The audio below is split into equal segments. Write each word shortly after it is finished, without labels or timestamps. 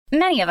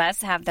Many of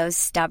us have those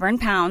stubborn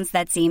pounds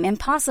that seem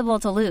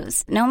impossible to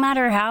lose, no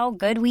matter how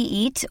good we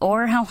eat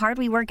or how hard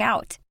we work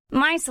out.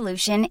 My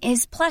solution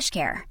is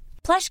PlushCare.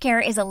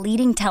 PlushCare is a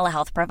leading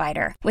telehealth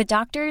provider with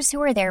doctors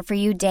who are there for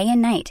you day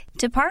and night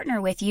to partner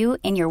with you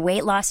in your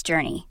weight loss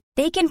journey.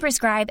 They can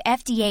prescribe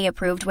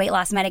FDA-approved weight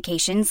loss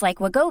medications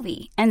like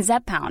Wegovy and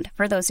Zepbound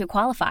for those who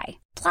qualify.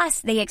 Plus,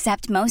 they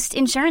accept most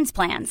insurance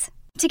plans.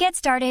 To get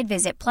started,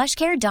 visit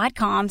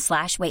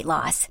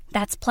plushcare.com/weightloss.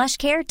 That's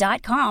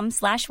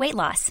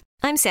plushcare.com/weightloss.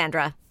 I'm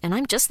Sandra, and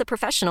I'm just the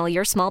professional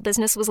your small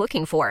business was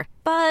looking for.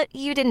 But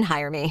you didn't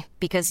hire me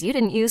because you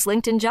didn't use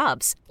LinkedIn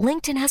Jobs.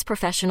 LinkedIn has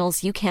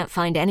professionals you can't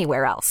find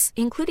anywhere else,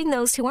 including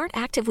those who aren't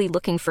actively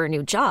looking for a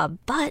new job,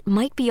 but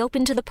might be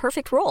open to the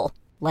perfect role,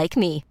 like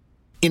me.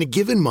 In a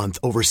given month,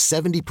 over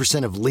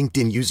 70% of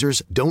LinkedIn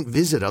users don't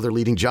visit other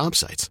leading job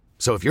sites.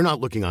 So if you're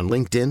not looking on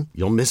LinkedIn,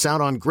 you'll miss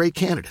out on great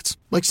candidates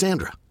like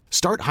Sandra.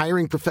 Start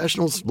hiring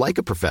professionals like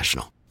a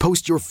professional.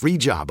 Post your free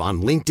job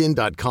on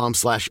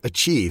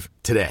linkedin.com/achieve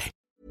today.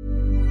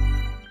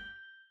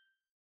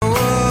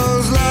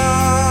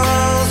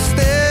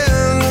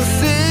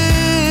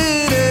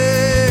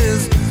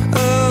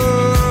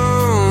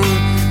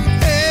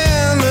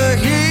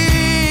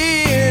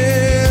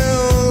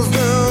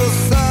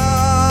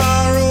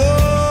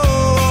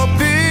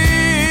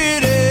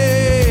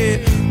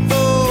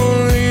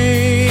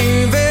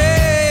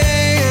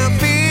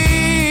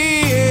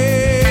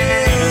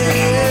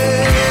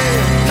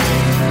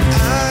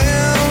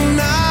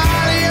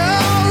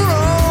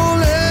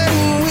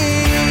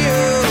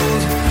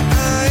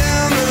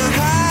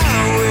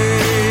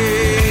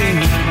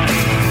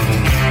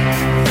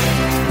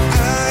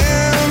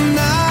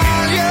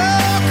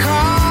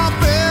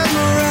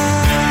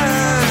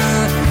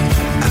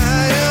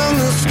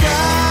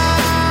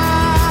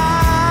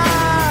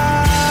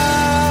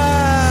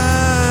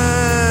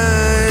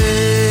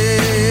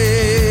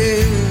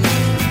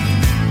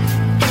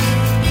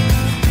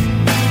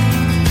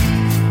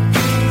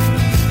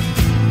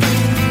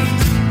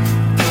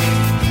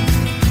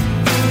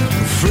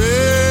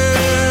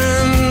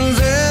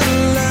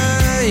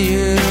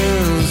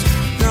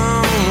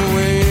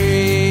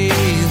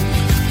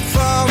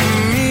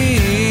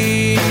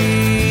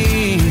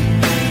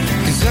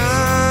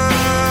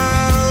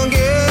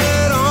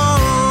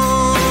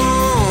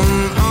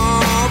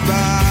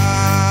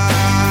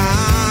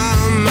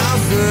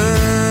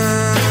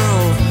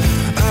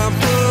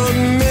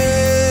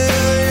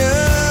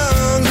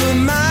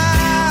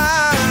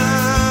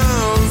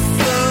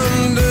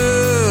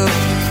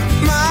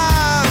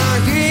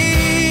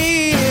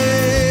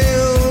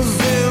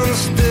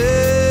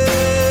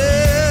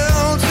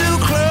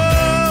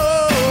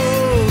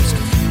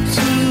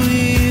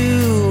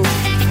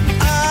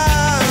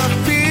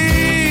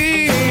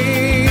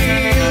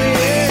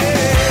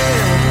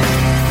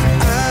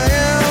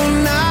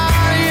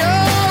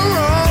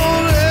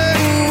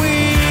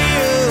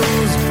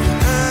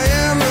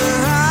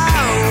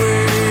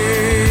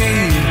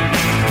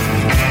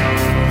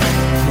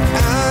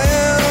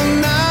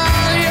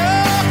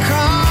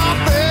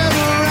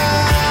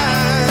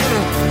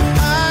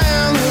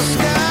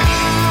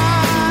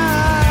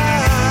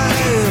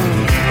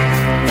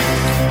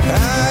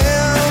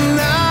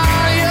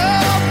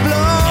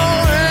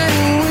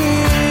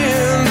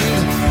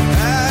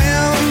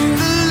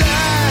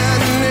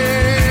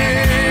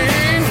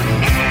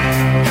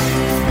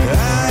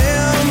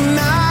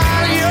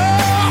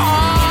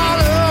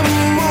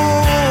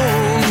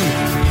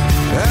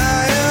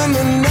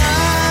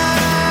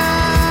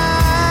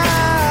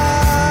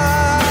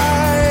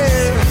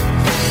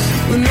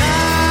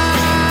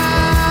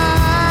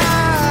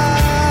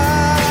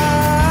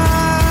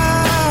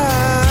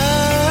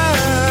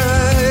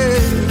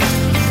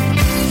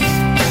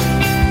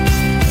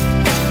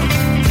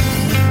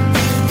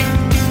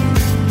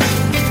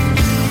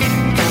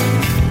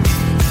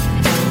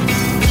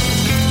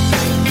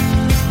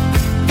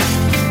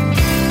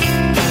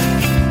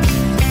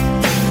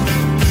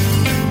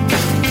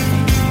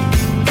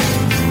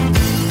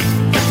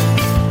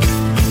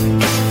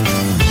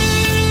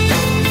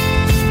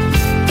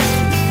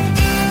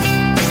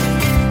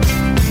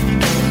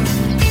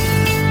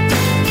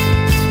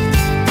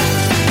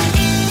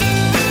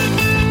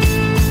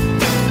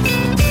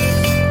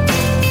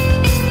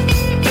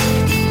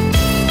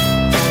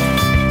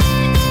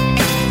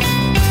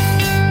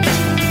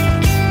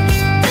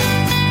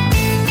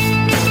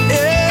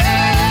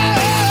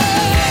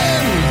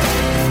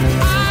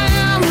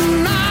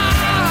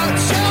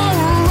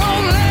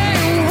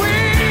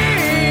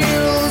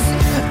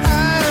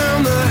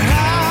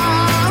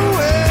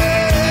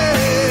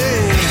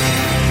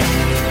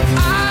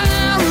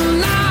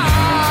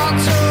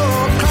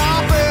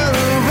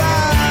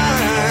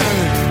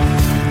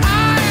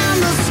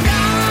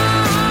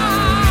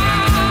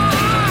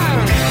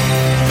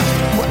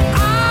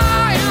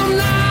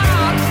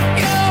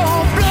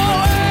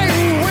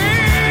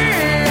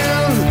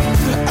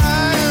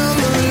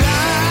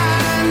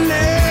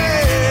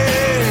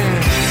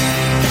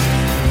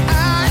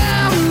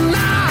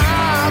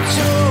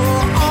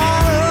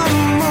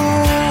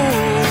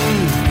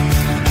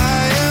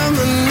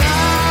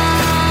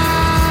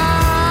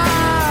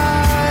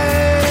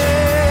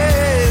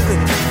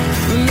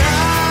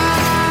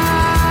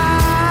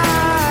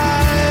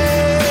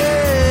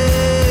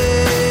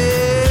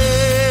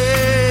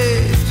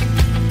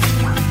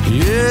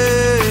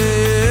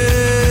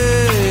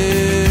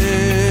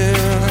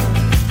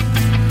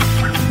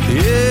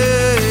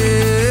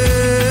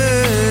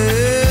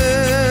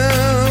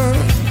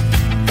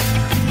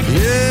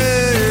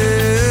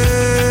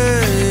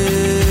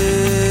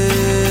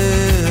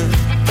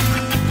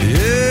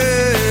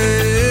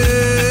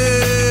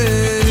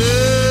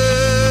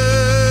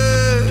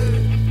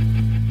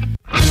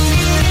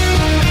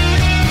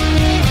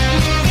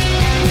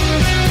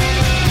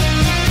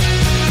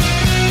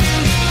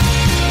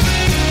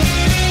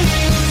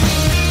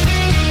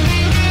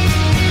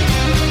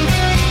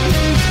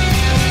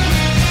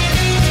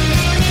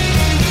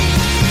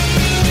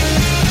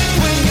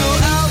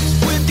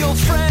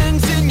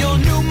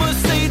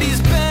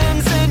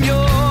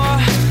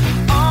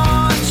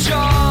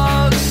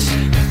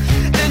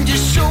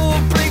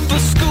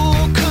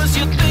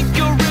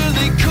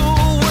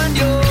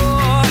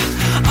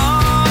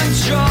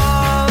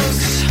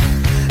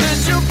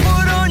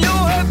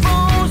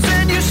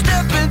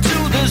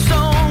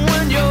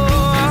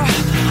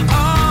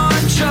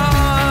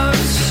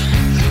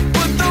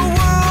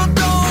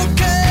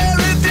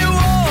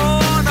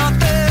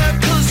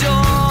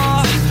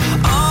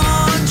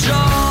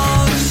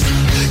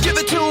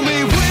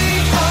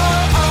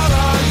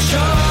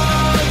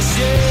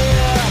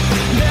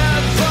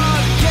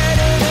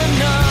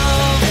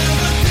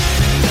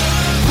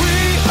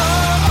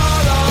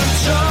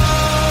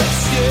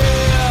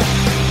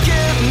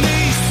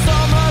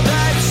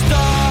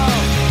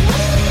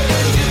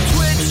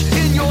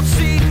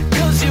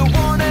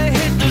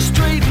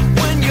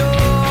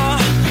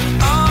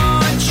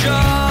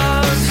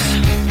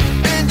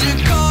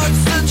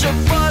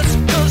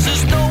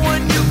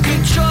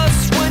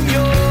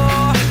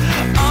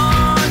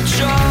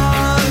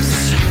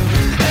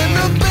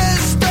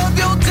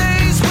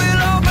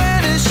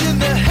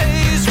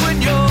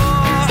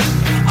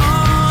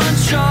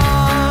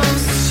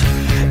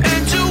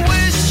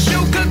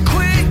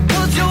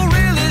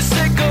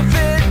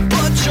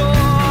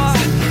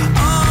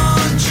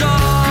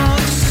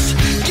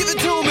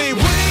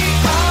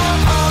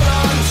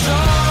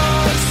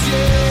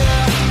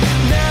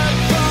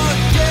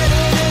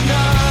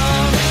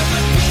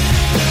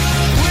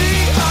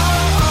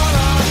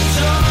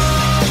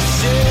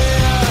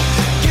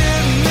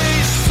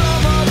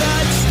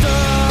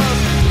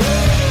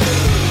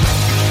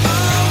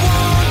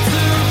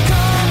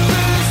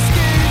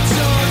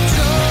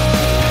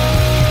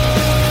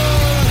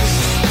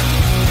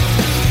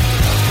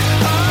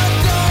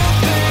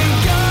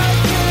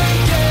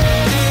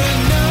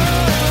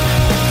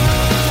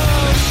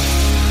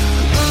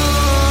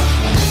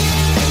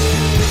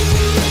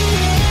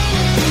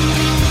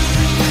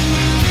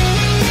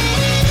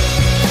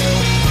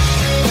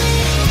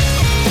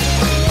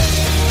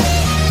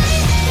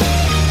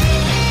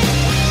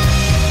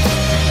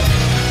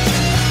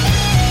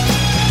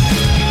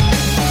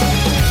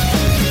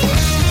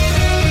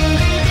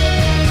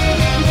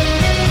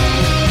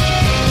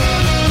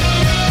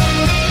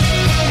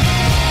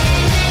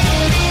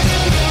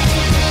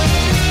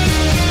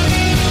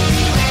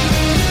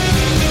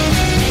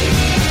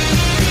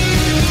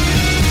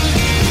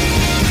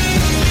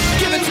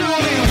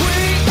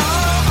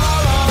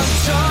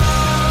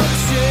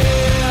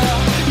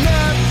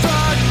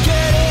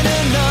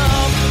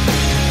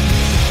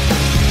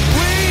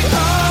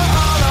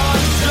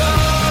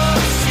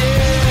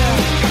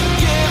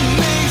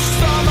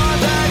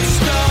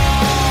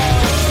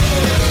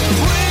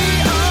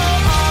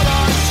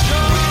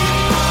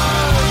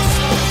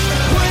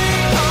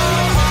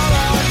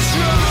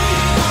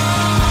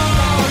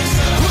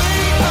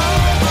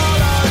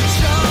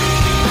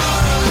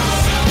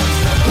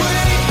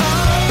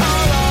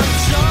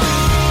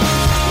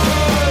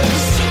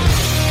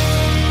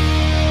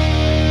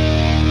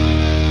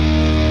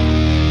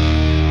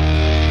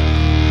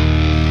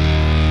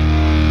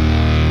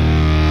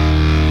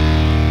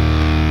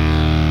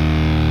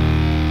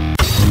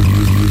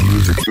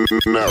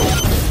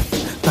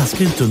 Parce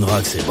qu'une toune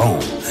rock, c'est bon.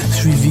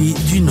 Suivi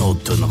d'une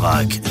autre toune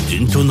rock.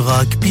 D'une toune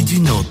rock, puis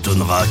d'une autre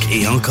toune rock.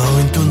 Et encore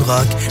une toune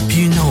rock,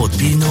 puis une autre,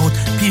 puis une autre,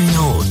 puis une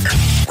autre.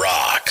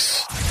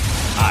 Rocks.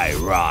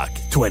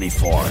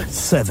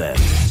 IROCK247.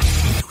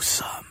 Nous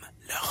sommes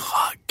le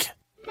rock.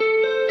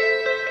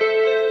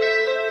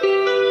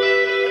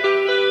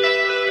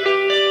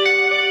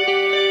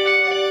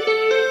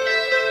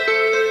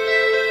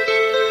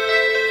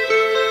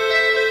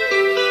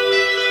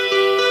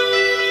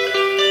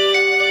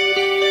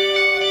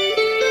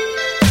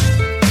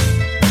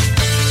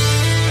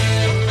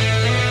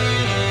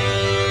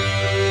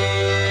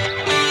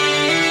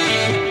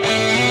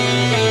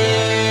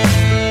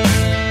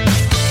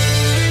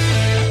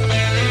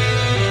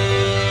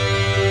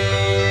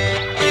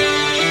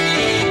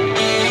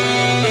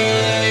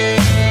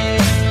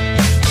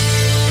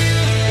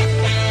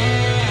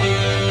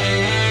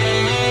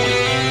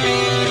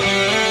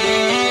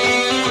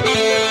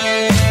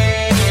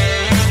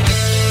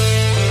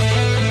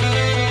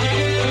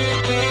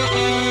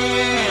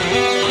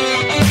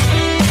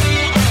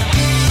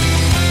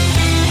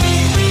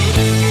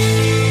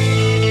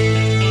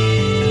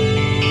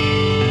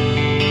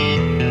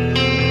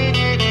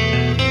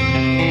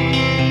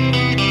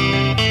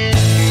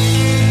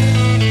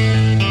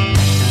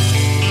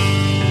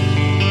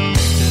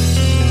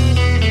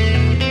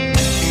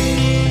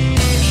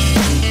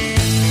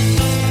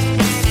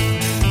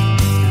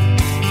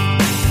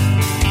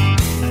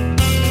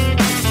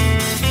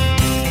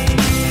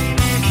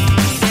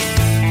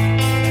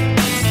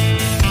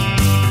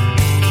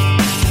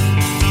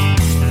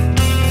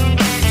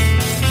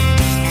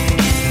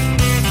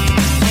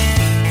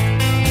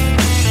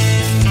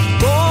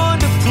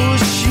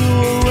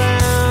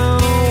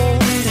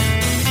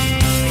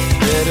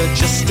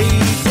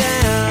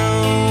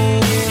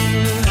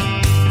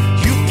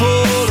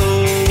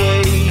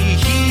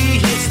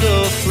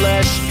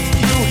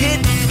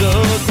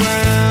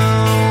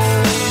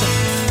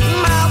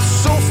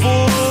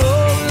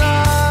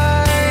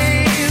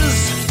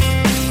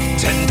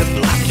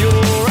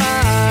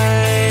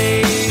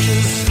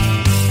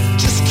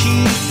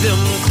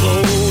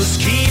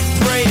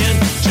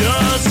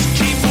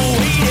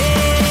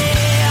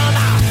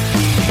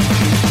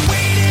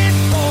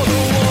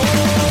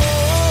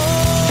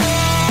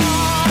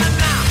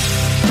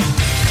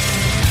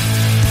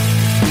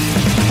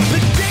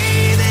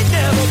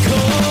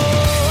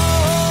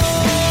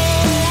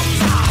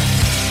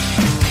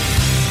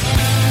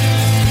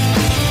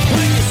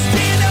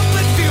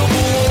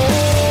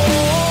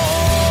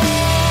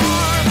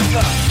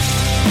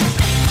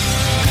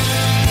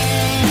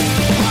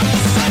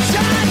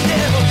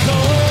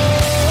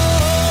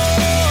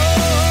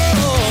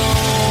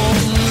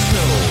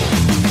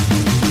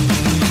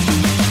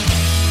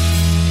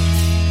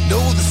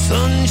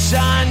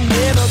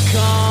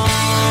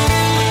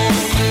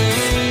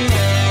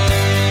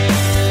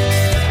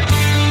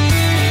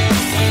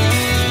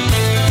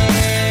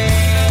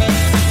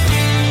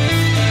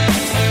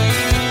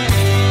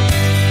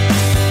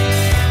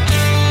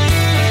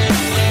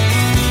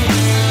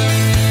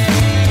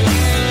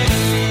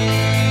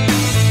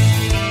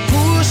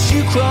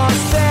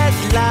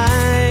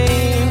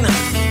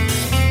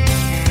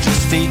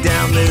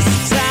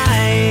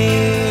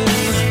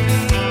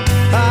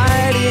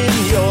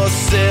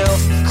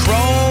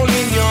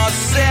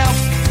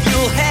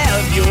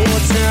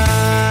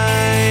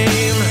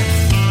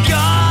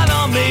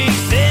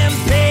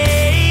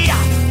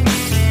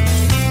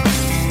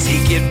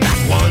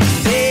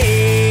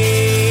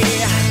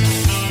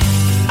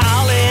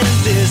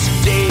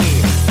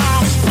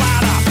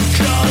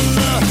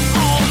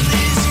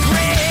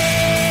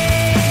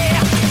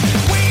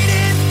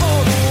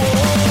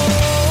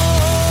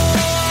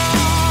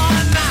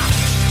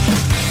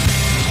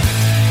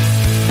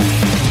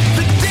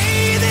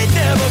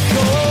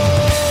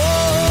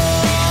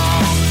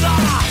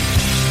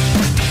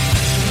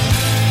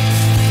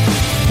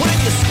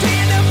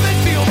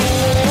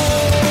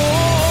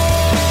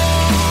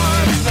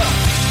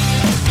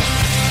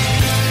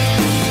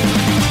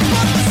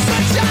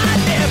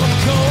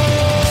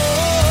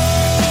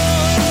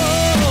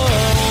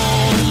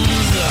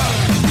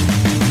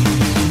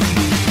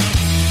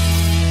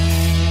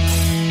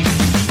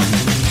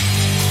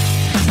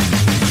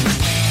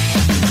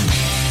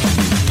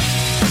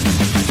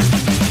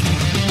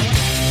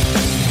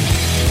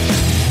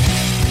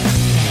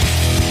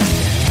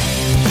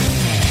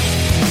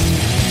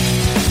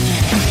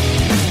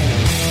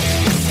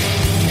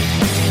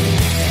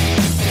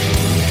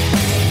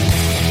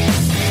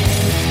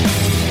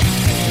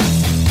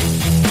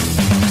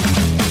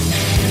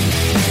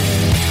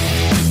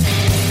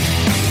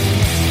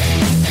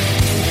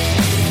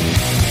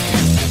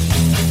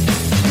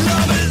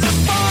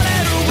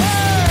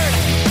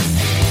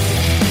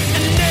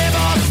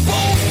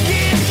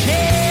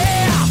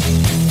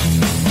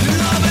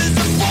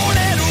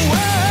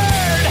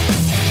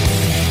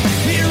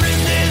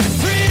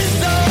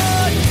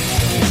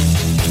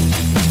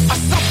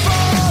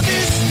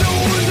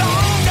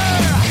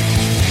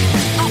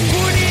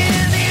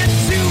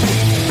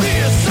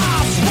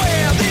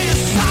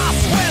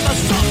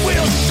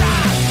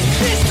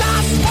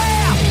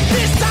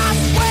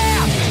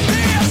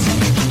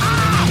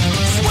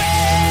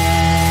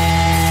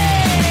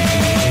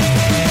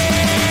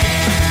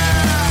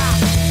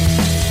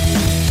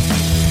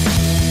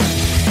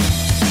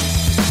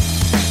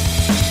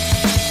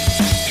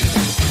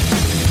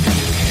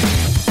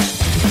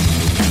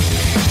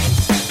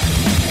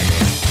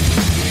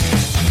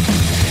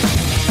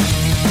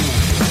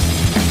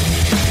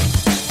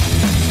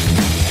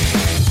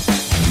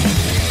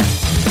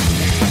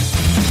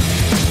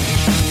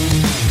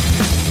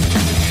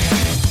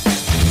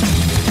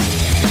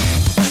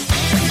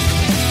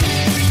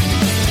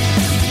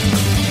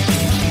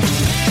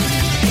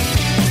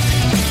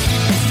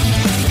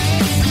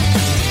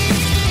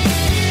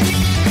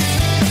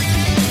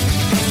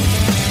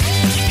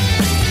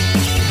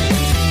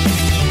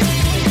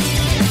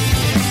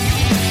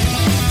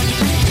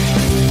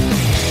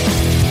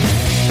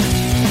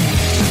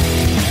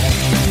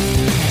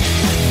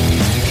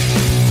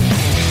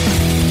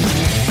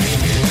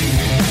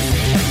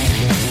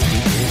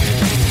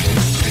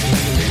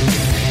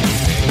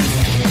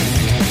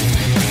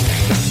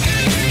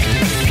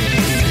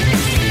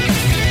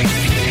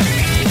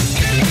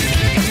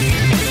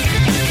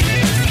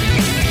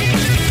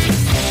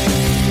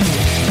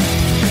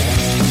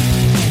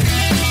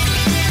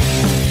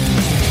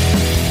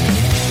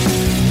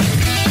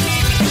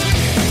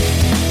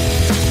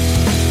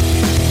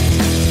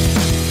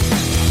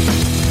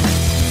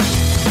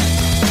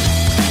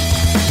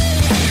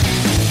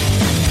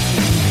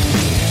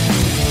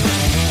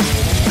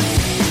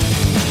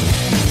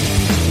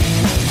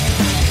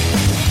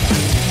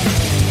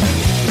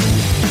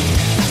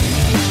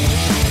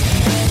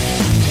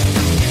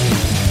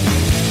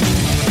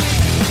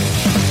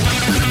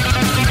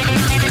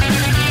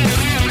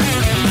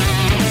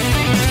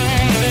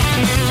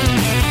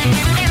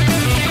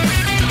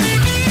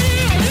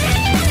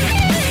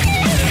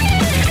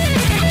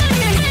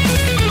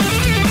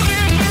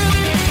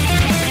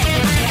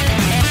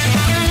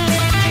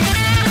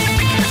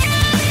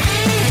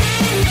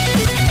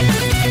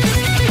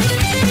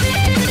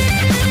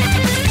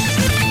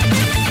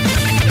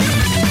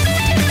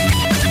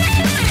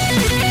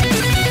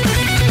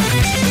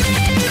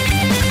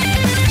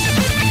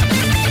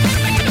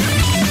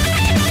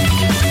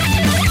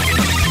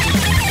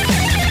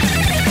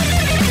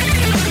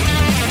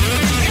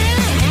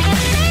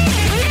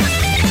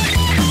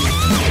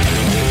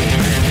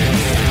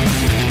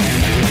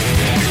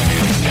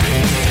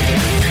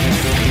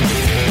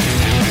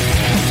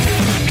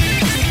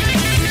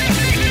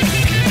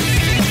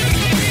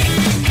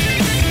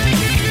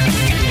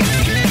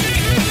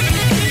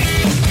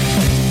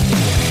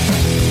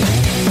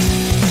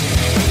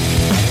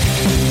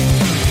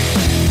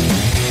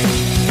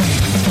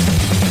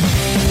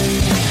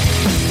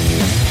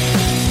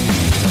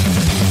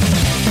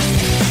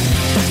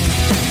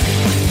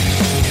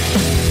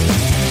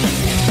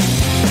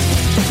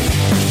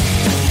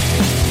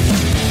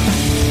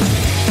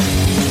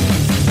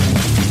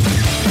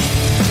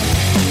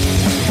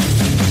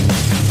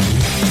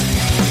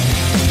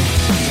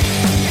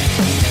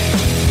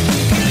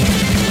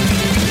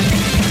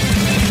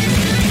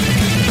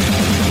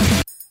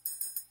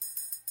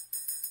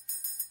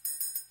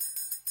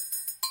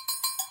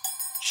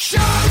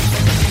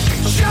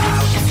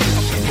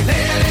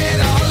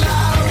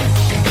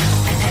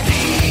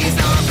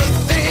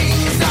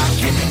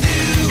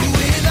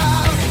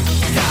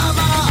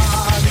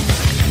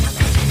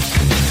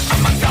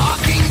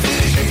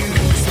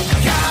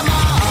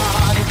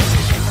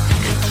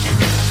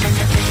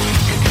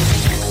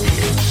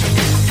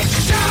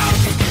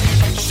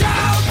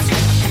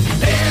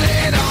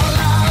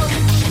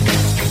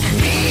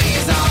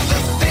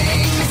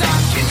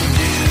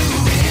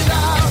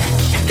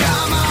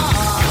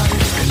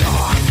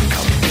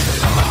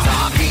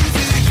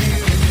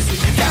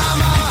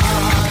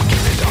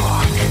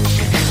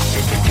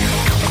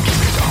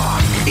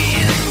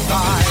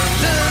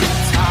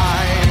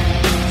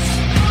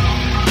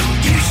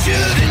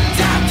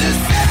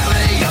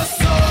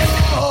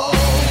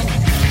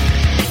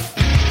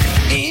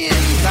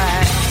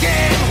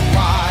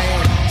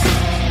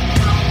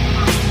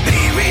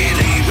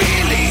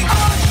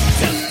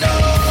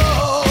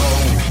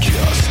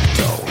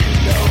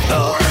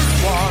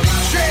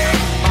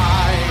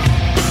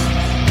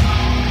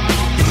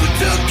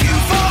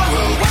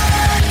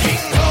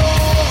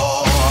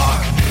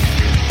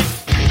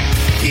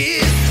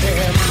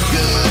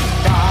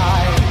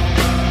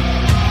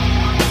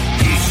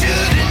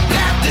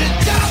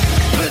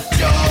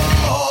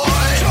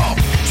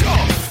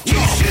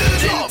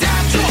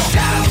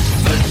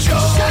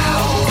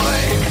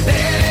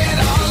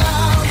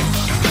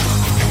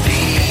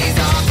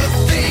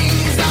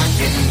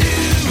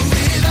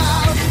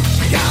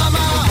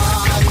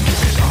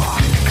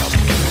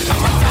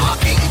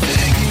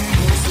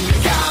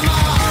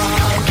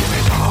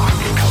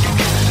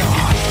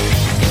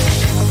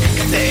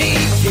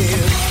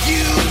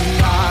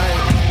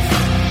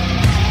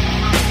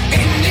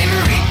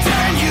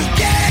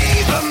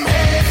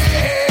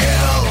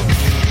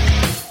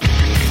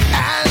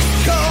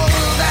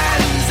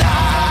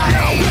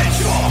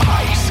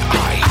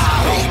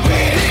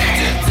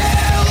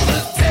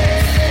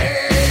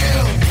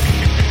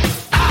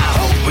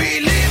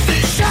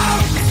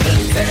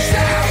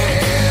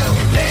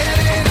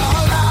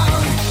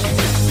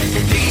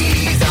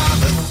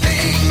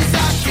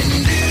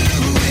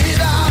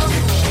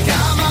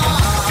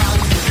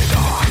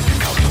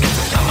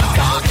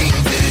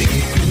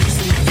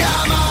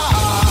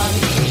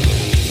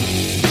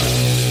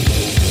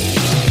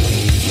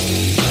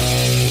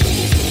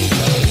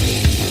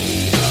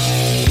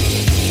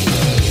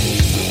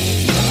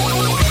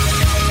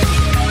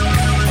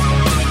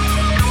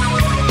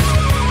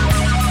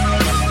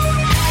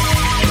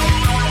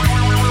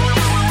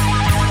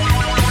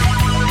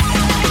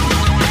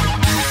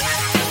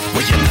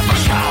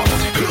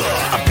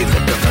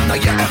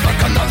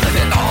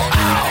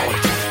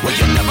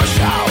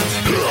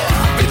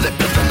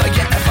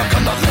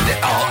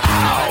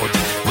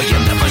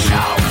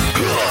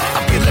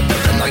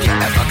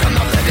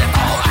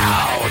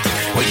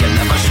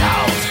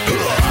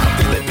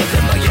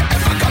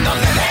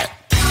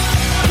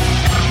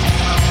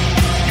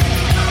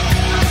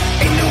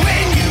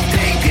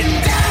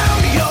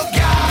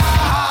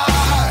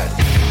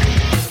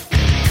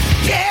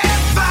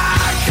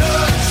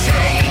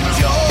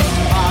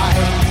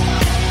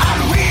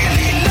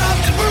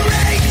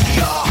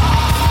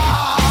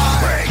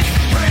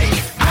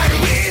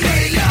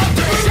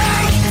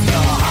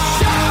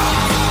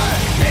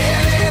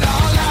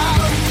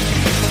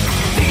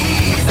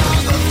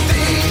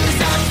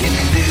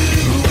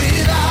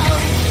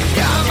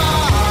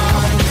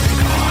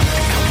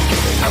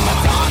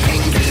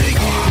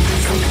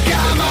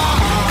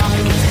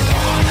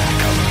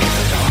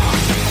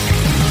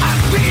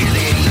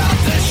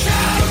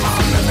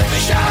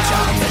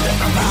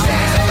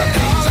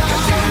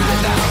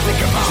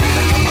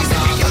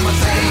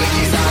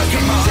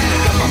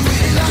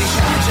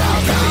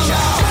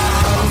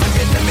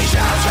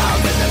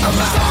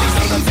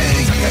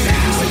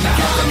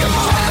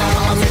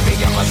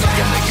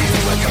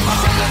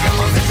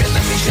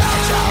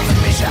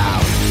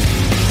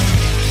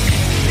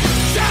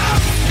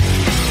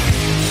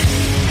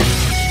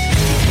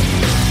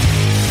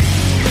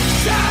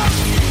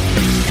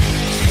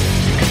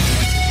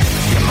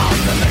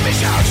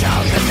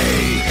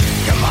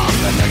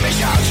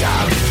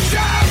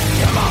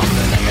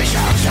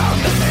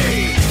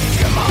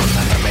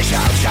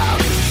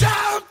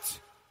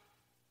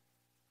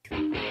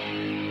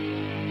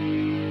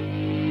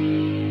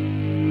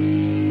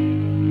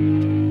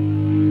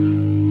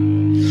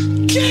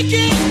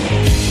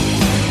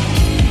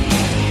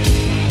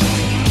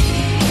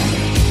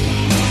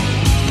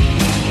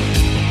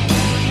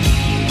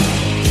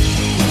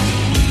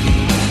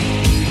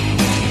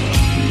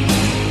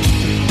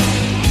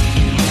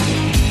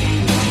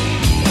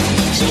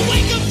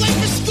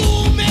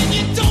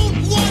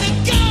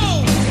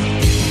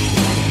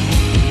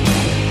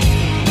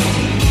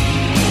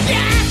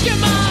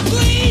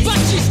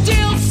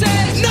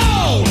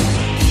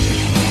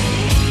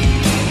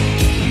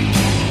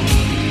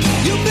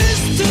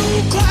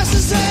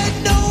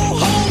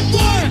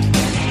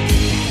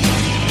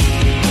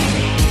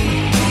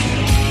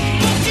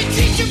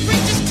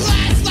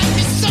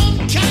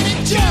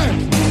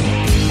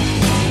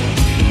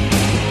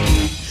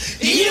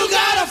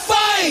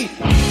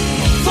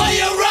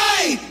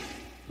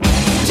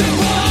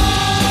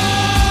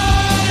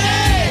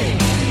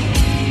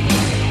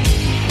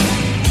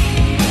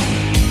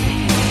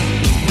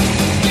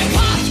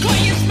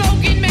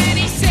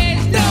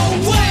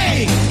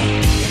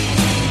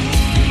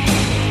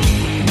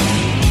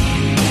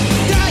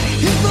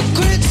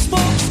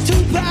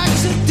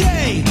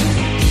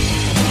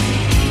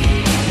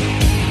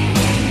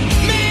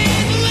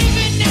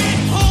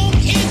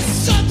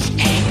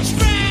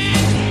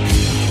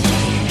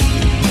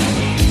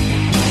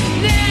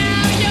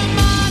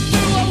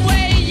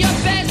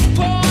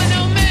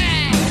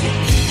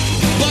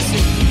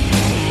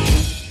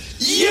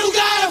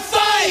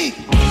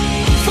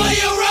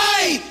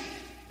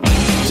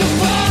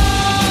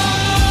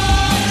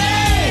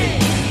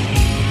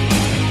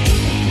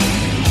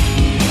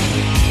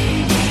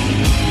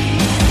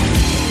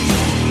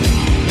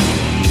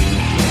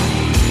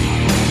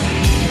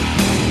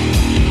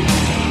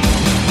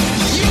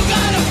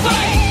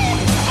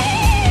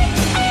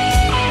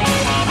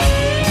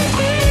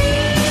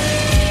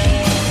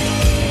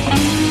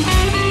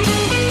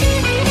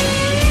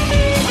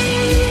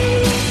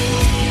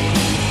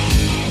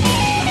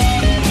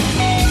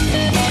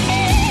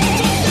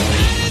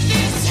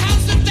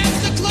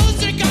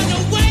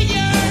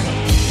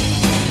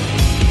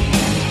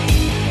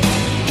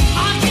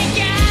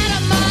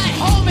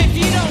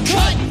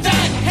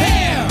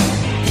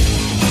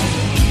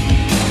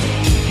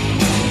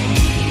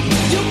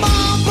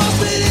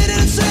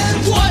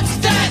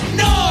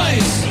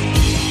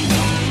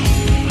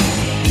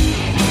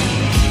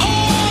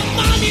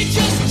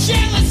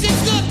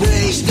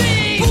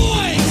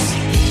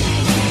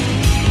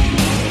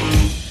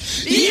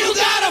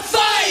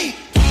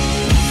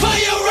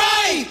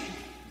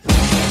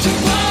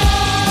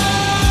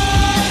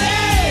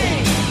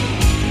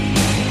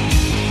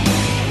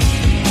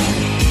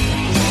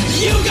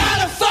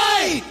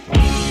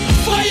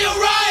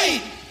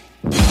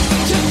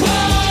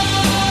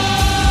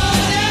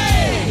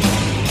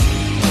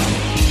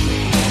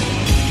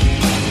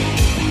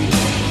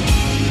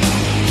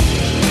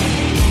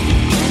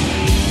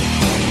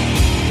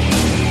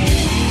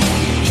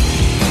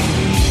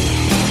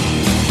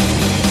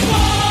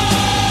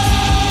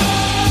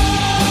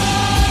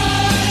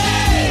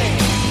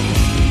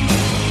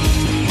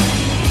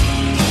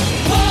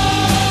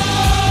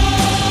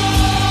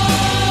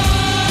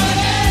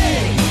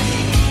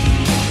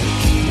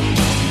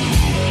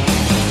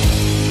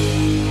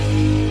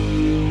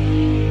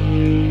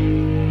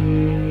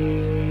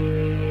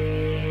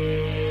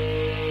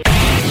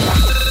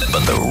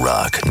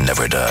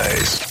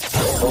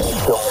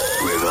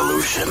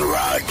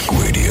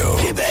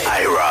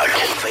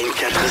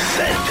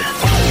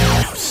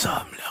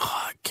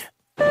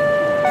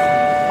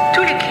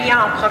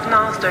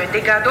 d'un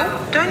dégât d'eau,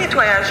 d'un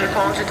nettoyage de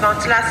conduits de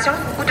ventilation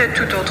ou de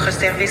tout autre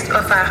service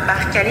offert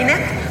par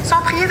Calinette sont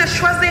priés de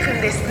choisir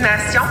une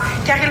destination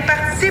car ils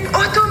participent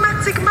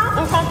automatiquement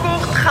au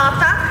concours 30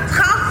 ans,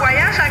 30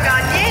 voyages à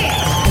gagner.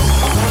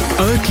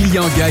 Un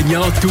client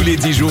gagnant tous les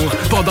 10 jours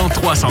pendant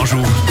 300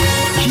 jours.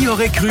 Qui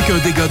aurait cru qu'un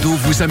dégât d'eau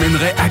vous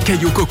amènerait à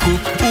Caillou Coco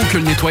ou que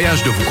le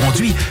nettoyage de vos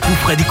conduits vous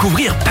ferait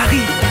découvrir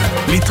Paris?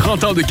 Les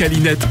 30 ans de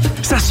Calinette,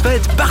 ça se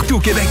fête partout au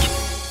Québec.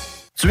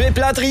 Tu es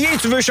plâtrier et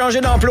tu veux changer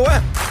d'emploi?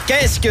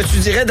 Qu'est-ce que tu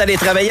dirais d'aller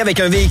travailler avec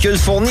un véhicule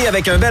fourni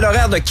avec un bel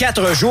horaire de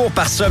 4 jours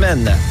par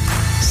semaine?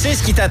 C'est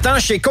ce qui t'attend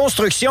chez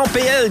Construction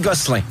PL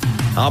Gosselin.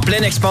 En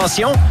pleine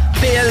expansion,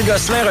 PL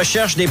Gosselin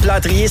recherche des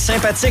plâtriers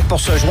sympathiques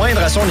pour se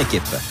joindre à son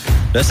équipe.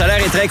 Le salaire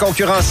est très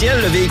concurrentiel,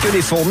 le véhicule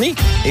est fourni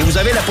et vous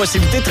avez la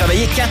possibilité de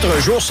travailler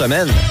 4 jours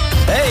semaine.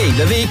 Hey,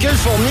 le véhicule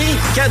fourni,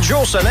 4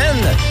 jours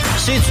semaine,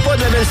 c'est-tu pas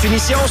de la belle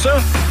finition, ça?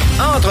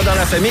 Entre dans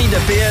la famille de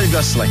PL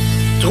Gosselin.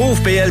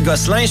 Trouve PL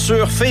Gosselin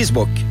sur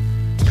Facebook.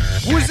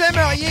 Vous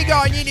aimeriez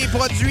gagner des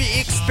produits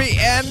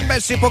XPN? Ben,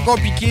 c'est pas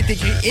compliqué.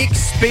 T'écris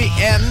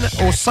XPN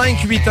au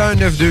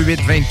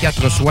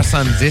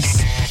 581-928-2470.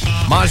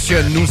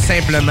 Mentionne-nous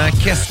simplement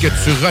qu'est-ce que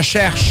tu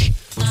recherches.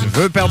 Tu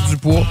veux perdre du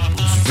poids?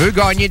 Tu veux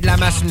gagner de la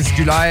masse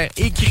musculaire?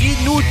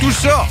 Écris-nous tout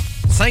ça.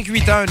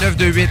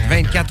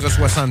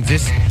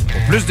 581-928-2470.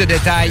 Pour plus de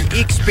détails,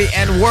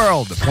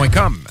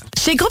 xpnworld.com.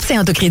 Chez Groupe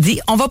Saint-Autocrédit,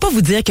 on va pas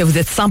vous dire que vous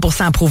êtes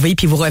 100% approuvé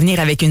puis vous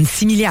revenir avec une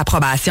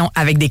simili-approbation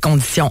avec des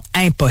conditions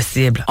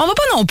impossibles. On va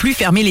pas non plus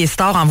fermer les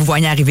stores en vous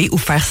voyant arriver ou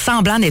faire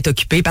semblant d'être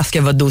occupé parce que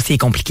votre dossier est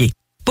compliqué.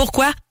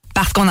 Pourquoi?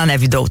 Parce qu'on en a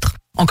vu d'autres.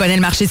 On connaît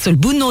le marché sur le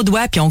bout de nos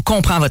doigts puis on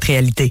comprend votre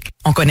réalité.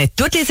 On connaît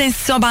toutes les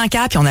institutions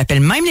bancaires puis on appelle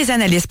même les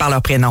analystes par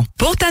leur prénom.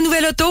 Pour ta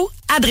nouvelle auto,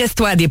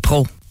 adresse-toi à des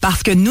pros.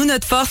 Parce que nous,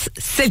 notre force,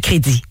 c'est le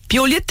crédit. Puis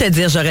au lieu de te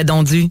dire j'aurais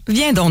donc dû,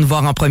 viens donc nous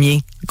voir en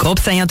premier.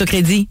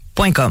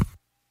 groupe-saint-autocrédit.com.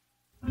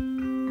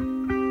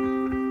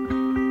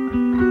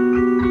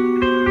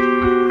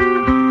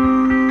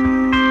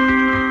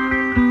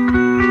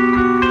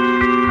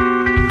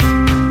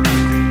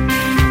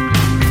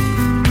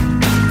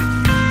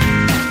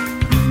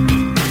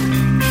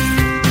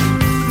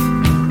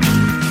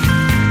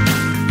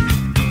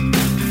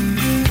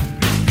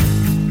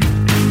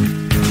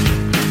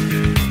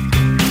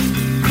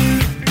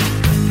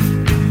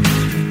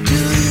 Do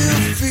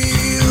you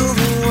feel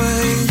the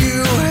way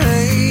you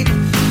hate?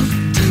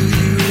 Do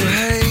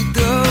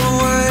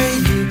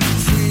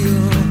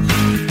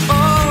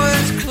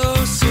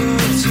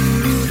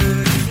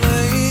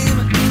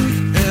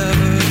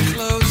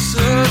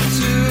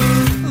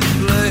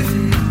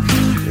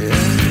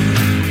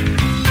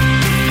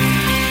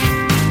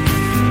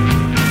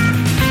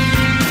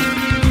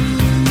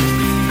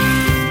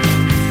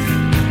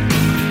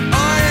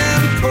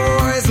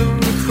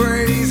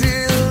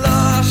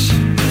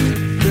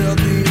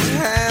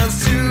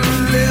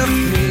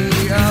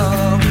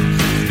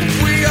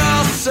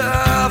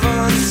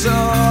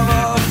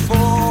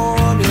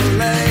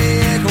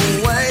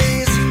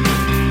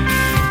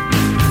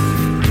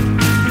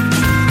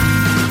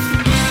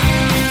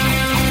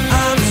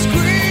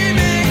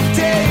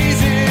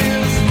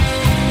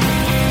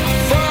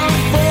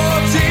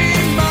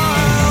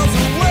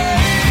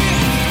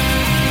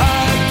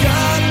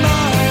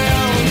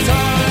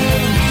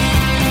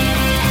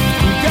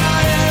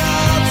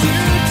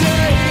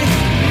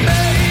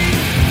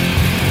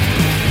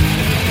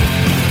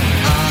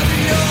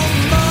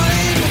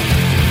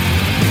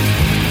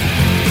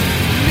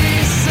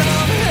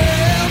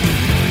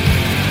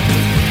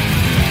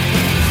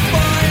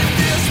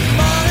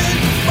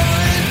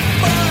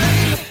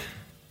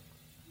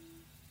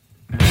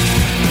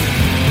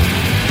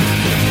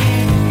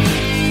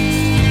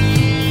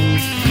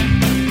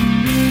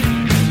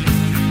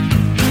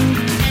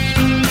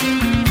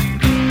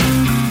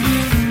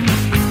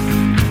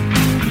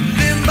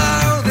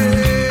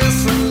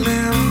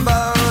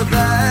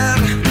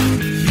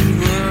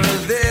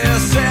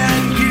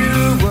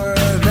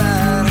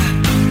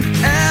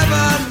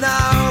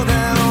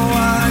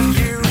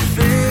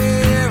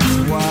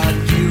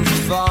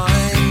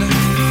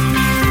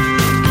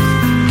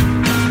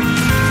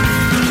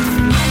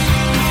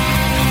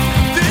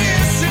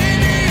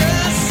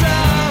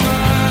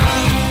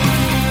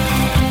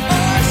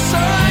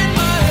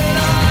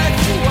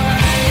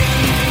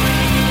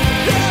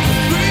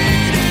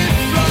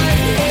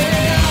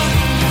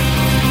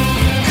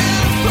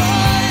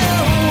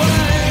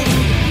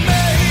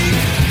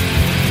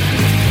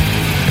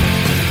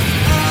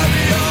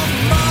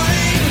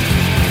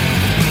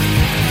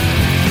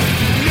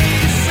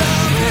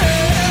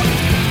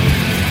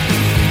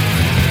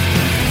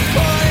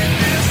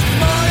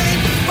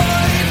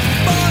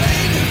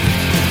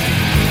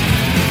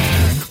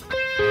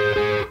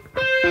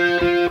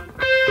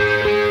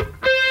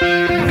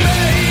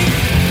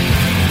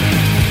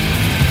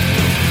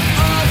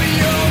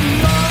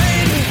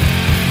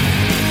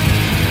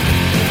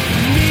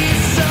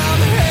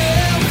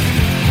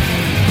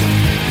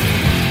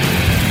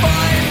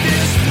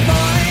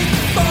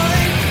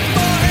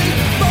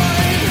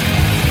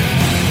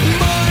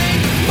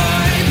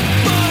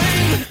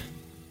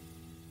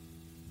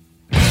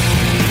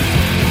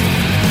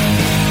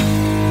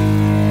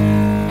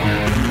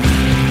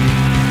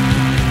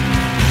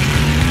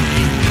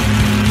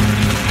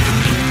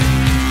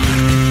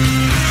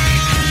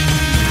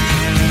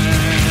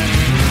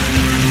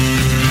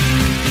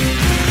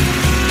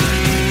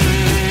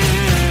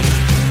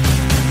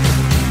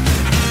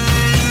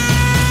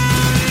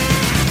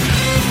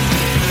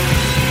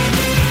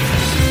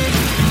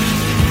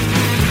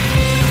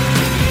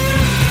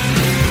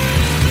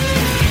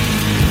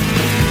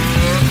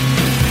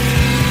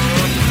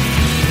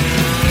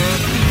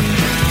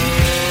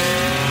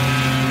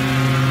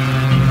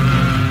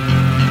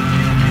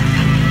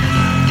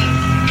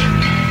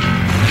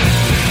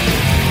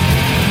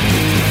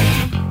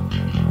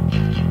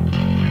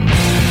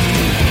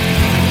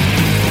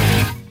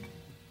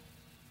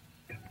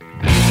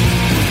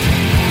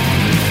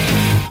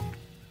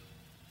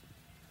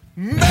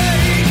IROCK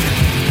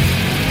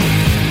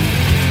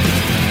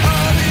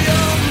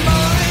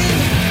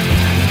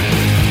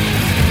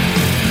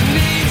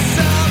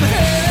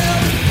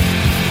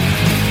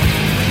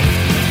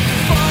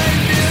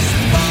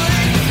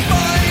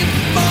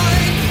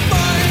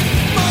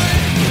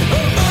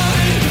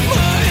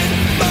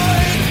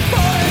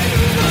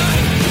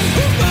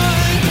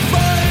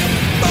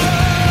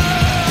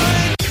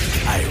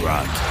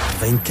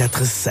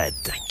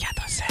 247.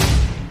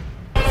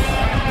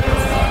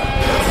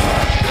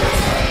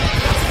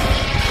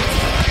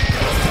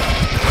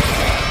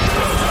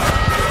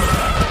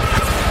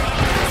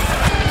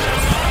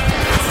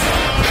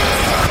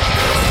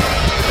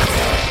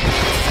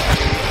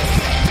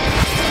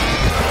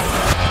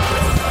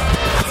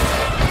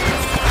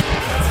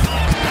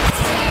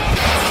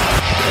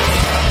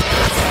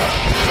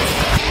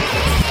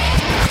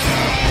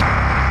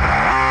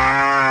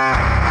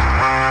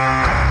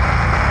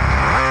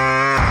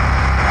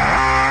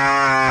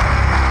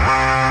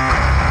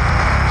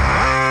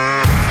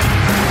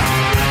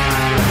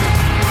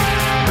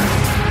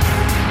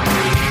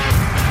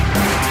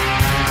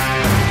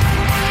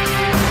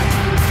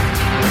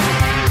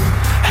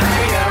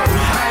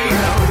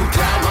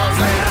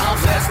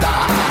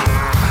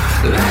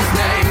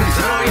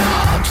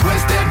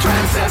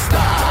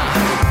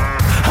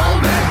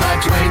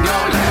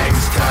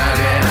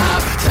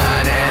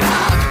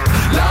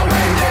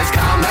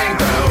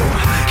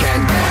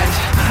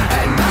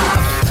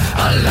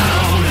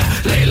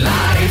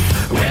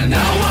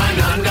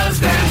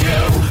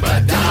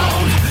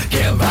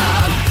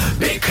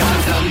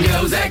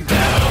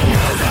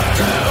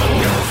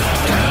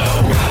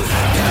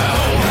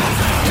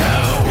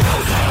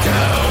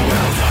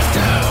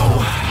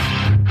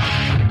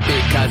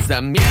 The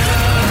music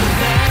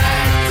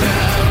too,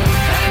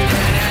 and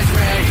it is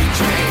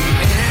raging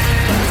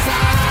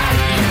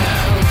inside you,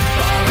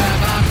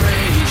 forever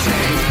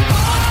preaching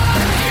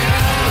on you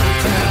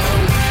too.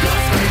 Your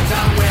screams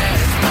are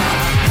whisper,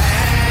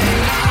 hang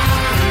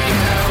on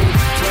you,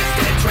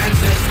 twisted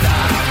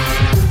transistor.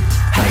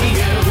 Hey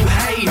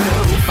you,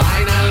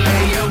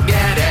 finally you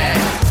get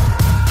it.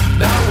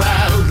 The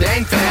world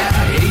ain't fair,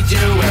 eat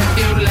you if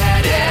you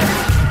let it.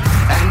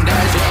 And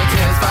as your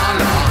tears fall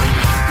on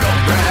your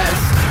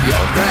breath,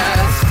 your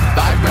breath,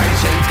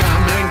 vibrations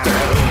coming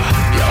through.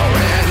 You're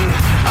in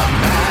a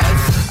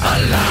mess, a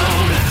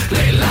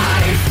lonely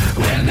life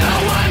where no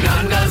one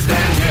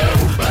understands you.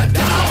 But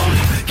don't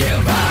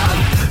give up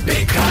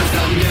because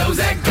the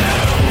music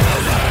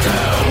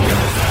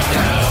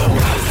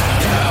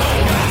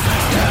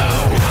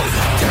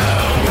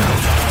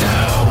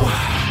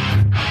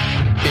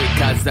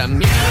because the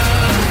music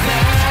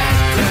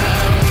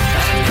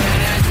and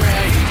it is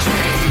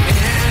raging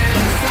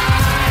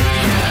inside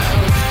you.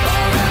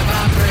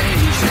 Forever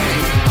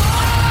preaching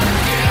on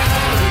you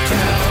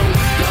too.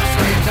 Your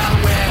screams are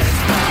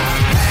whisper,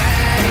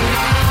 hang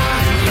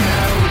on you,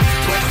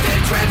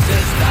 twisted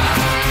transistor.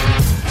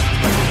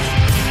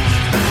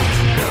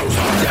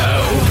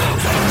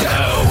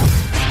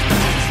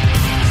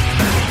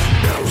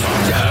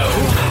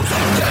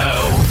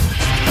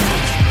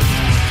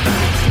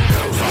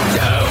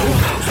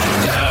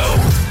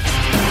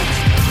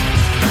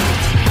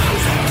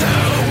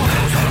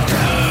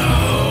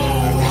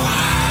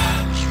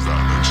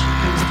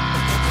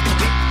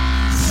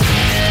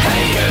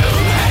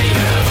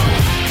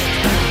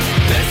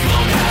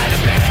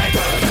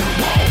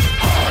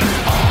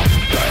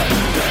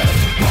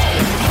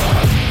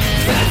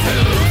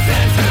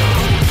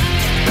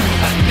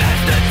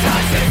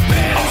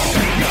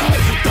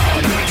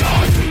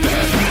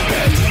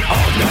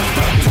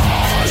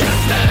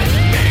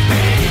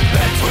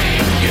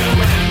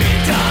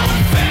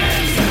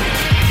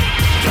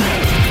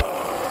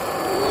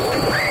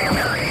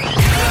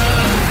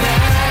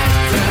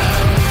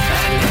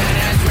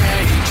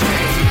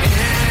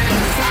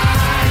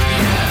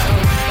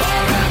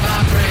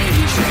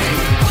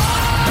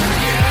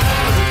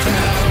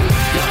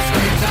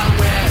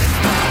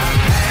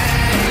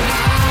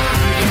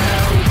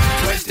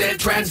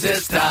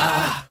 Transistor.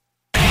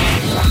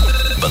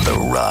 But the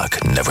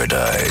rock never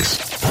dies.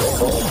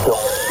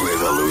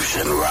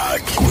 Revolution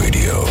Rock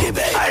Radio.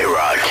 Québec.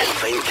 IROCK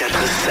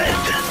 247.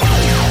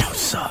 Nous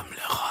sommes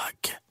le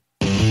rock.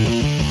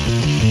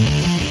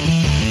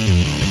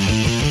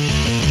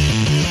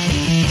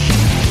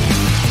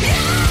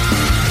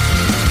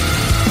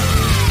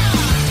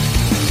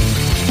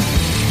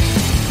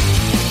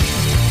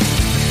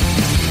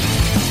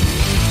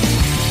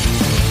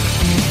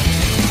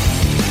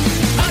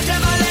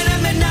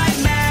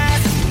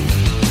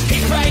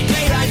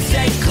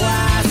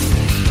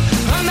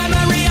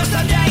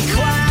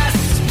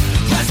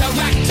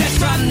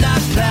 From the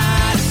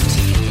past,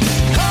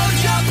 hold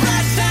your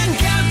breath and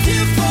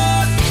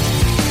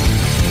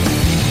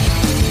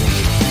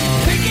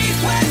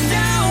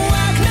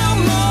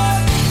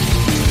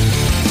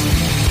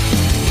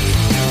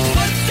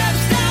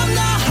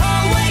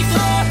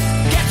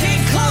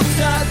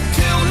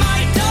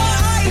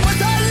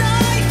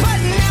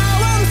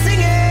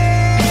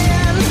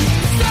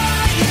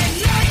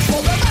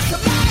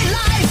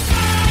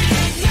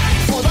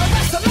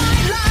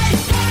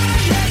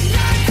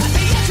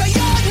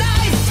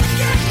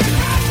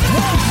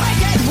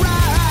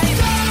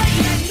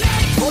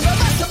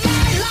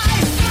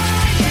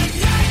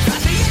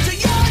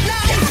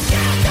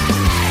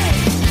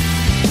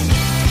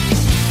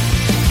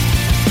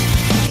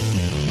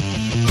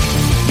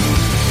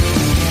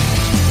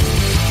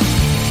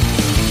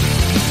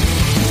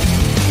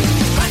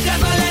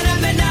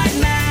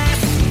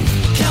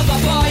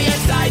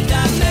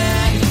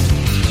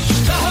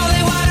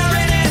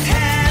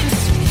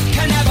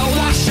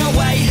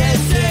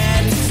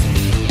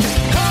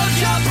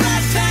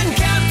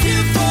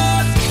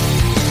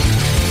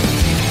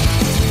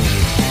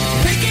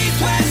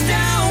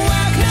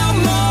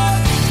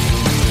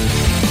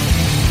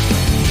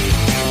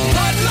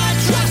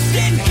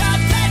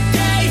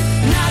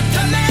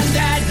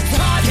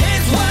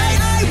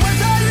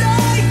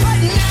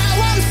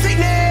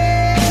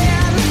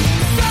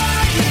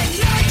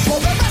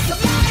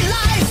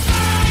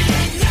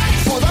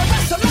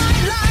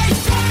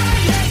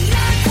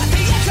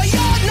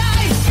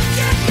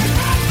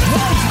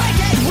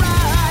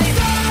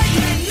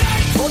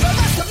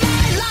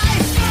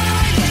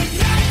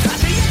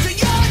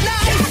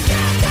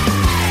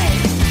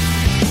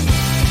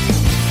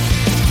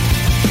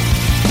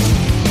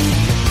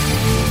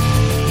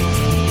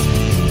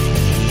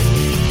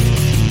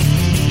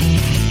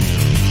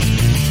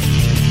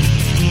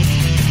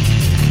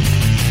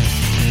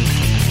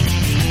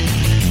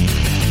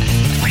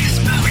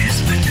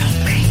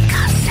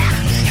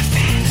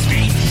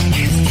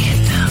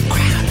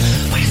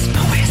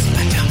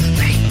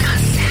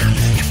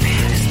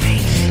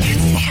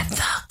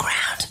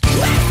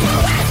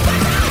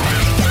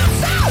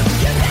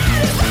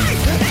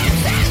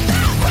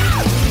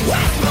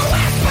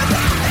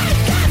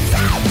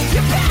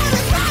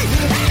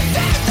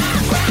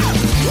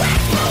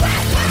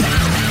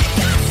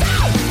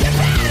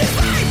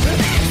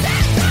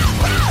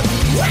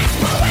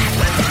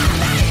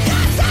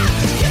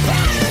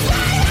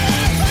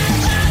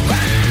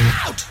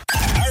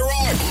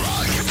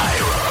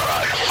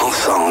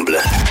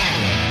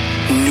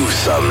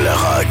sommes le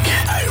rock.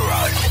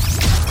 IROCK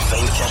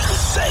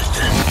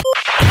 24/7.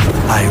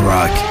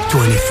 IROCK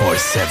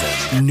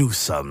 24/7. Nous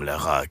sommes le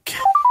rock.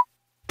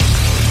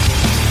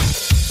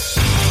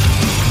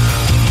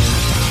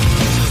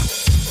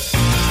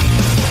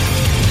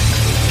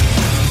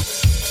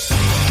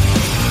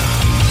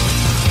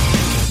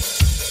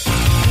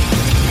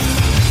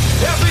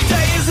 Every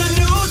day is a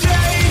new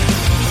day.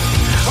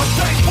 I'm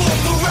thankful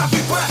for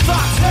every breath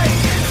I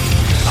take.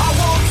 I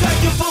won't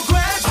take it for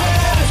granted.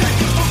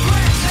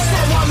 So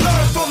I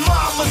learn from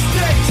my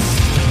mistakes.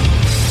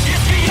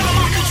 It's beyond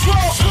my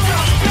control, so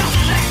I'm about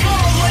to let go.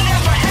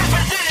 Whatever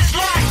happens in this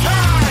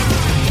lifetime.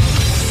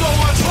 So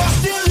I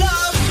trust in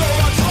love,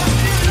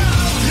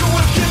 You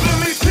have given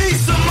me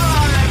peace of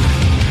mind.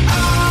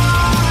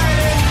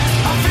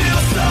 I feel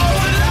so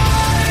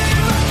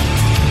alive.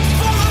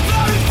 For the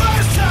very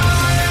first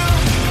time.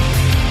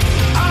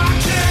 I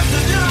can't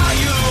deny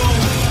you.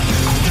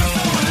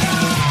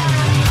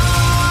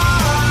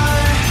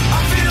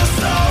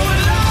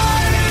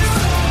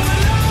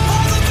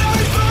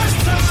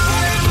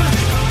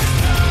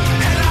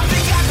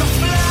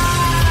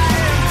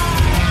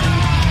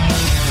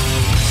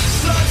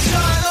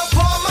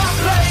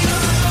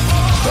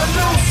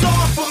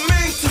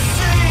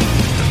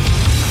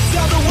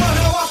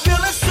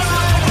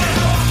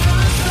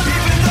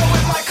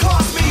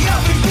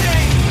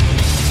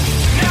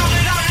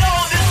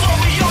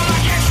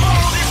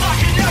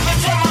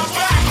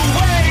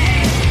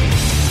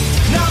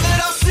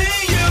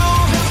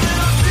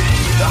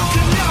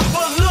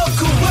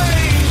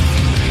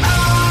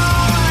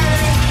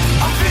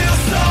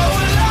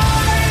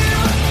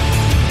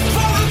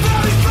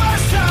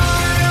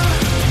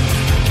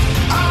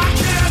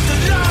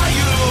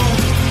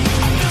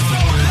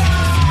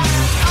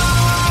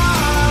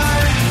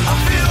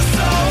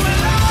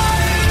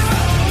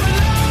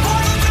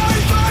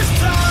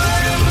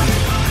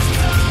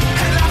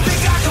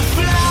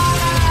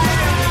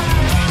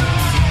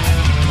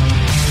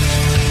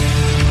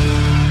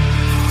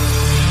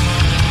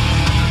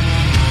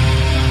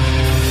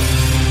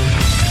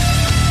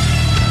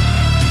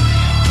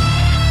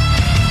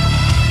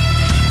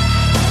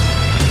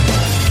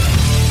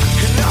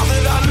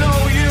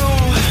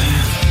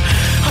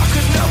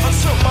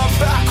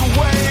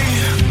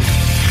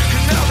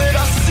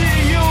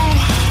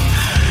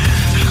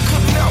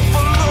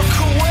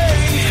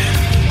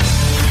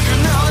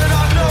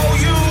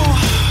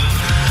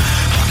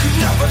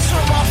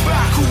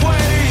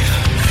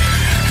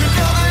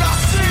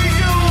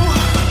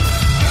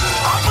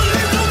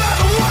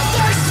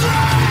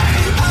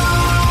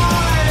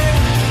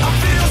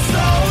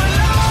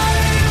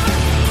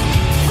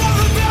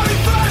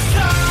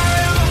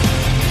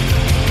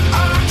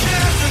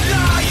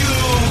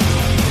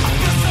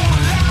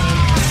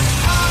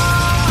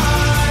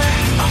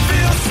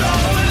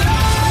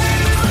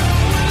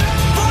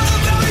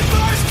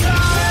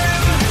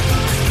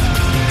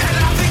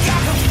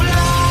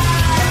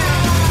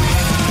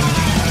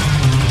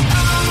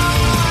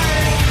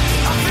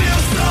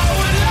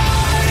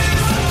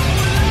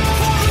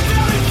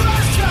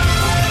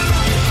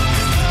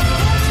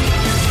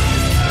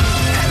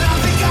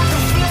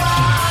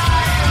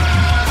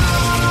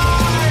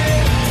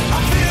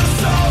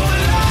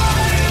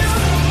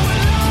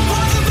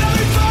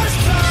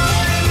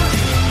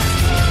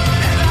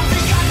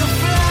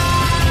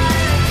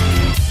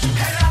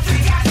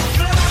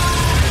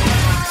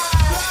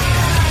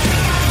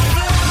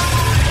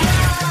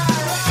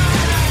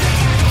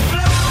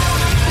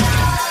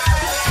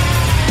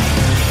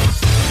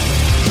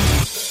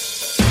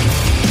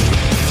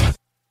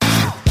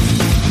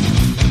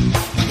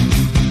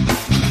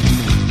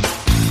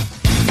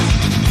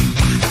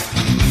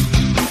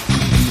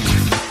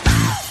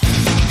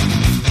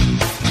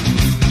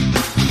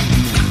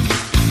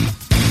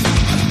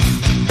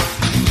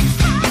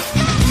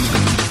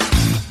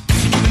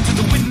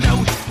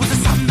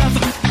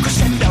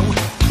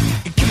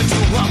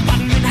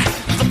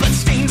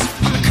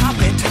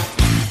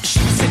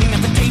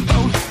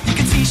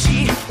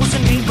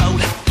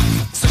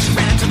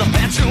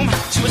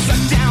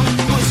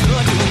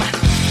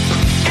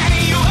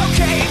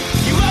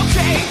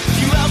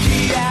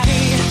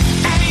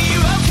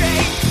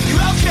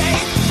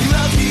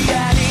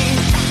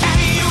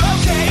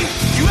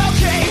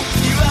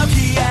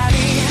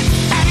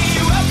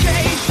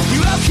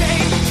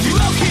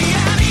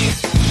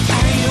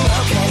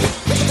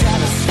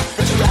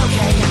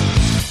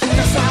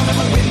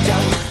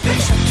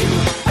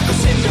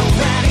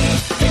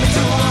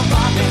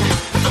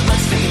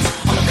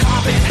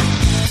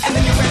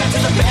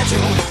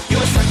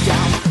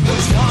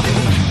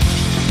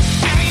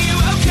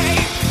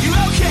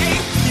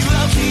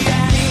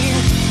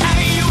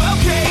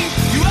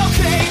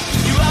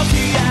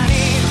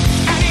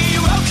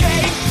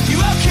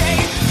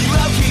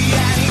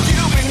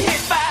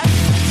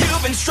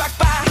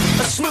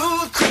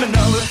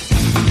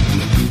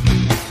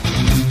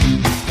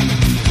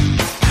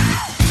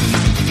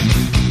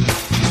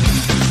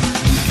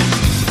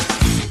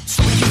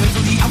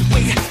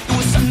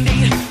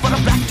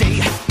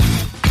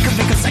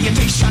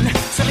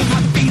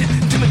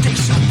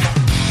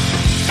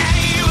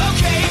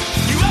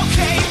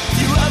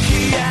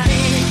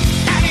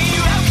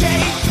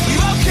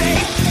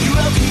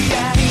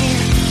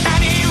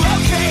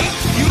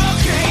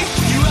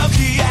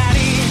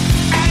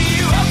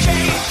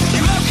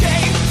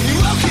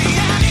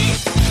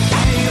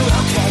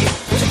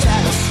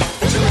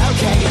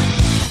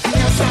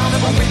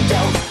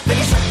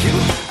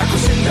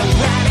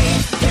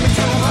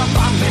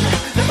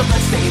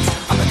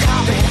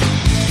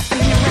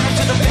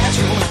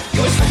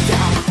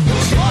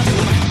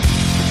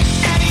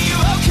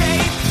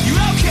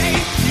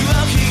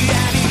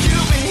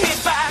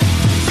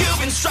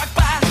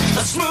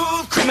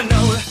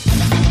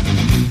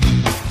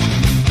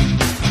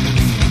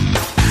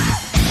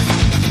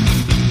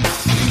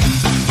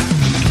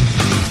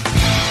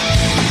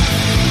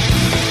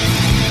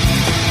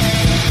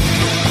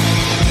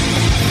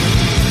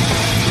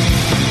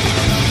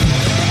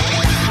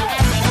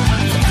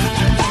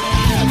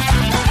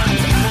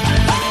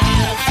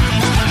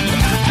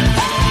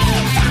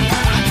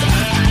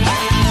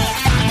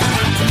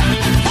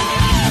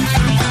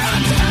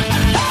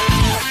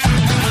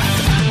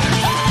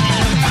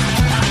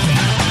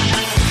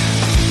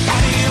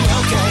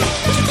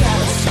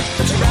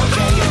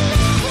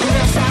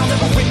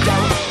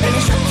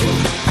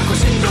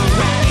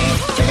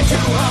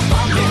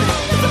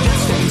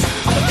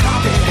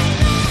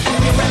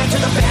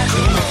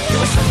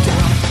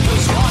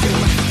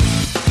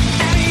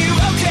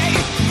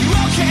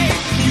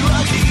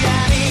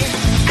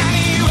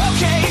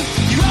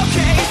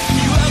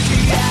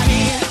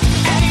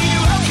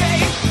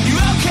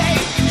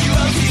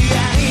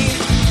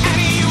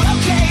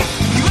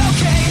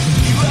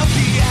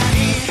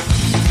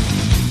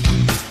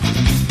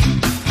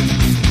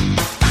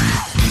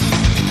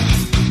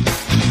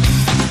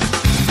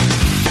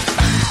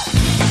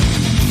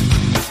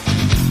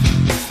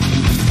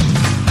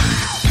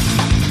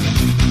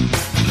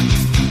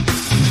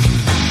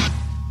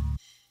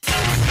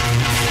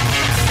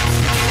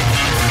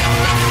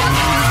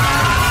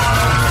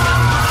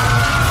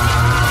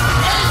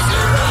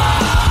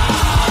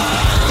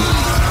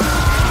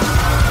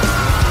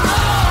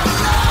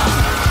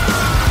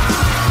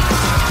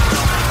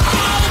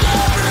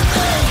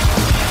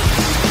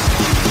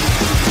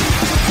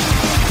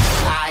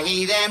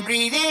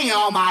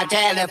 my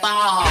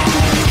telephone.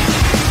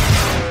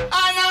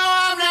 I know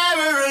I'm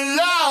never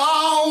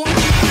alone.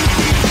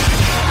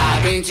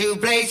 I've been to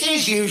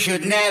places you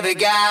should never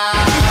go.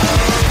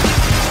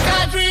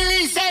 God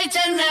really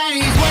Satan and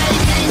he's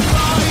waiting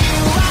for you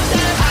out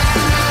there.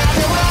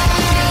 Hideaway.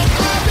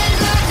 I've been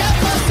locked up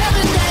for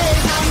 7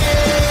 days. I'm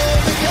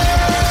never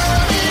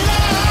coming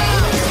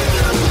out.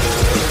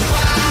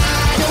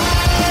 Wide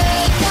awake.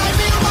 I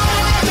feel my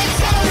life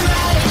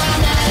accelerate. I'm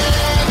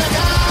never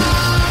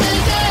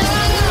coming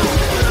down.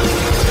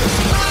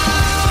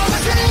 Mama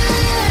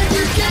said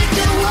you can't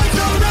get what's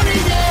already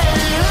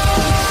there.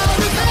 All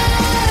the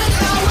fans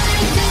are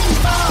waiting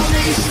for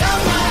me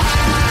somewhere.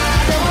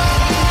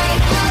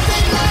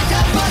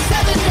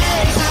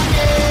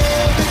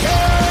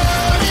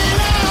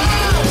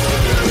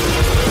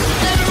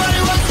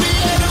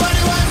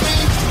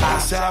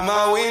 Outside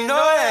my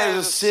window there's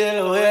a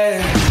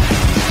silhouette.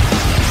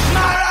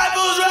 My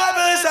rifle's right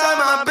beside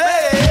my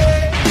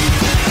bed.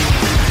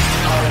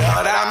 Oh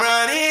Lord, I'm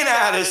running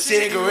out of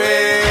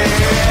cigarettes.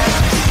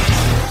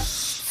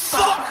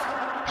 Fuck!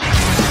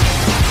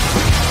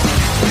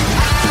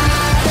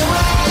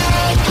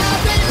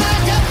 I've been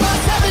locked up for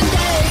 7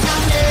 days.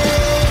 I'm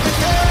never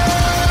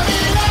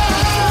coming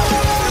out.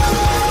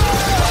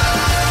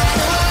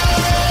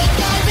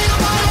 I feel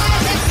my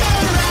life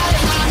accelerate.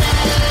 I'm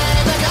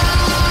never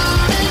coming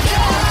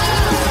down.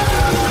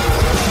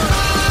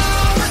 Mama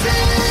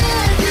said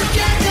you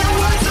can't get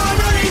what's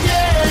already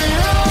there.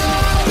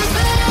 All the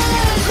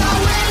fans are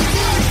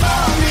waiting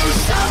for me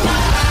somewhere.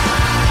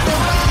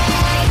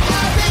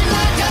 I've been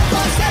locked up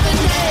for 7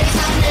 days.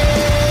 I'm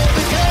never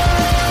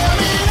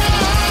coming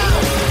out.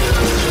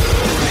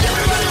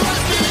 Everybody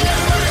wants me,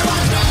 everybody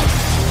wants me.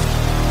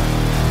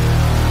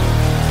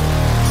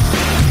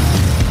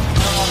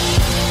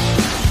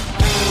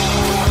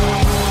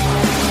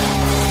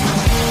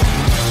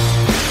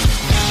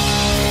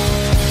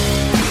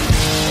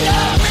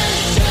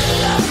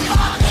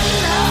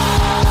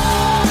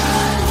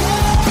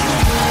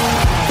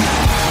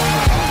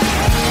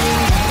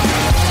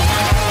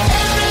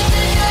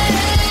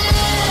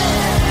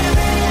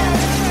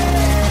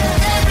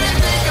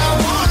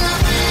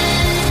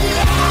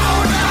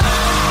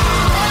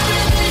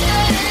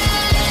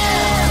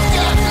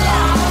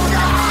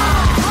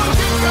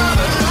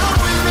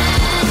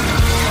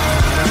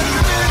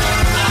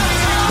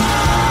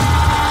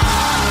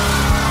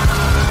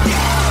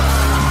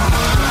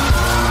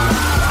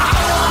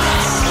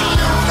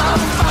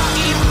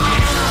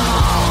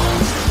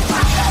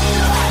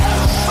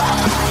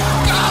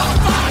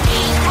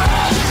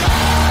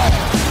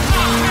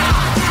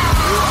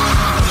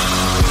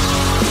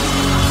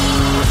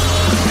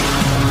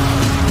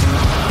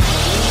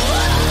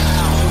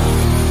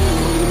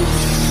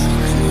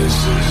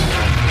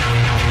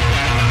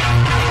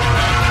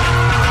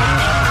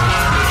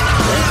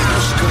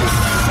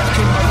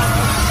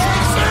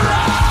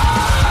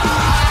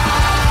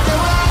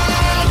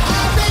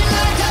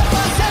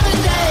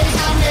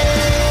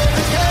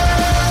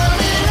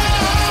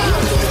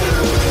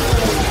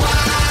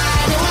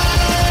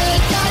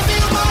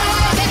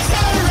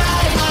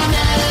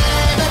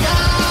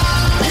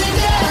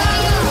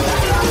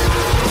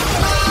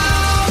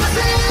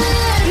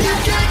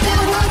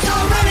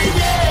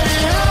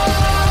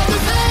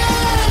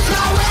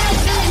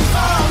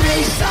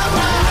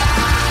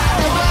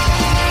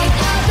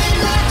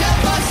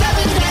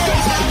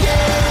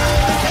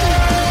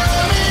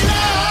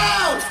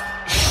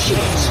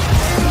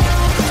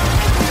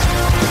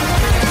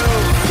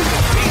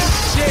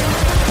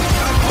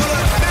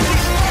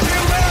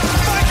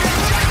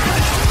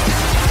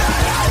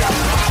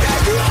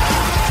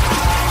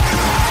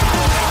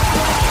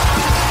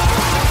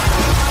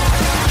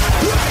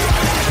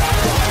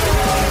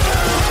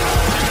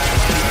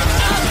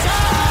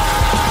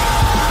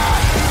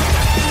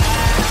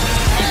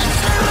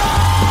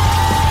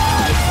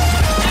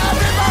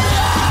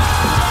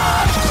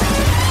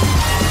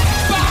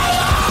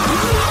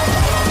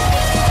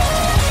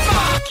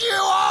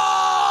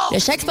 Le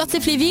Chèque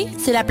Sportif Lévis,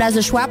 c'est la place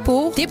de choix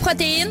pour des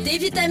protéines, des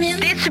vitamines,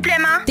 des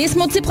suppléments, des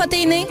smoothies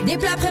protéinés, des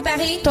plats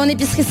préparés, ton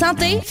épicerie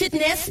santé,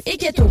 fitness et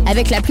keto.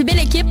 Avec la plus belle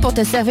équipe pour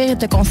te servir et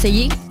te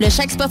conseiller, le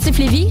Chèque Sportif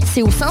Lévis,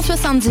 c'est au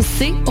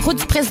 170C, route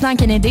du Président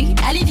Kennedy,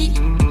 à Lévis.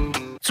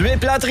 Tu es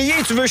plâtrier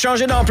et tu veux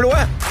changer d'emploi?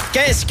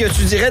 Qu'est-ce que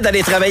tu dirais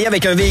d'aller travailler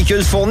avec un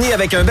véhicule fourni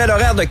avec un bel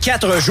horaire de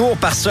 4 jours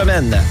par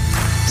semaine?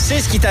 C'est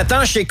ce qui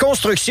t'attend chez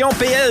Construction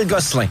PL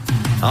Gosselin.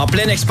 En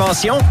pleine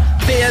expansion,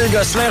 PL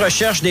Gosselin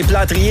recherche des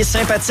plâtriers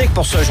sympathiques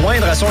pour se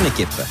joindre à son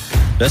équipe.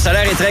 Le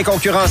salaire est très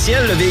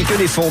concurrentiel, le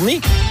véhicule est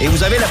fourni et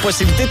vous avez la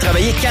possibilité de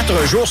travailler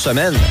 4 jours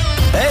semaine.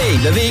 Hey,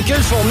 le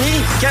véhicule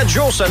fourni, 4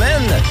 jours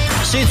semaine,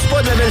 c'est-tu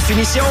pas de la belle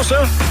finition,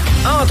 ça?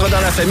 Entre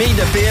dans la famille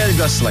de PL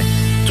Gosselin.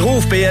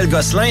 Trouve PL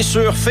Gosselin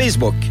sur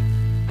Facebook.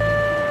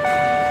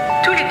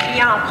 Tous les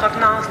clients en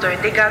provenance d'un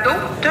dégât d'eau,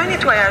 d'un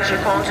nettoyage de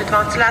conduits de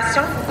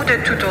ventilation ou de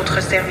tout autre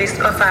service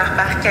offert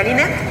par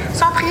Calinette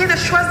sont priés de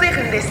choisir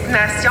une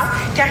destination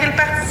car ils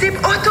participent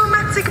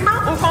automatiquement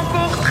au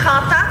concours 30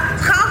 ans,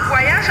 30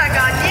 voyages à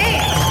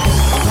gagner.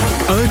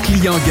 Un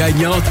client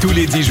gagnant tous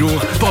les 10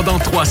 jours pendant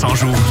 300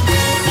 jours.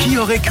 Qui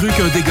aurait cru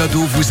qu'un dégât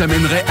d'eau vous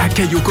amènerait à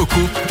Cayo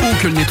Coco ou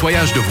que le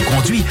nettoyage de vos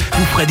conduits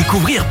vous ferait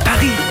découvrir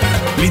Paris?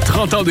 Les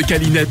 30 ans de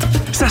Calinette,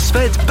 ça se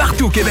fête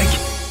partout au Québec.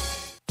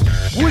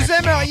 Vous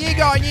aimeriez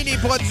gagner des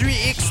produits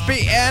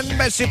XPN?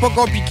 Ben, c'est pas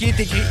compliqué.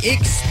 T'écris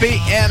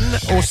XPN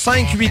au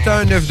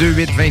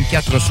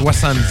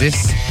 581-928-2470.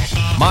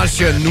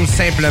 Mentionne-nous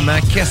simplement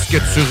qu'est-ce que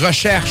tu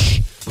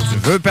recherches. Tu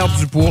veux perdre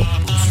du poids?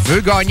 Tu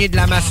veux gagner de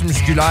la masse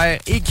musculaire?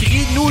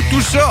 Écris-nous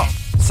tout ça.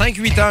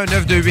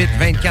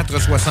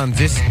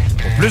 581-928-2470.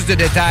 Pour plus de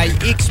détails,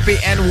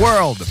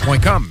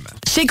 xpnworld.com.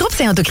 Chez Groupe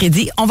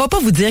Saint-Autocrédit, on va pas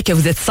vous dire que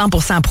vous êtes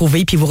 100%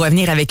 approuvé puis vous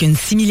revenir avec une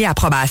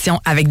simili-approbation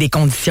avec des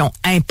conditions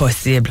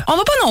impossibles. On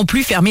va pas non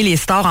plus fermer les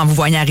stores en vous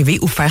voyant arriver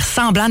ou faire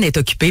semblant d'être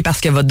occupé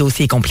parce que votre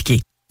dossier est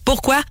compliqué.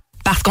 Pourquoi?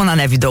 Parce qu'on en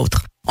a vu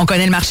d'autres. On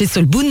connaît le marché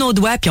sur le bout de nos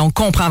doigts puis on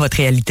comprend votre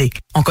réalité.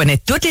 On connaît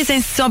toutes les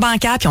institutions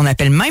bancaires puis on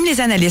appelle même les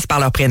analystes par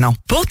leur prénom.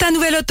 Pour ta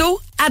nouvelle auto,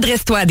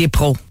 adresse-toi à des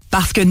pros.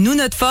 Parce que nous,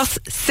 notre force,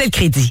 c'est le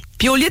crédit.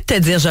 Puis au lieu de te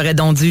dire j'aurais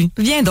donc dû,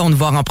 viens donc nous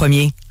voir en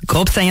premier.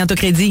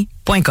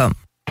 GroupeSaintAutocrédit.com.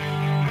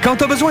 Quand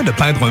tu as besoin de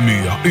peindre un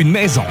mur, une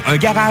maison, un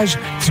garage,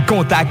 tu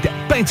contactes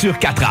Peinture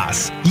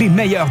 4As, les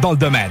meilleurs dans le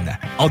domaine.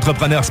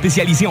 Entrepreneurs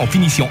spécialisés en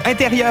finition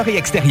intérieure et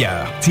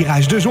extérieure,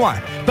 tirage de joints,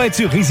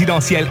 peinture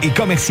résidentielle et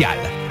commerciale.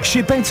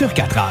 Chez Peinture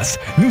 4As,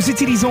 nous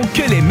utilisons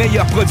que les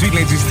meilleurs produits de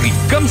l'industrie.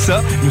 Comme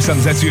ça, nous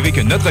sommes assurés que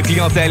notre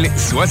clientèle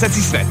soit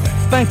satisfaite.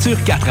 Peinture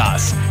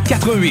 4As,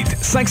 88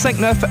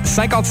 559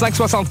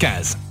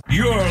 5575.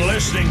 You're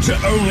listening to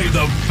only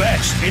the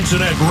best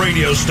internet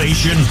radio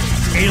station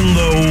in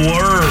the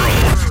world.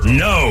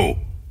 No,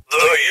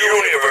 the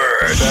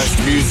universe. Best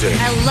music.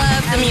 I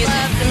love the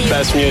music.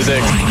 Best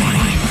music.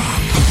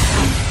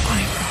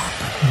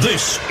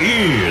 This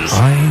is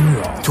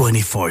IROCK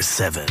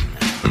 247.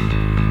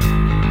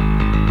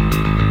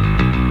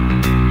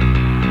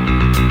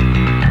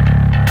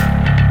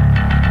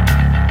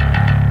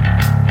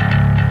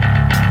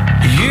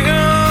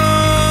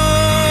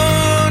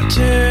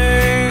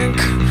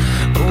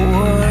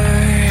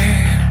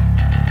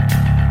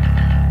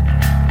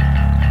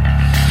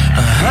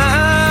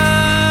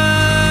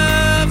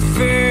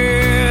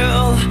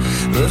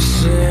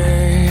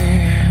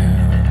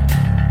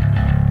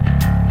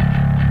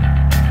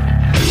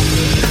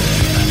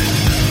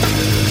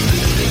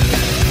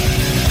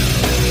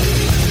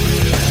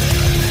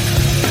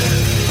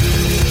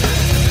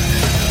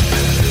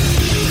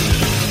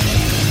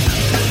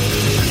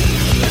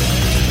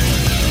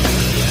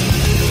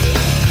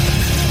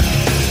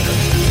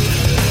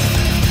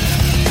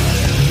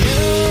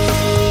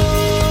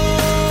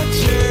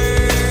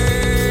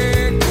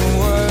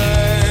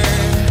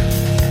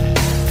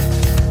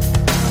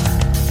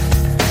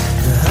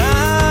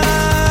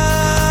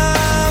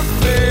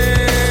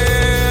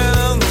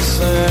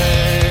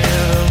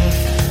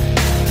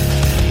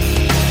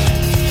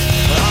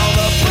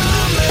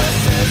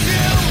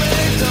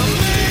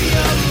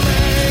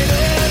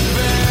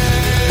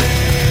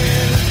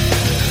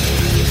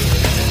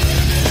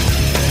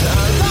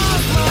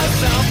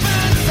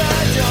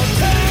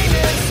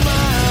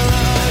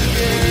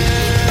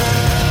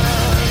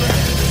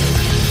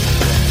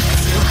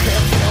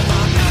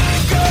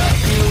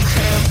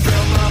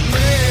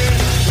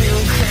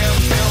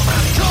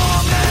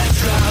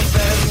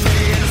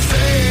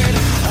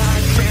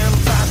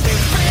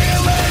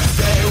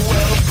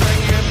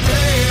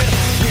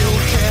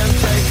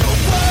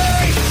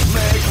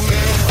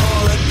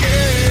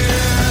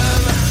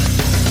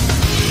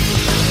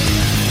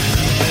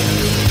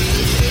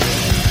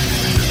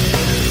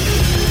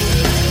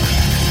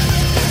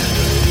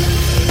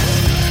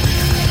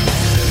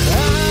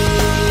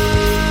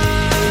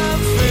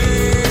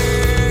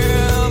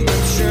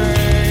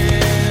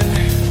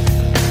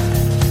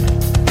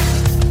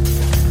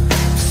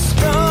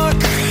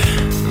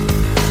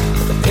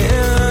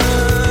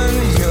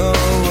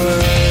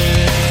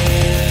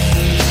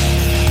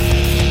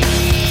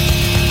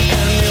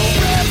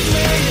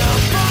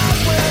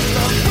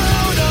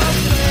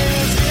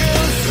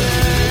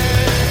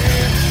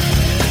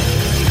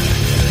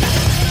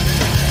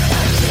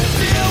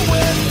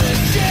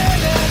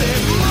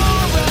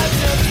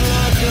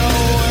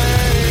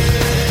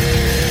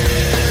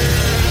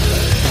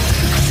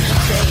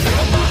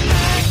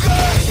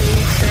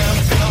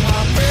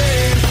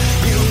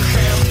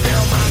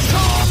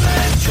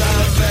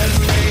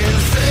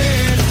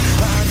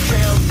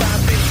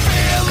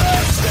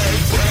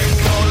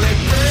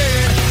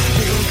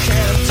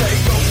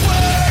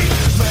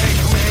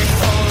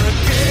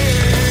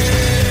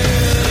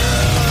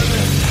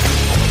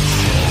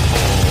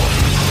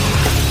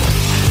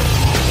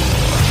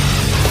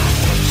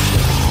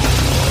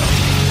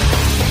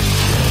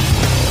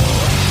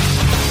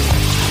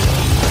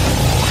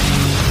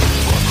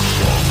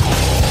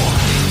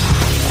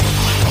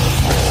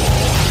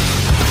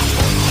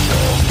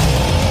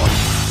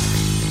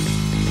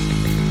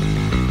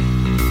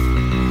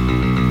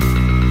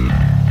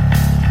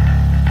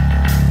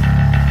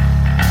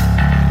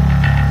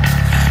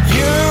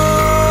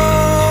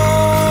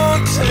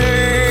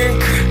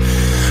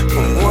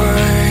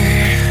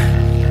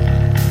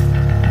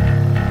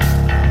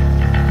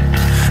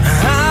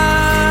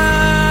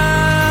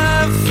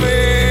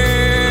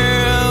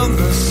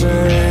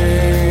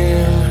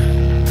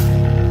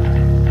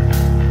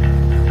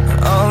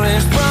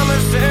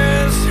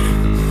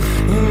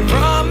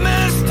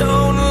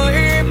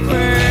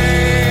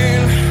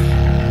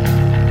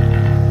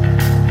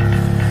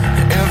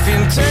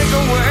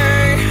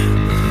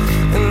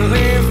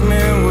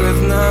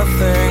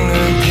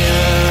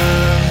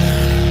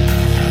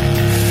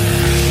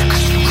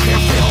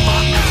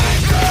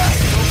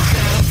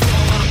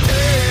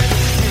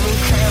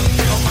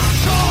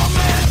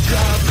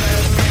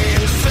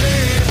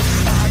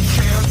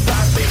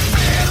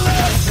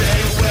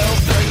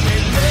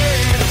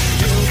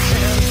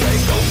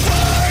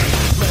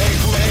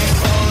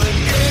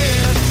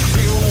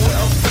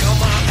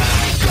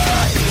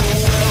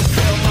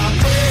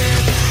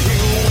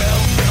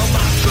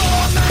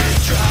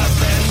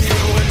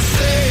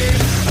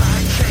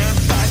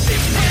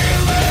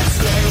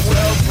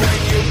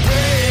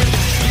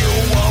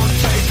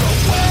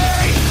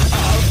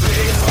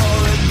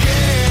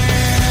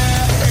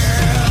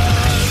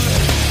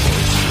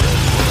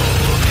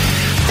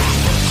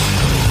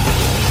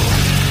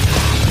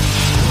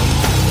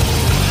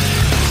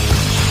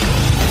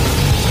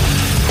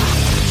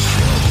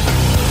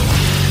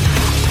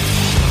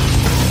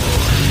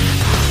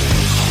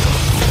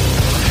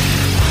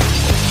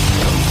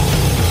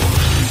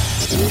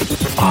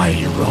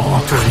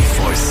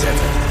 IROCK247.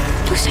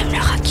 Tous aiment le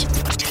rock.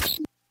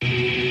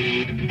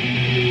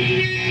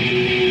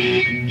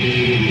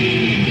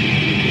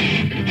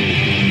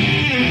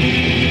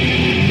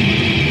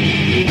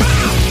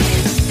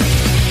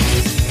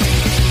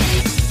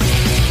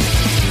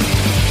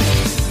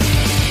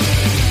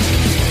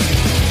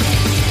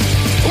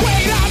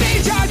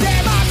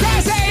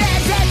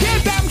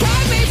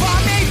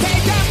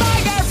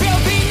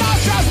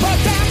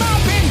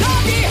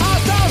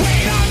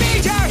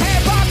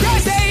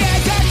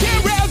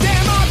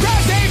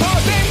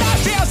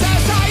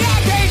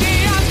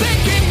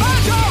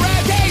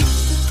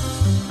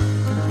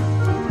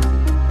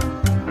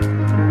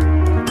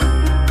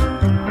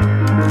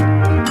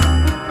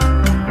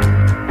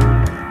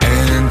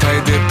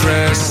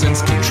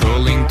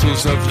 Controlling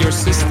tools of your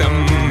system,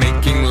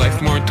 making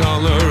life more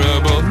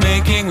tolerable,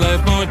 making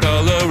life more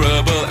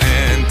tolerable.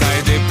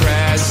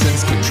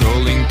 Antidepressants,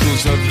 controlling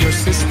tools of your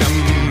system,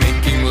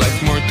 making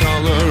life more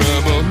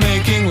tolerable,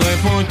 making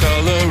life more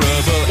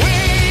tolerable. We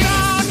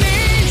don't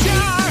need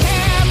your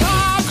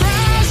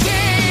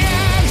hypocrisy,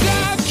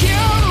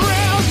 execute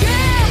real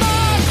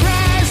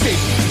democracy,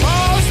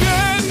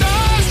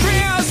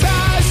 post-industrial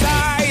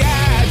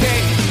society,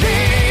 the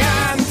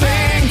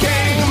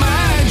unthinking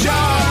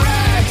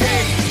majority.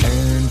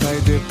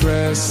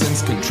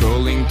 Antidepressants,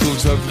 controlling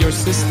tools of your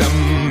system,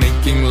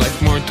 making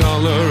life more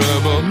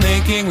tolerable,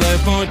 making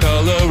life more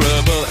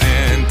tolerable.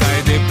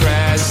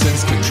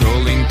 Antidepressants,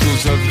 controlling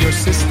tools of your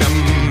system,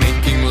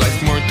 making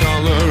life more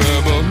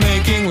tolerable,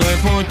 making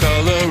life more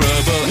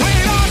tolerable. We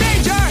don't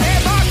need your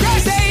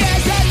hypocrisy,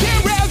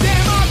 execute real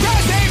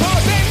democracy,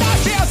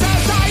 post-industrial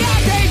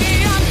society, the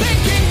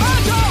unthinking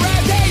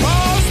majority,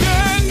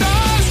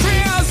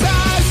 post-industrial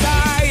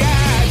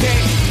society,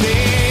 the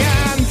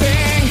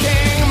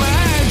unthinking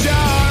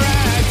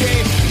majority.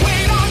 We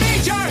don't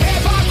need your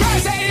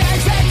hypocrisy,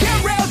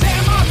 execute real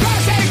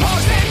democracy,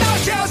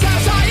 post-industrial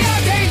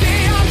society, the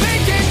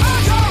unthinking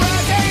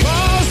majority,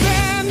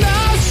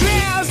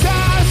 post-industrial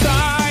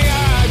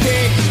society,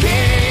 the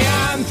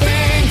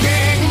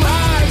unthinking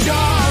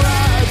majority.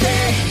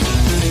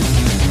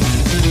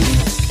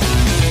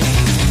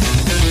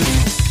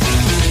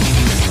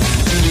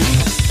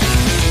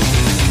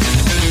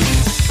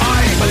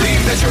 I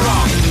believe that you're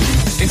wrong,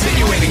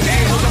 insinuating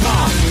they hold the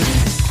bomb,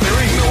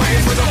 clearing the way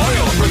for the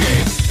oil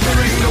brigade,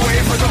 clearing the way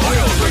for the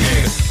oil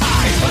brigade.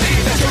 I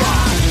believe that you're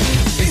wrong,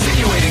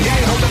 insinuating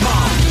they hold the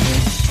bomb,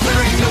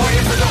 clearing the way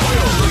for the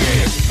oil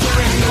brigade,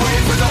 clearing the way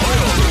for the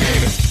oil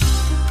brigade.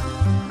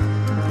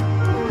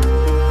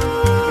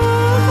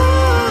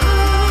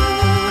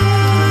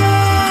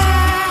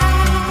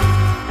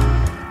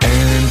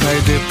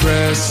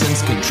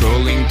 Antidepressants,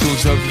 controlling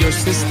tools of your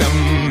system,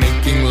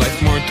 making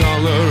life more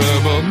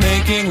tolerable,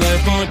 making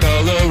life more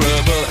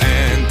tolerable.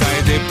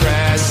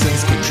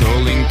 Antidepressants,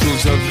 controlling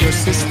tools of your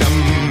system,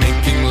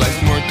 making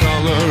life more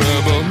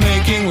tolerable,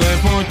 making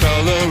life more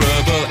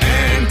tolerable.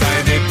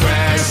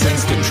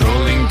 Antidepressants,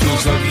 controlling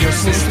tools of your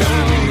system,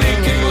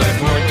 making life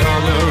more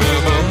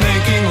tolerable,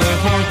 making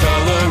life more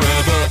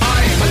tolerable.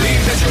 I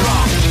believe that you're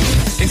wrong,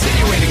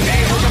 insinuating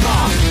they hold the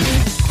bomb,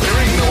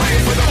 clearing the way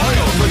for the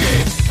oil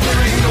brigade,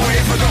 clearing the way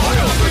for the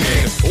oil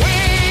brigade. We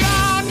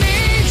don't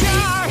need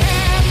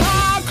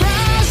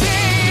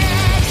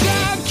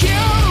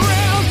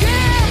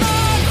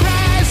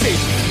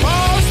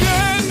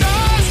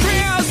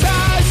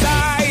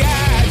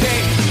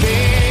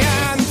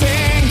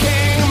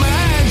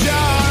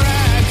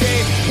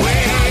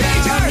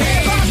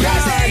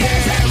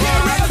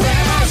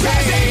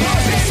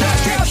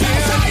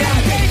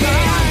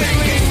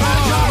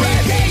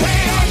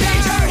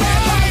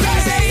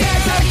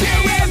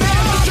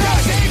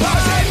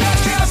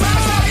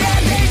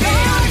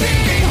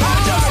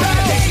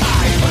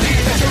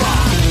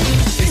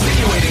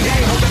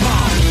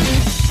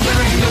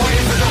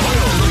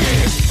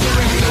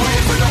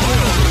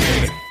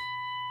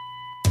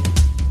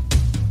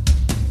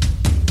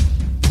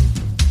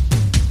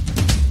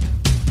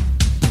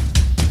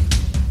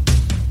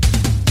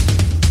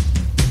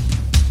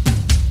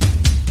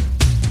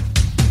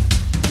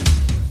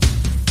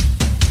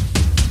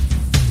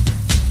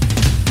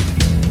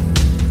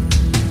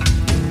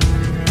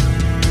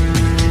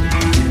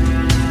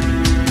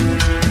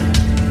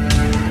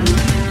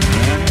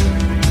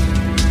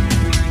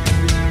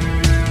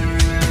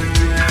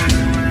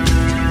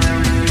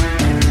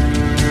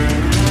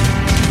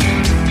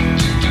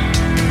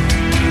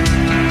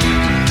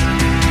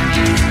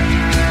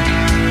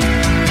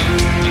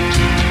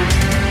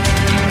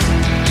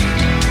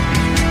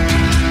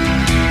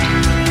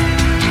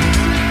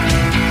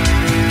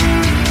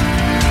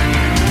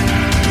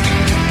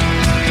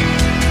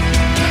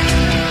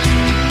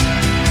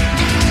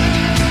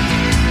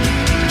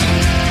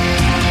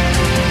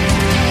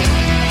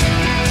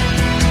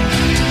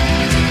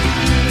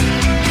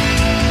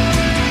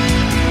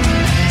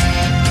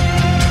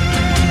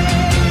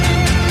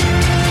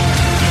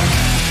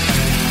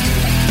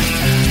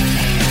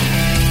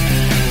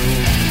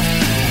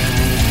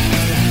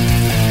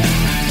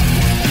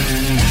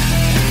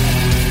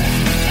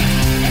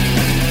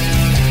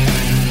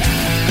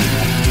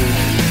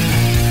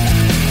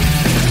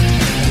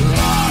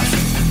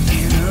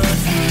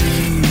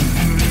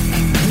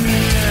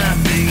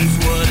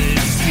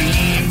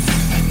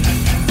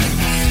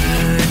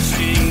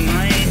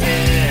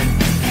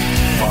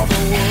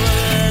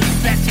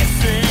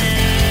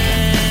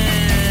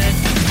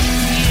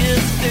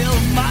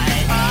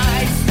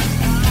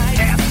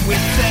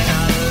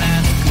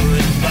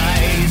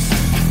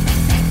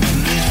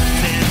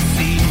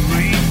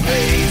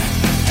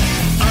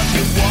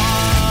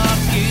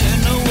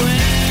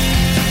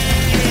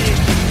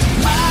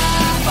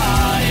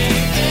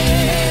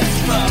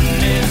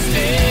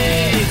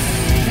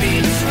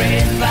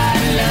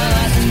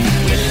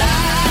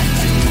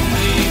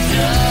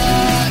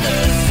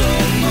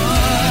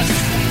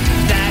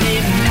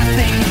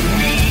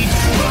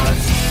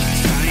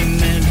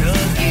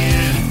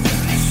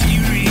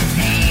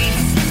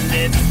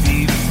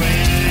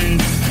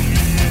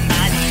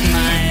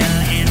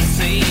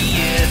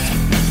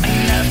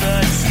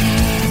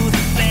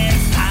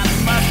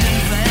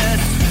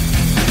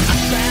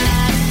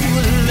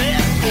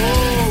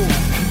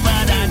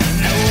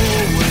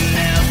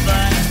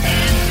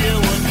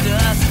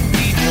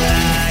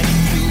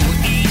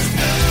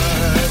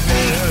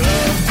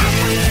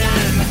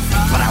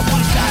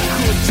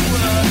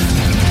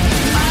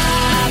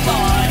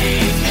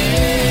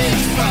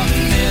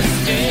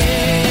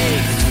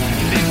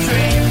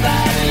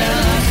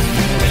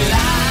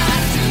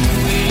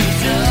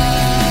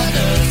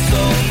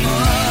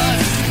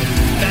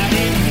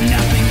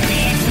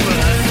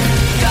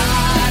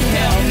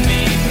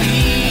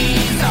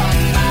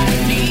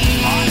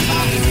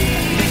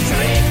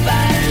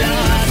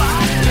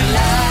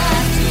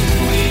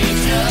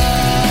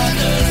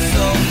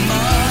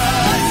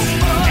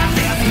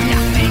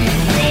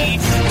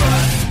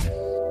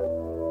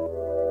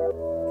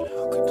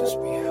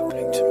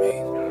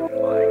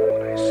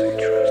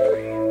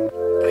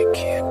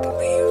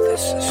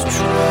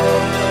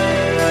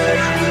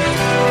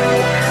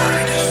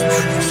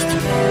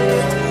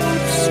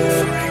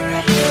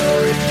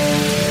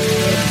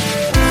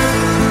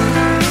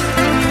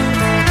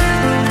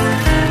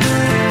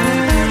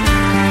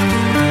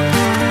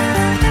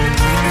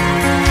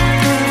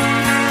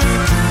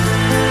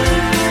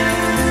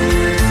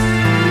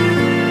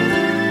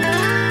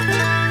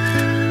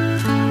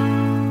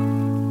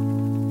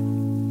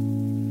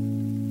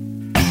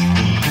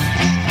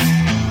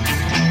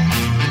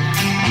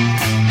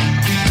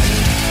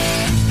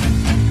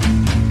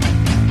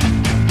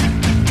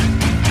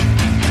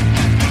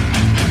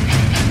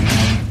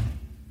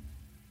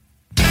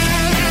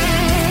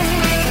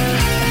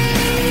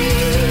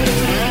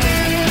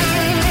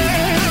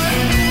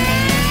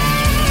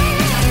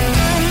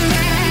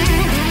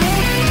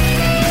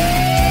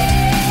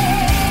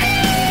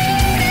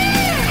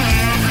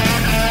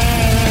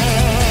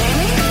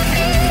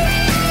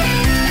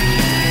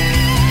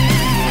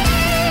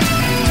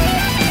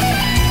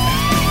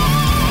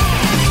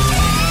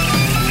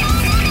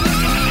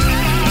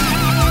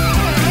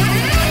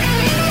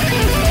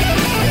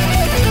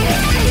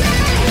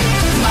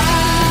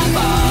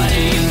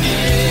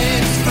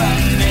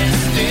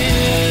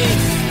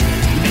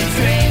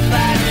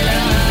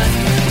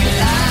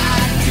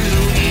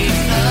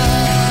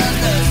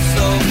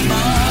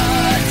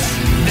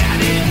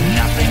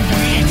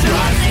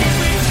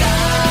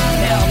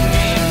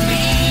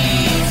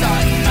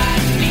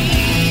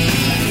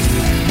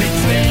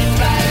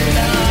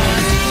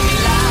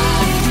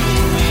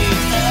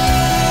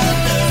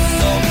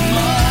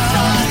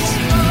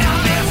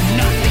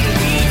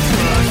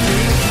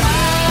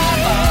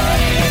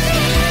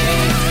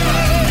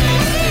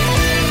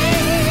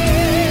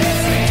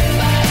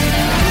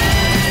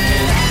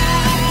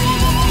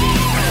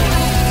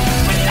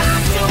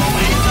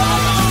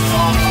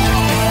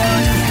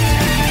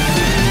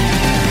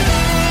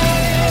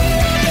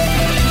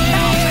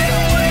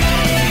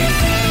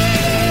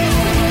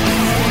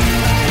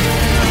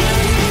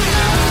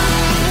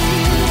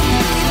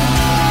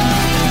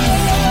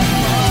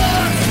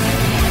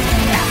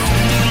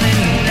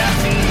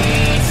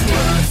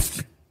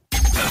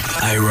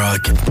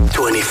Rock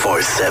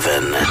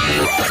 24/7.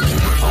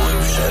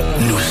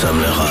 Nous sommes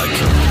le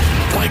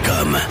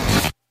rock.com.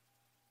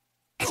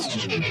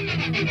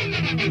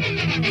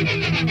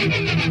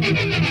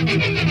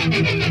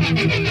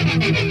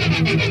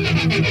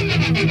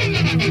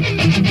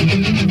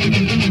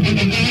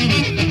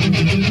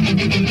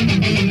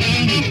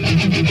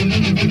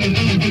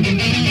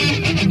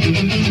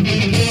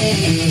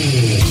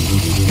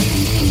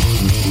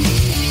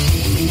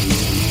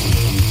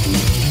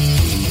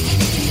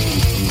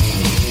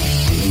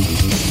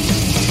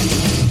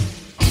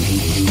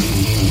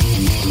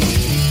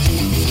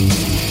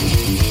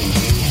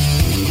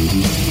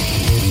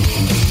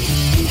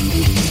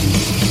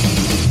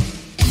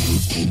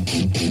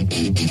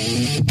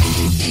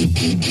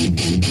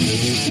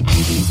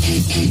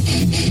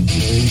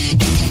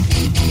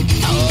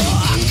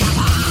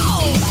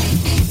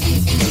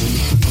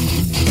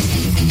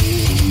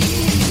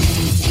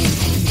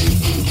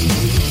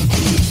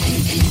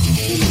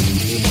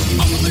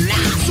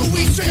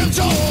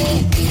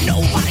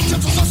 Nobody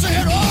touches us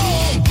at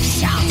all.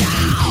 Shout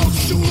out,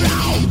 shoot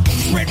out,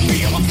 spread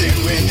fear of the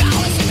ring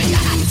out. It's something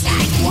that I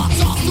take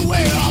what's off the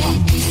wheel.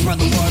 Spread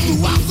the word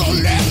throughout the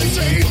land. They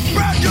say,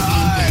 bad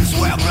guys,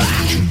 we're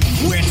black.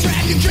 We're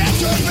taking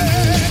cancer,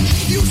 man.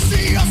 You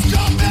see us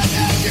coming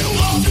and you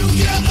all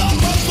together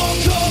run for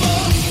cover.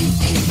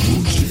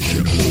 We'll take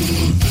it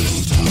over this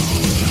town.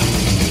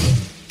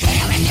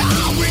 Here it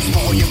comes, reach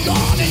for your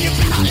gun and you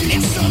better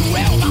listen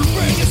well. My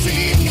friend, you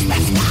see, it's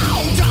best now,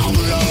 down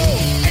below.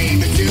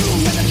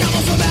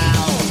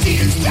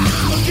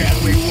 Again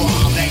we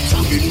won, they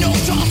talking no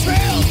talk,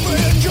 trails,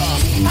 friend,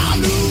 just I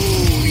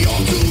knew your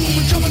doom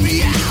would come and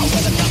be out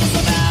with the numbers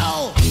of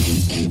hell.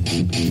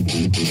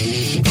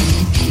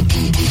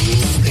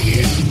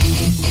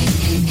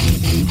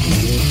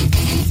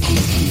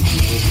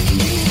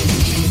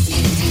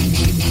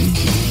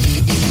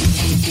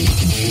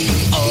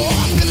 Oh,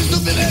 I finished the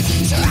village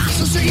till I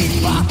succeed,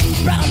 but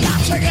better not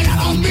take it out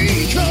on me,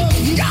 cause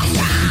your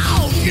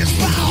sound is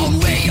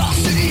found where your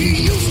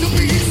city used to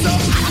be. So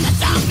out of the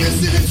darkness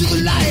and into the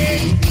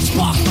light,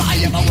 spark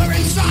fire everywhere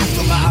inside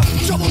from my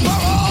double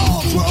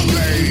barrel 12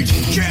 gauge.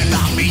 Can't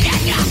lock me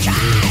in your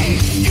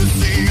cage. You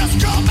see us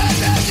coming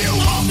and you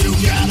all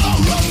together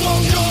run for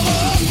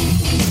cover.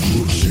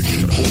 We'll take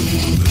it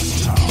over this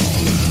town.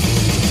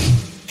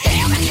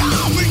 Here it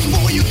comes, reach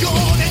for your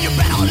gun and you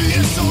better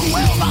listen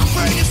well, my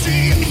friend. You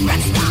see it's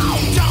best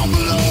down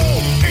below.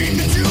 Aim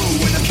at you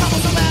with the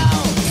covers of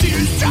hell. See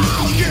us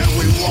down, yeah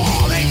we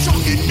won. Ain't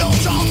talking no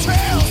tall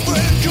tales,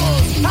 friend,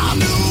 cause I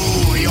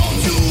knew your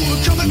doom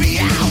would come and be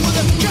out with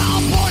the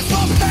cowboys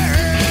from hell.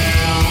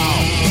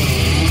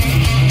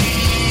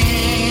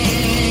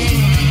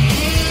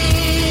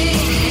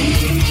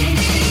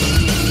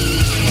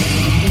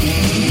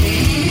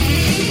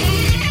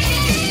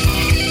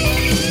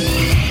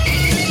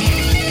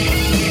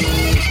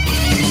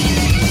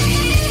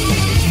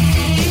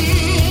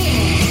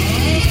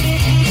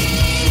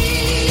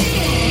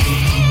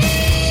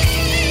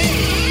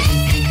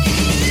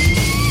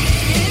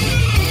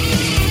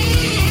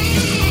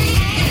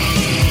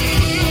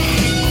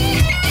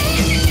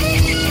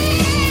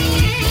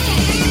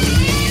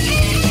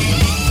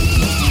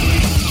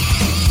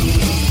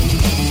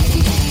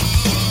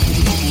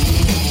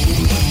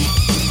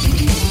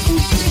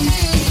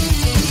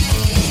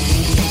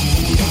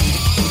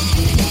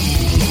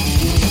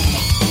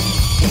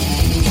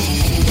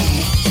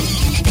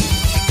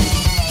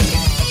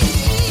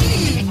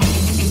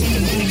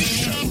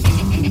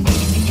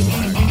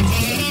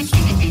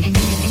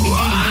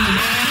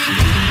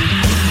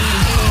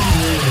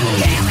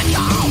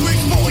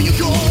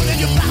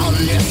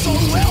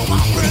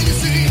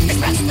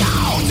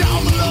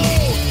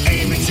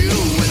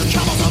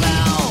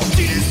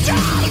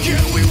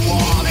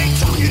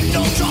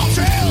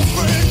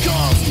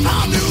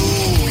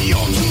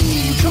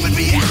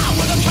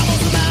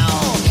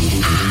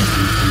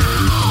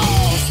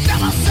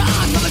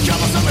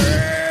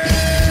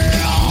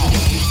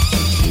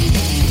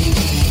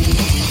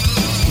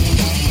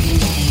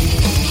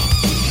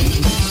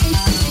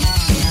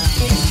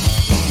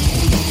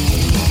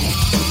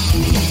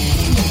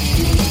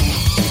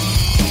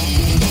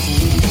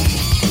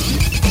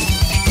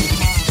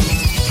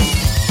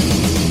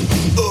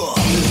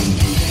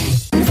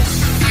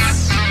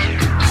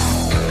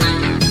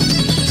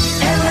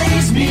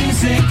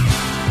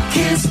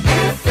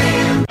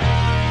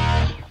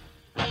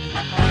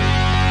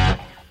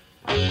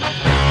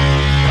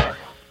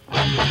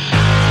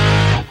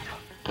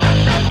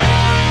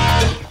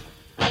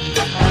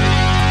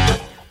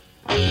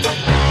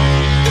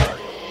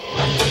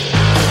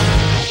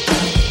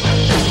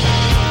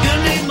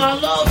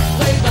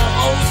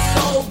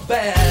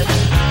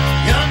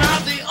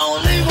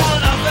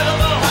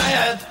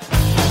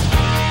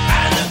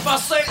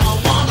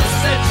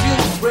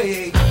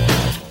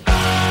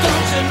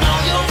 Don't you know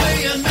you're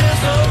being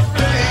miserable?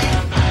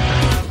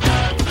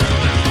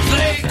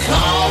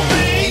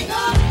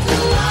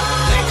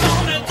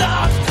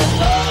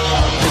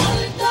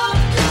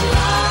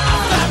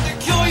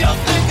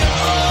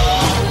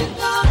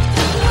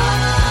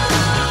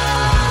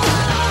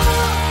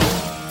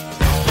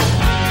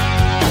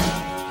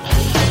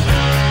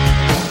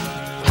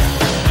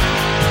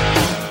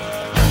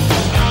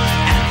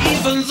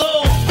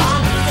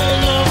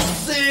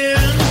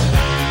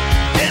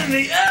 in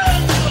the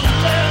end, you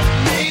let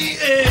me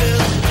in.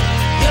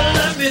 You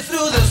let me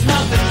through, there's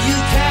nothing you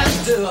can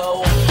do.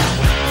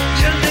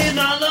 You need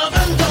my love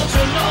and don't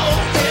you know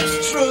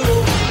it's true?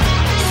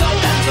 So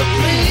answer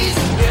please,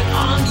 get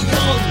on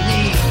your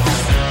knees.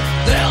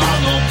 There are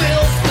no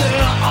bills,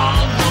 there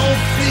are no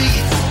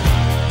fees.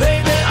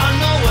 Baby, I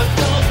know what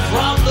the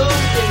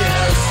problem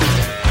is.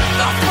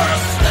 The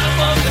first step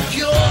of the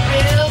cure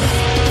is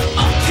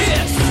a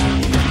kiss.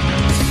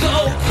 So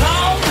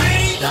call me,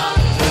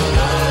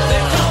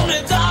 they call me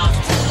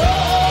Dr.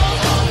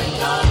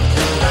 Love.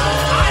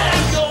 I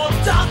am your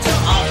doctor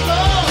of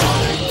love.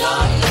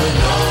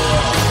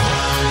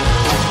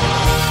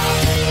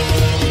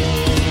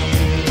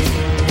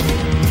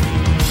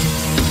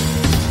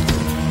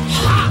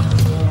 Ha!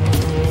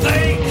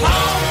 They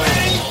call me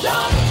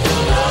Dr.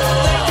 Love.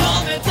 They call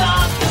me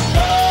Dr.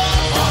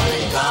 Love.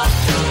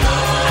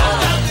 I've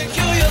got the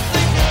cure you're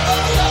thinking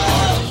of.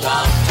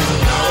 Dr.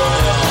 Love.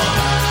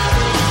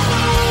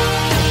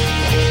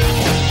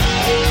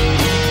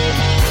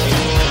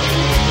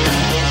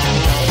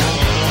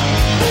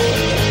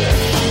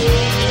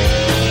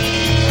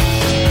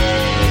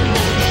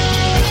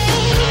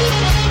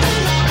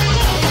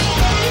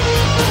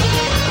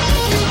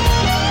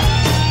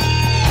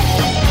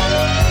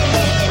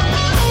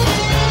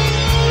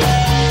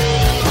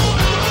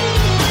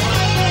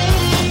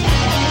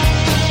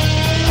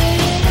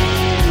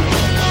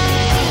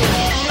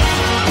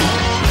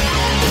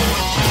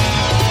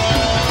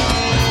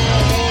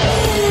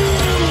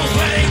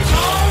 They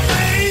call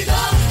me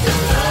Dr.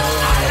 Love.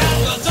 I am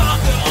the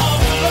doctor of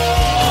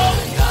love.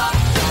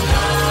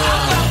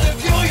 I've got the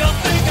cure you're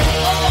thinking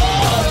of.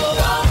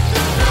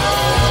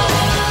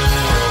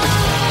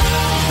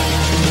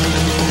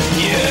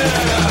 Yeah.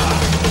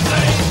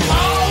 They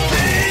call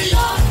me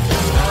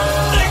Dr.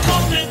 Love. They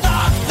call me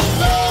Dr.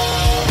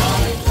 Love.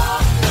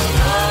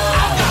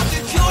 I've got the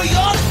cure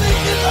you're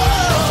thinking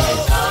of.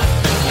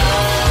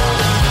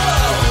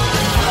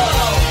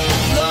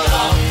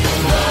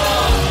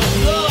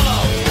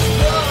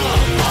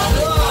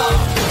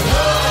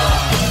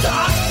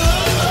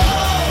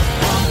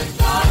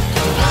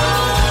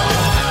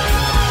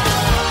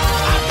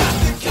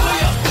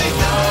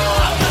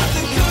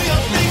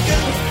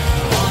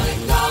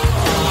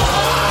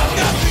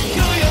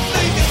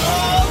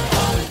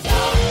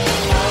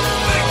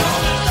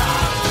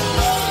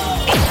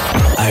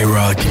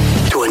 IROCK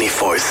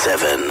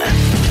 247.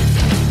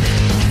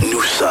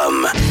 Nous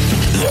sommes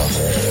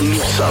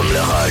le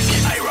rock.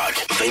 IROCK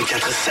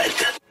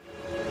 247.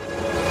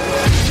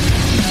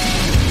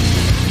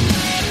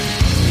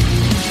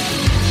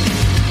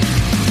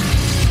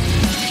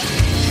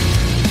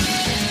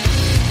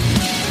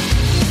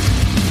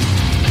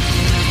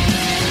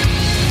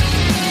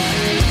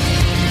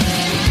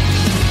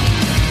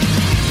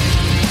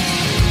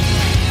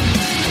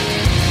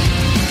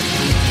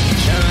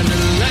 Trying to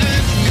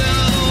let go,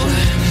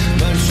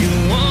 but you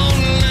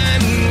won't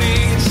let me.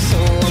 So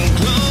I'm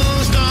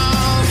closed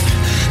off,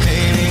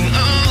 hating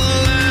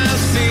all I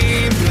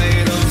see.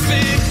 Played a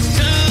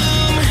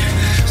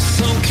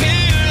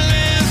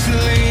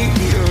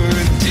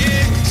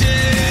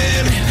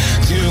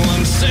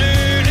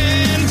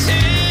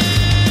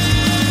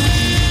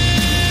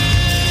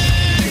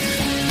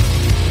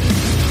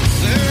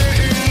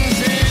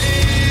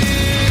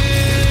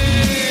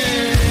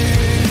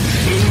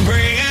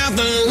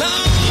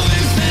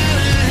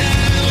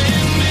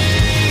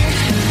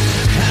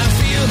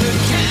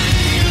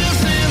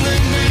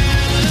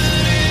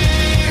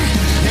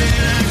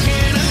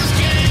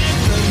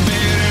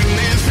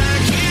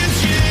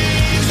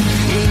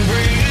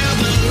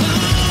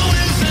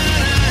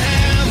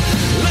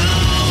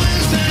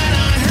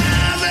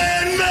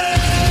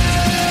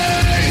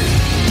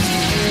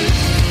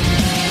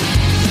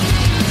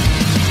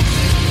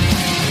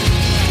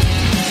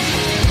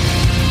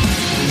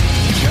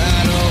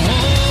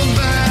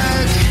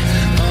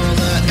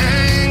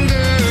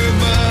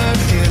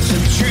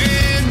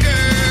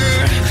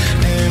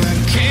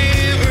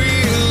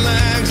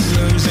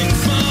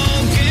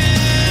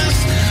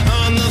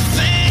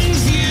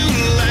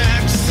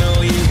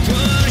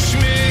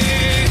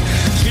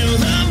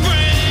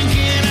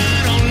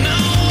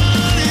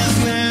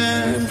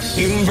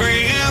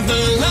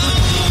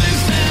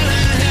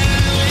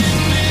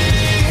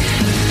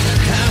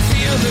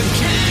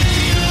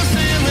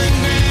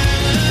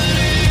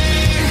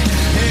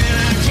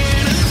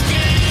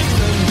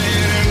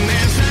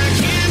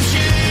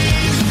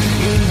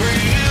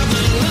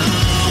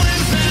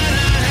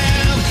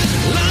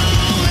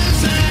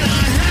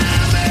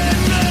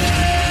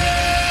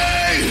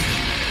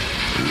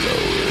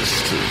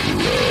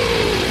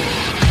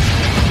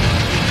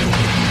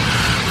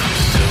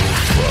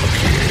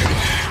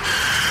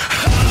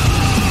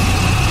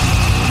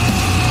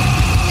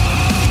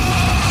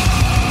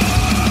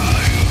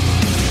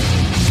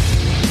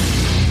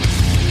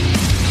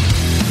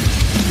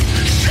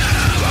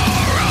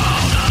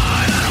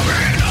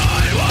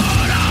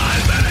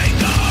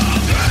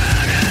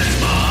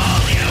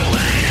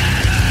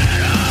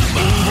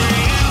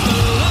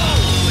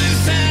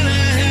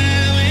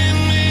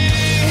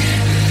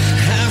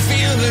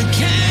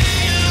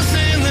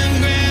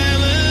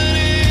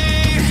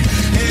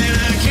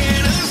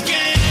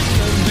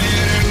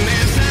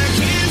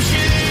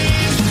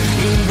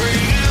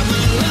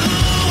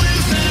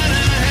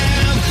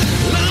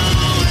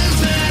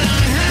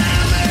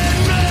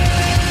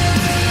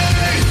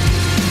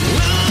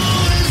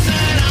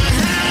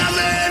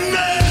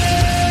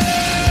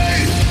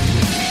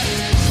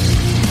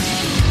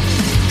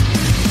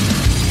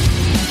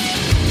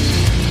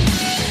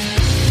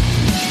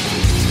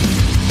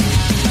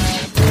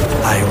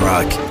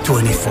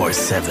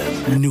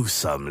IROCK247. Nous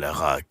sommes le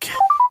rock.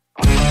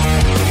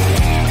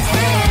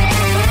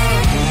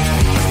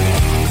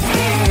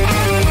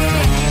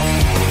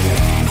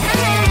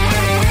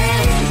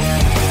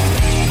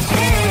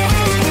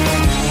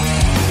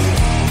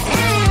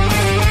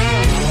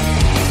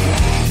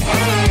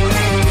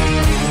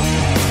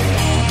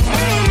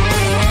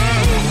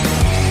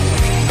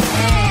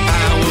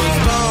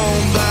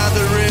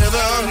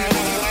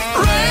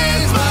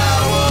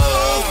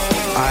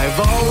 I've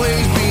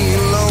always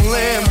been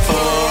lonely,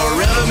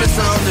 forever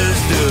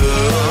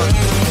misunderstood.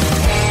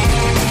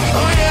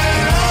 Oh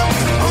yeah,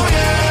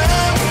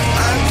 I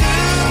do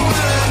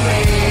what I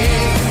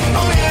need.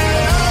 Oh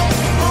yeah,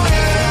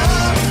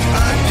 I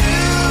do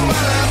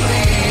what I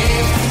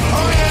please.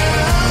 Oh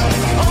yeah,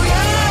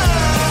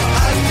 I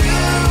do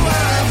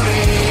what I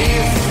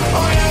please. Oh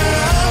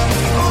yeah,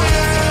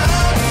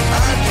 I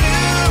do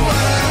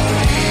what I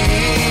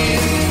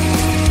please.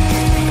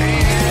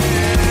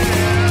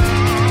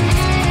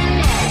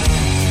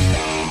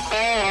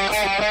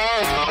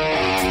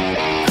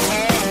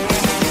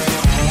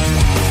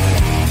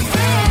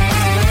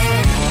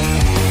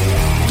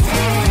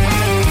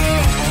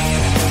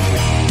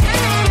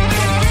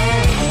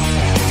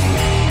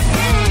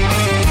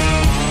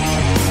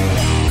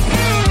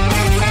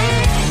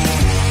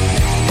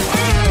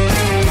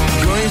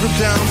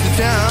 Town to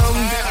town,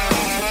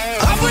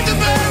 upward to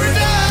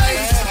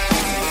paradise,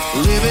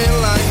 living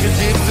like a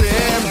gypsy,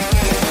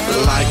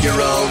 like you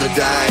roll the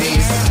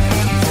dice.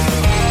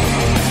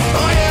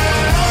 Oh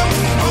yeah,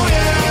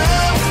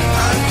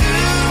 I do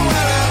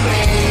what I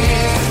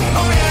please.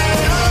 Oh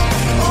yeah,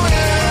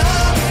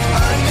 I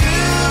do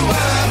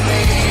what I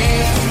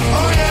please.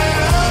 Oh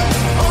yeah,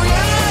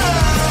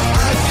 I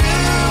do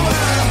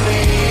what I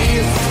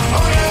please.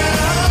 Oh yeah,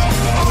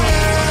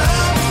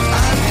 I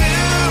do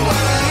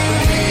what I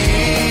please.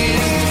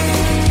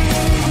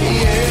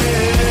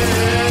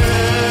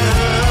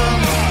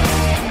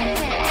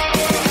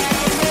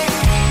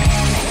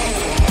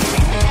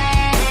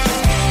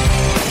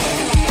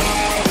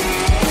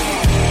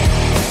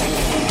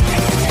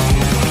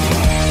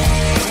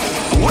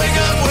 Wake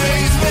up,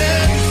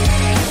 wasted.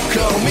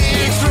 Call me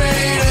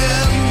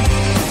X-rated.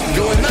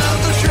 Going off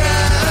the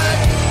track.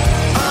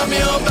 I'm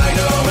your back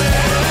door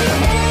man.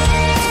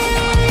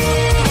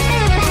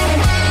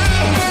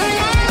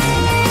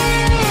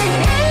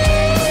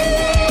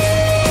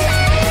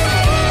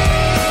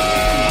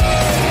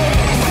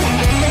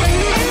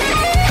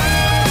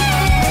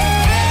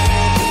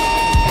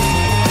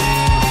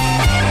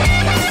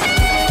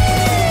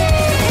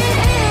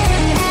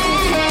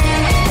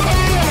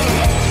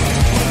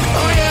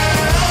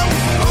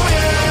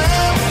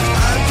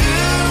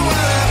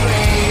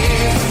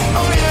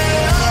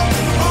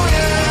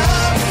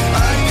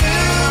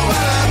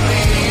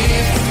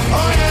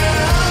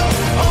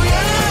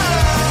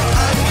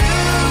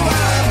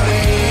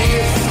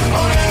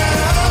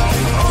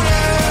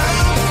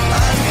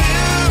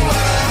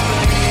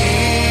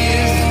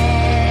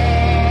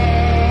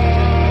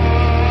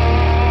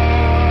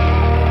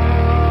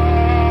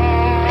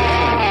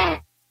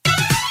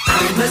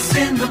 Christmas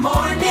in the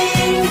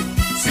morning,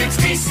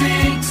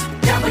 66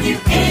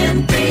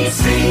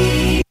 WNBC.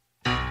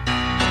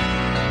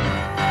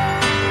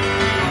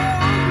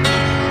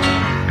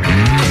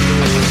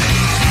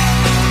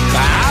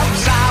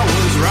 Perhaps I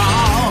was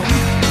wrong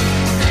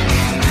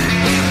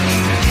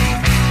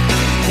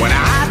when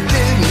I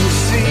didn't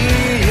see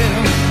you.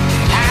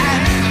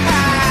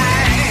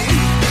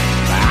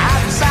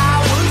 Perhaps I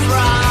was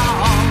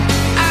wrong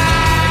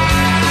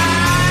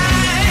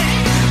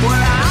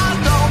when I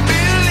don't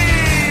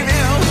believe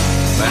you.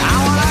 But I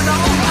wanna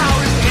know how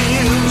it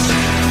feels. I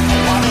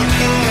wanna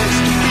guess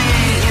to be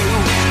you.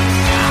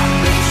 I've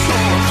been so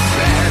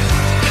upset.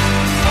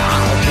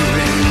 I'll be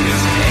in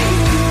this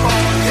hate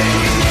for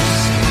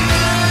days.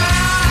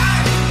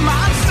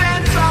 My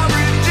sense of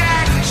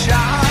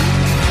rejection.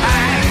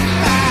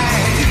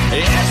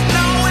 It's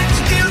no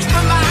excuse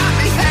for my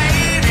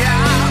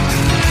behavior.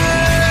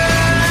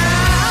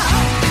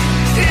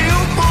 You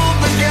pulled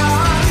the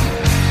gun.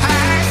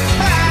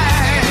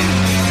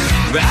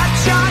 That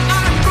shot I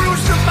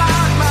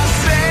crucified my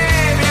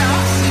savior.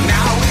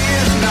 Now he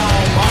is no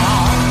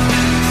more.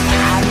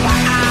 And I'm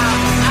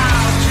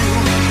without you,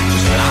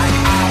 just like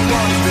I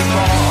was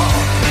before.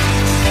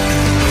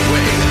 The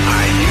way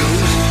I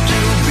used to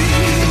be.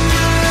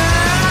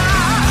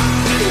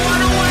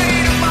 What a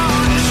weight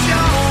upon your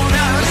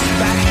shoulders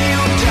that you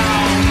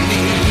don't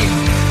need.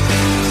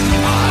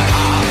 My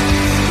heart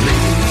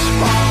bleeds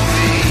for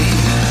me.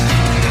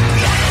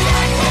 Like a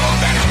more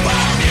than a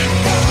bargain.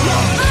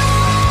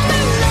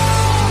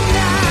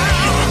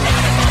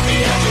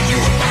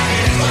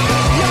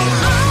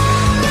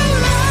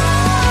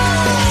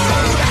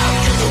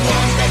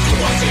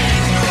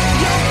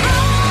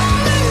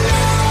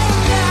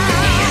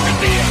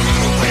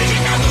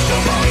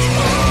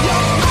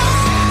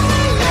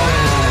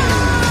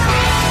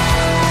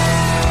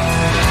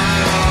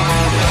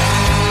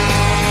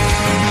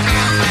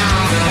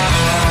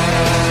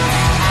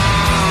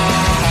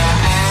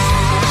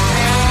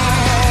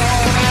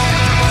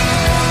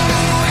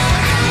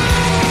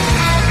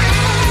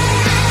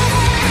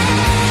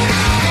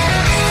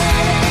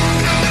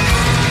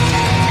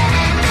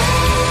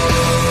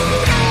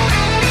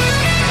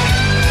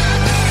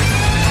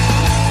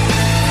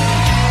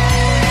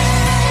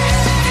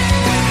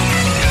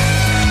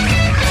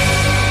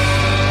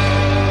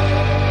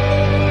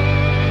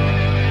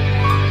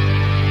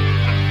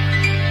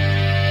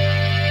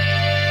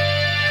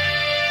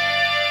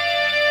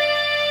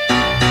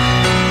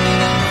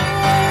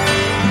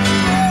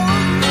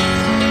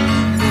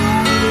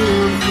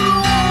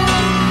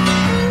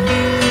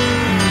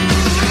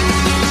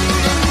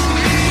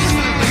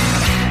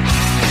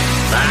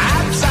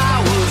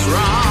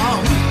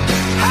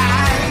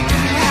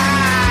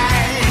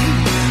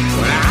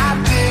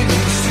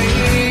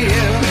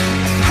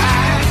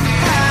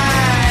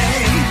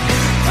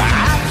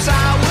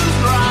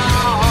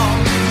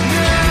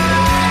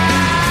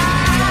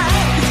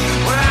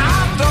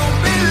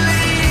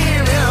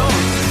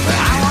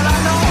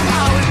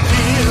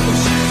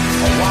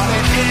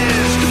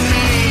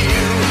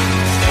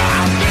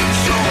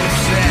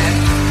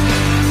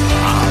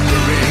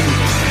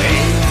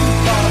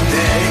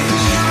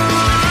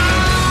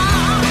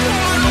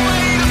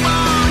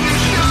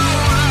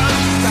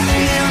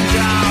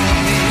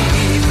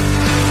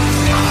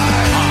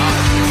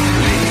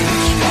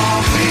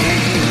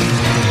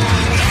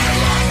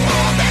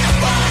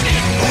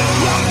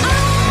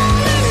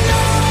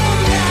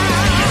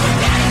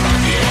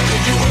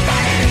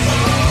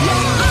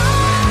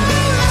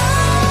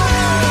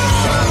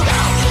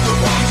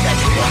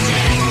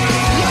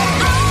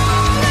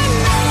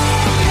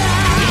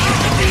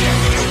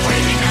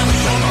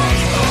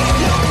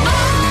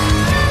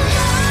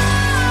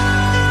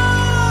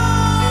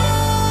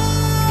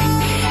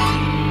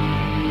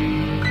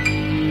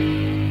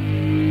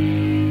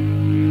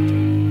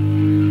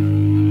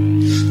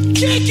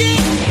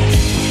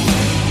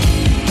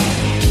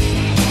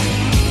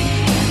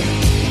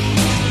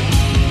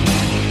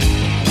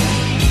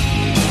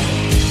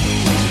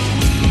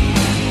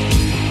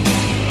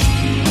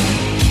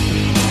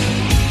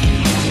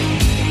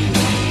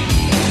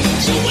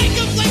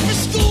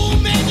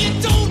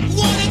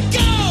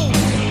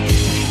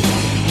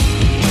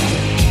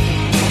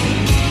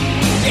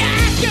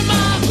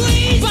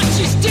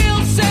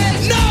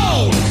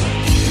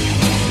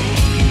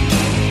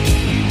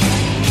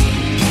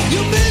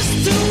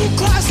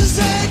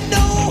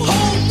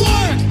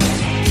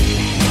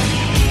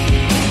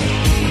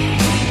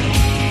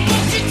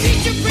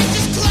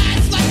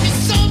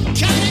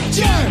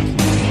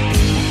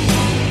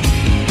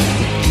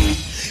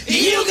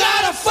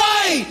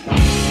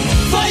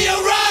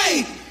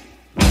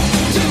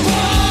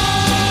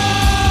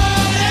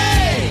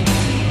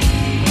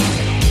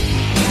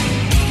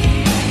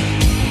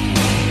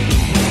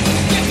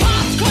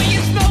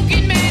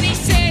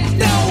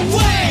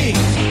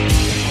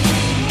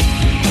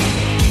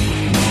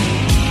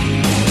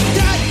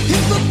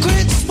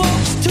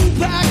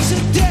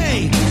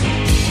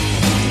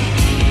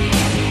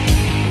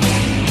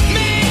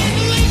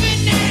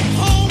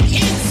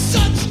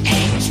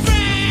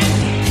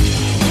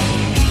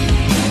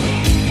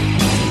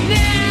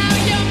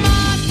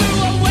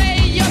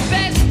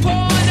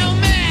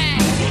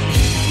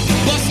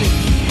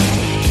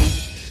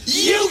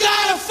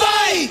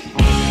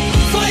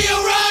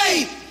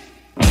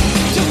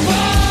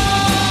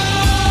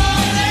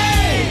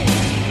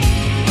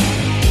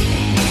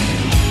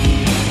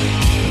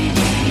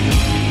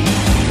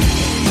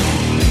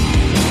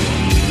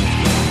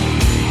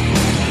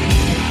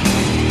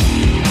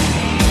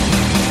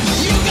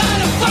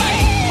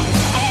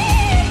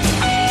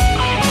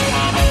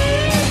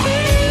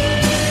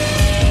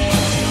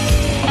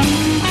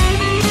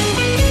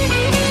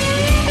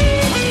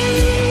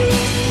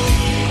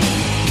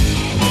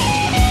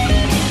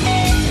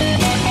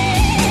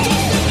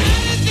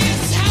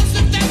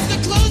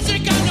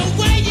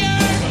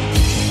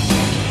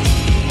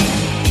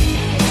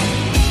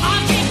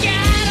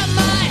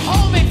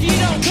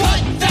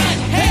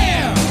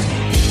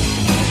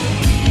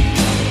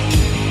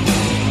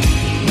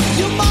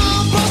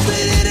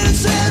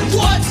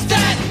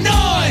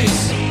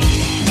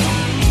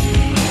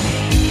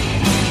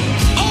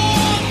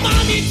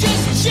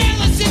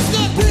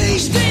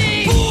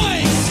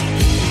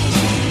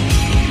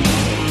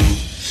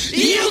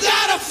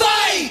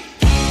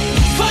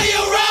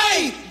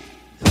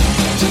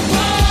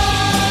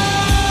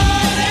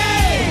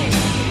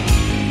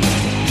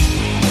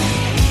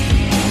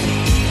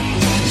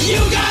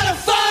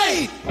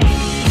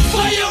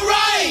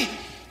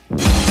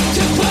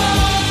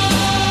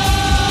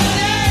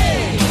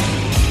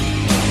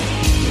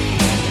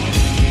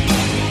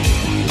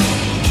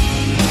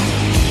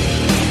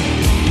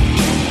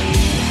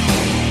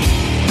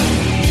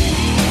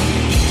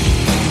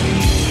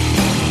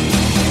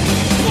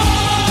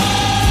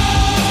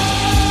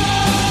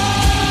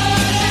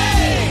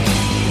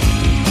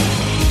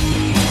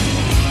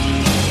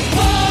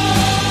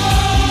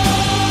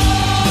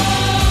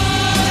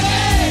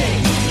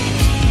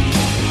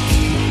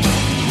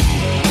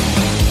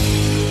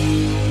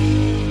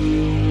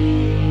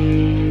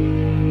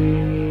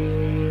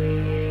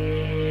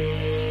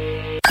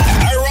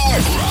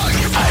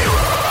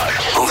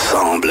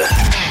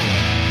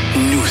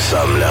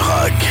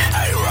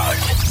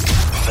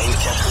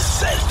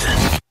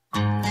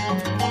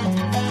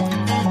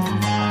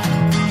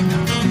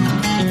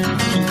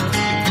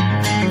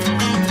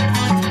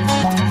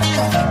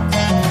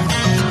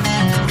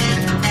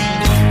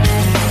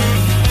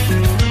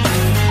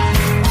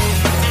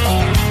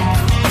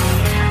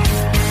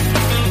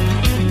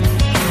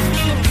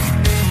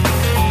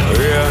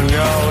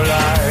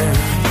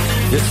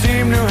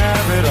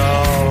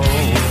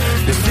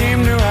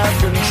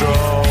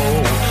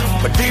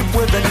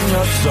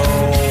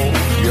 soul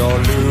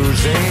you're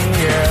losing,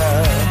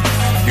 yeah.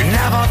 You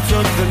never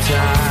took the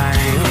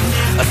time,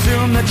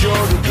 assume that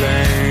you're to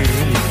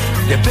blame.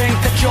 You think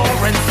that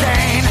you're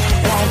insane,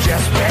 won't you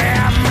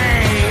spare me?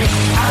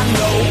 I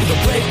know the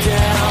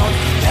breakdown,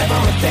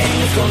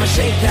 everything's gonna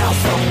shake down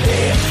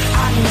someday.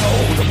 I know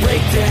the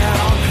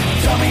breakdown,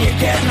 tell me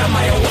again, am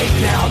I awake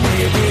now,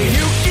 baby?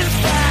 You can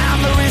find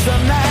the reason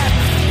that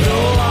no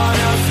one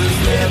else is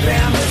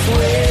living this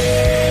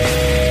way.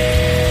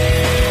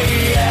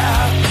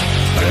 Yeah,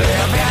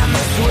 living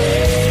this way.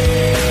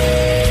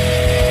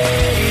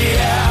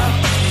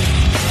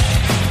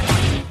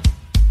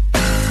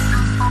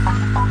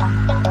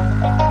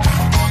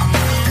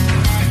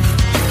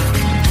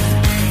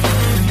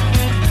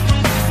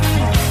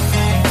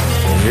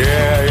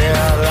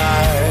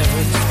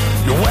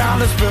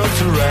 Is built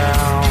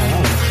around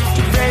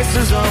the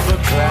faces of the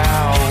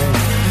clown.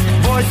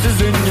 Voices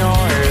in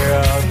your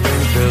ear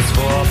think there's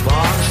 4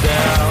 bunks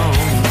down.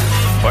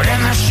 But in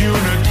this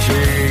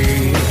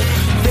unity,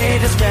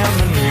 they dispel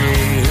the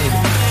need.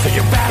 So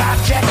you better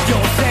check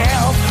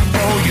yourself,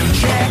 oh you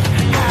check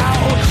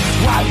out.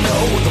 I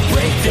know the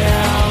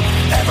breakdown,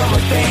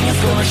 everything is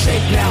gonna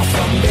shake now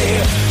someday.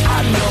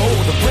 I know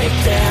the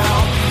breakdown,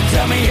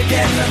 tell me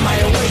again, am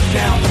I awake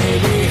now,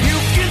 baby?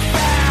 You can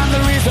find the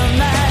reason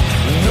that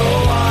no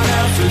one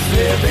else is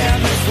living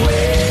this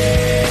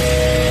way.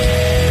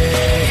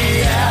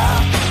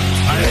 Yeah,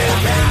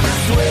 living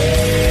this way.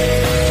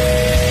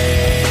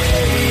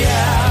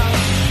 Yeah.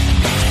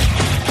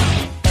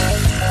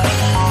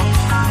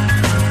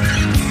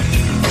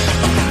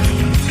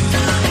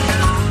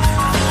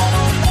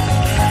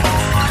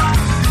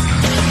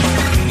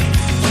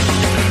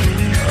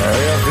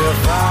 If you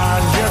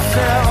find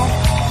yourself,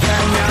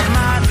 then you're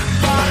not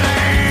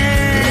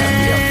falling. If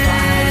you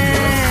find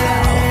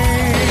yourself,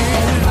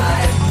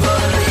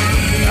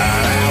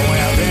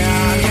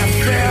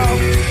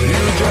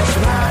 just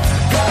not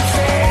the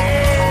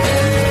same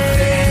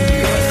within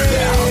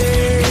yourself.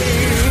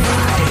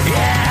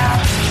 Yeah,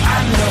 I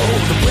know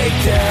the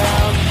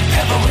breakdown,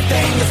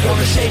 everything is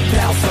gonna shake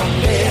down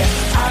someday.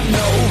 I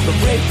know the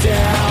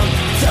breakdown,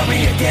 tell me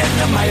again,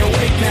 am I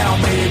awake now,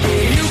 maybe?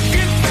 You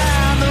can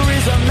find the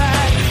reason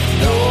that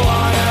no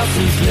one else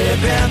is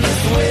living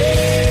this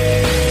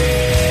way.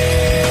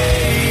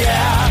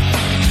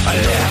 Yeah, I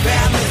live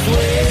in this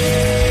way.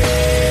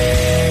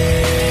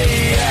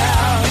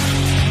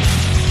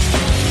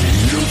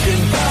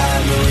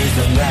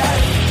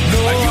 That no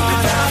you can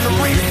find the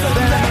reason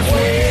that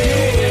way.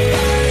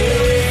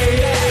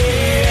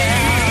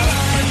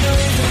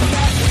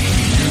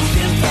 You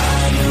can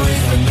find the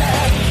reason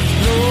that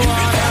no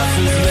one else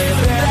is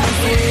living that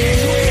way.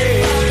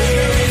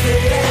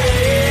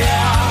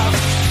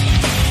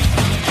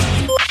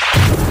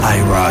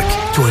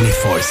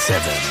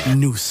 IROCK247,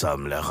 nous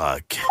sommes le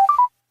rock.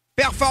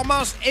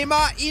 Performance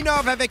Emma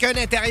innove avec un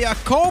intérieur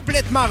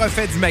complètement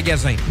refait du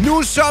magasin.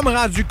 Nous sommes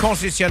rendus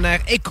concessionnaires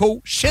Eco,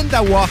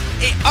 Shindawa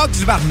et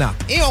Oxvarna.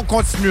 Et on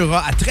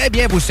continuera à très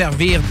bien vous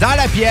servir dans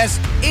la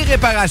pièce et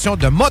réparation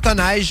de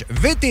motoneige,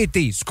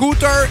 VTT,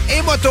 scooter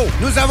et moto.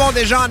 Nous avons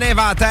déjà en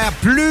inventaire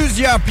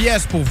plusieurs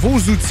pièces pour vos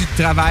outils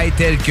de travail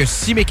tels que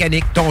scie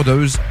mécanique,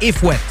 tondeuse et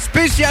fouette.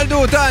 Spécial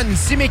d'automne,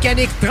 scie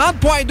mécanique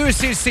 30.2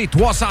 cc,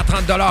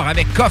 330 $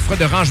 avec coffre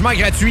de rangement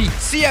gratuit.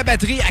 Scie à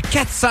batterie à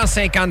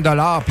 450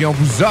 $, puis on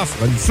vous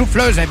offre une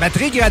souffleuse à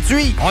batterie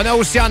gratuite. On a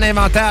aussi en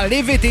inventaire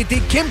les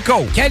VTT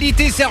Kimco.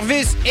 Qualité,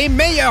 service et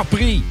meilleur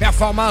prix.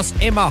 Performance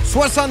Emma,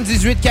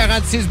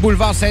 7846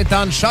 boulevard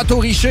Sainte-Anne,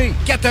 Château-Richer,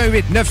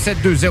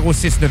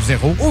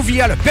 418-972-0690 ou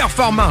via le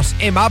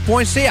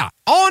performanceemma.ca.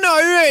 On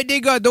a eu un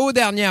dégât d'eau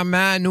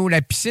dernièrement. Nous,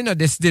 la piscine a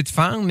décidé de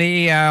fendre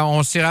et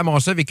on s'est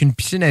ramassé avec une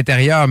piscine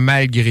intérieure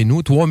malgré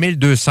nous.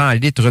 3200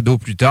 litres d'eau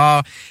plus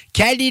tard.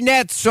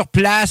 Calinette sur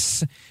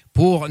place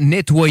pour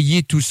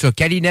nettoyer tout ça.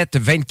 Calinette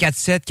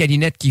 24/7,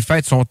 Calinette qui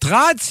fête son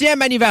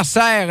 30e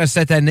anniversaire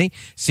cette année.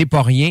 C'est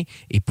pas rien.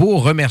 Et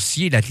pour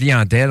remercier la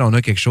clientèle, on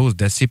a quelque chose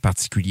d'assez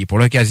particulier. Pour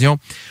l'occasion,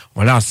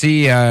 on a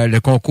lancé le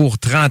concours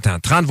 30 ans.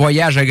 30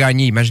 voyages à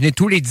gagner. Imaginez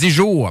tous les 10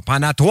 jours.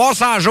 Pendant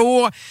 300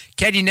 jours,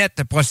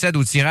 Calinette procède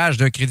au tirage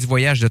d'un crédit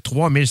voyage de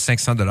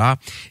 3500 $.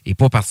 Et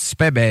pour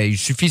participer, il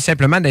suffit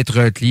simplement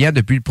d'être client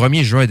depuis le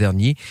 1er juin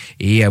dernier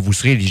et vous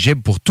serez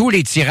éligible pour tous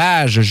les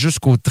tirages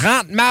jusqu'au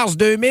 30 mars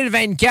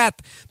 2024.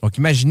 Donc,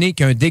 imaginez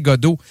qu'un dégât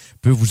d'eau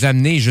peut vous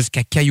amener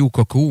jusqu'à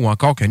Caillou-Coco ou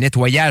encore qu'un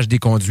nettoyage des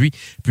conduits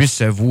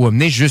puisse vous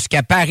amener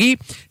jusqu'à Paris.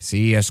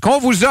 C'est ce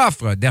qu'on vous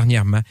offre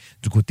dernièrement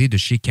du côté de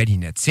chez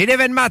Calinette. C'est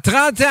l'événement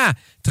 30 ans.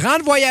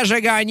 30 voyages à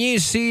gagner.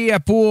 C'est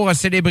pour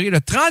célébrer le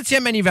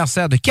 30e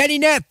anniversaire de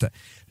Calinette,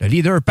 le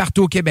leader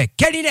partout au Québec.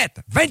 Calinette,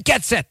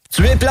 24/7.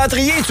 Tu es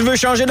plâtrier et tu veux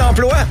changer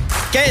d'emploi?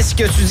 Qu'est-ce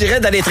que tu dirais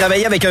d'aller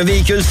travailler avec un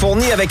véhicule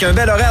fourni avec un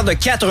bel horaire de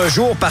 4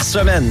 jours par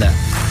semaine?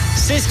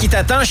 C'est ce qui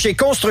t'attend chez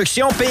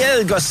Construction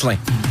PL Gosselin.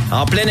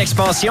 En pleine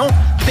expansion,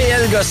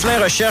 PL Gosselin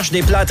recherche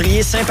des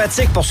plâtriers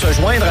sympathiques pour se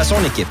joindre à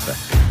son équipe.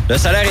 Le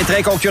salaire est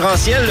très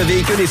concurrentiel, le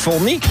véhicule est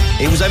fourni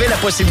et vous avez la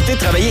possibilité de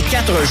travailler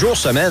 4 jours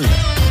semaine.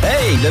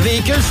 Hey, le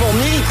véhicule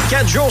fourni,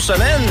 4 jours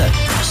semaine,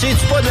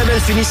 c'est-tu pas de la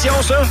belle finition,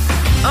 ça?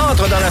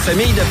 Entre dans la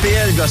famille de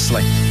PL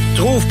Gosselin.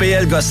 Trouve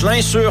PL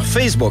Gosselin sur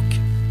Facebook.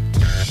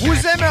 Vous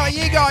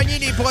aimeriez gagner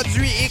les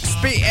produits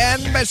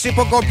XPN? Ben, c'est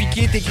pas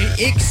compliqué. T'écris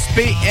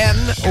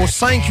XPN au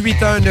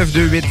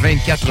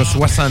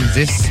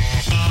 581-928-2470.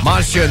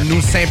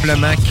 Mentionne-nous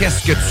simplement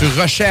qu'est-ce que tu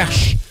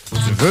recherches.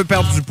 Tu veux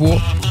perdre du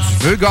poids, tu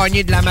veux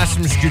gagner de la masse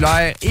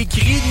musculaire.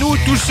 Écris-nous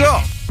tout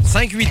ça.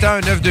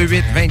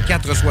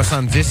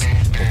 581-928-2470.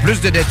 Pour plus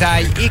de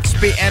détails,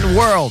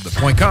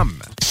 xpnworld.com.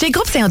 Chez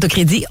Groupe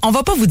Saint-Autocrédit, on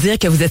va pas vous dire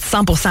que vous êtes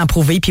 100%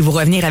 approuvé puis vous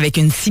revenir avec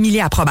une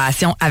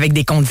simili-approbation avec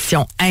des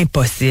conditions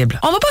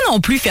impossibles. On va pas non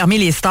plus fermer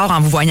les stores en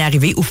vous voyant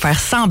arriver ou faire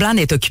semblant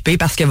d'être occupé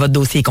parce que votre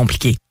dossier est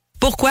compliqué.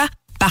 Pourquoi?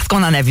 Parce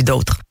qu'on en a vu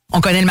d'autres. On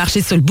connaît le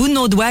marché sur le bout de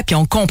nos doigts puis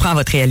on comprend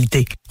votre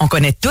réalité. On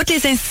connaît toutes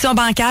les institutions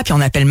bancaires puis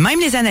on appelle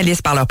même les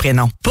analystes par leur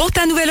prénom. Pour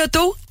ta nouvelle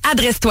auto,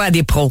 adresse-toi à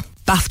des pros.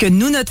 Parce que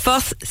nous, notre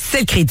force, c'est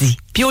le crédit.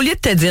 Puis au lieu de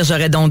te dire «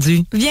 j'aurais donc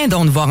dû », viens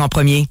donc nous voir en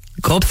premier.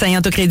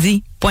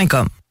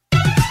 GroupeSaintAutoCrédit.com.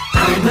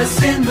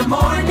 Famous in the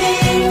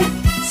morning,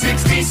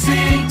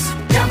 66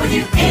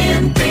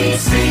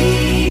 WNBC.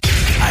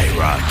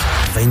 IROCK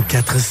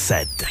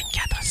 247.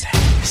 247.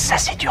 Ça,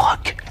 c'est du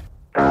rock.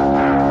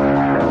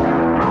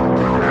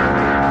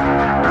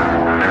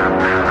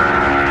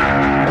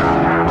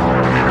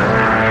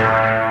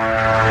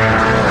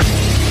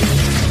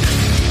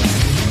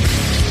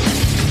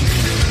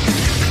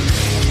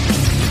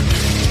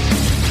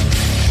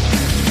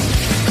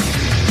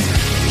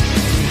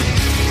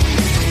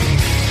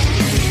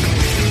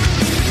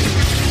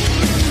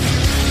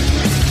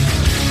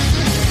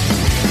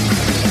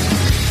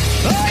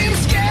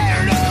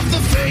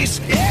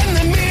 In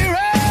the mirror,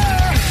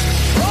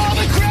 all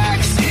the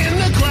cracks in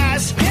the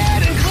glass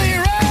getting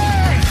clearer.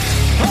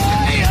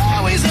 I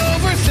always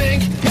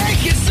overthink,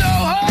 make it so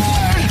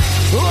hard.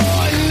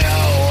 Oh,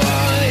 no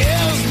one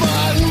else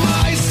but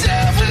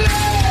myself.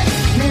 Let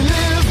me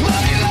live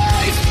my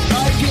life.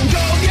 I can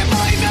go get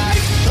my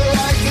knife, or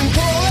I can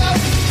pull out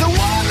the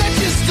one that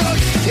just stuck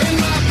in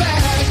my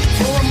bag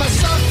for my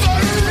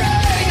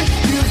suffering.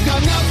 You've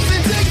got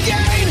nothing to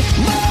gain.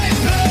 My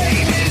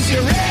pain is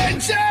your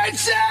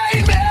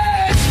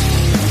entertainment.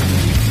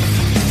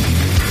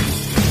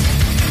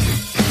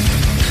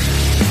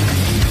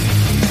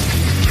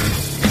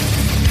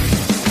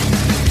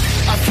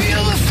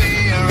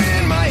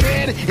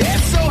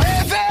 It's so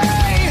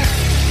heavy,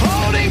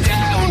 holding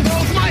down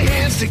both my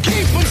hands to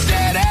keep them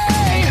steady.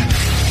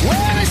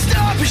 When I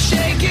stop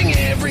shaking,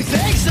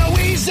 everything's so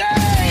easy.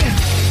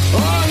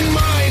 On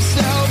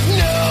myself,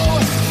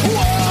 no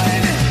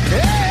one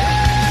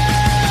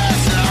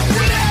else.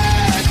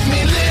 Let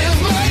me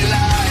live my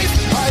life.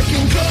 I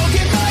can go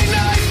get my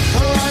knife,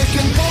 or I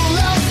can pull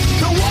out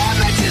the one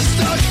that just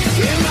stuck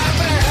in my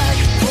bag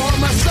for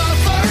my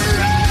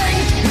suffering.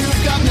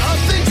 You've got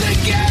nothing to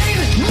gain.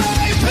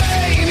 My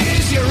pain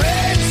is your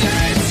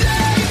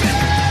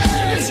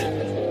entertainment.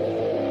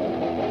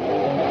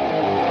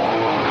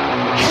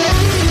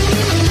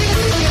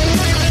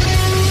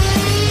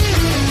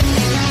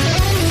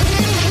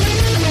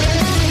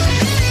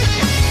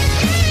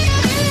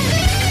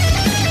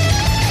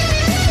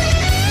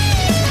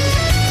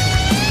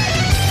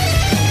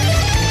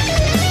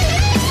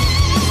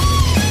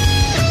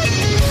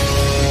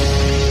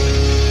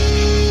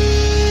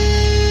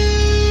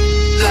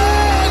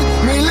 Let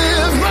me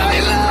live my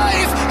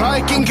life.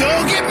 I can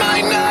go get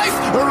my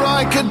knife, or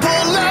I could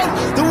pull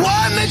out the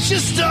one that's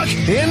just stuck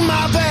in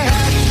my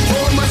bag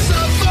for my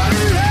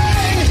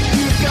suffering.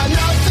 You've got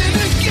nothing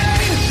to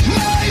gain.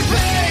 My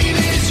pain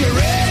is your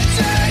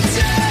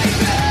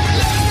entertainment.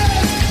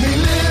 Let me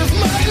live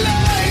my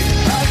life.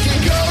 I can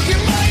go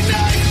get my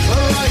knife,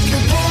 or I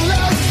can pull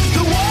out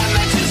the one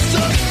that just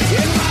stuck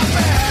in my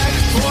bag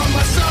for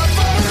my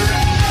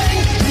suffering.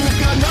 You've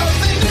got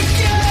nothing to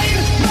gain.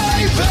 My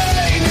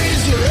pain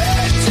is your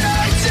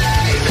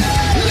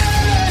entertainment.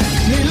 Let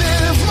me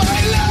live my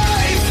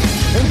life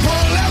and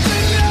pull out the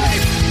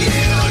knife. You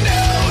know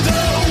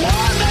the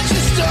one that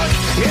just stuck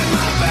in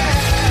my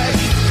bag.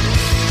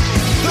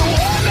 The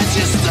one that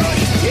just stuck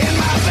in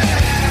my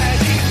bag.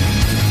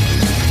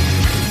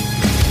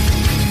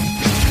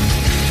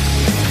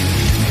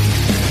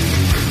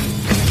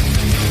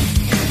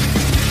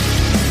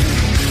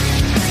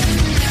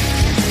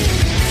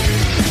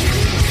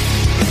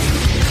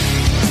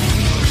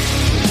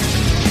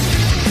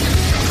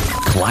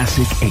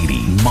 Classic 80,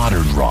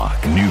 modern rock,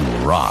 new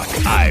rock.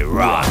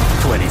 IROCK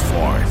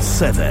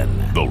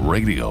 247. The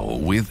radio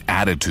with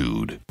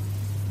attitude.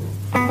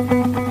 Once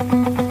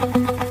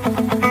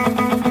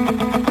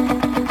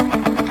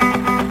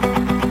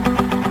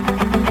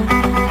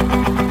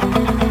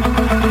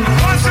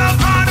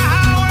upon a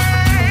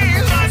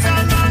highway, lights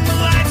along the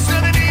lights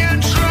of the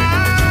neon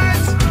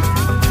tracks.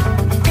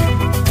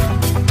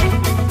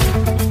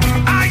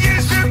 I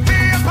used to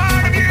be a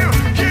part of you.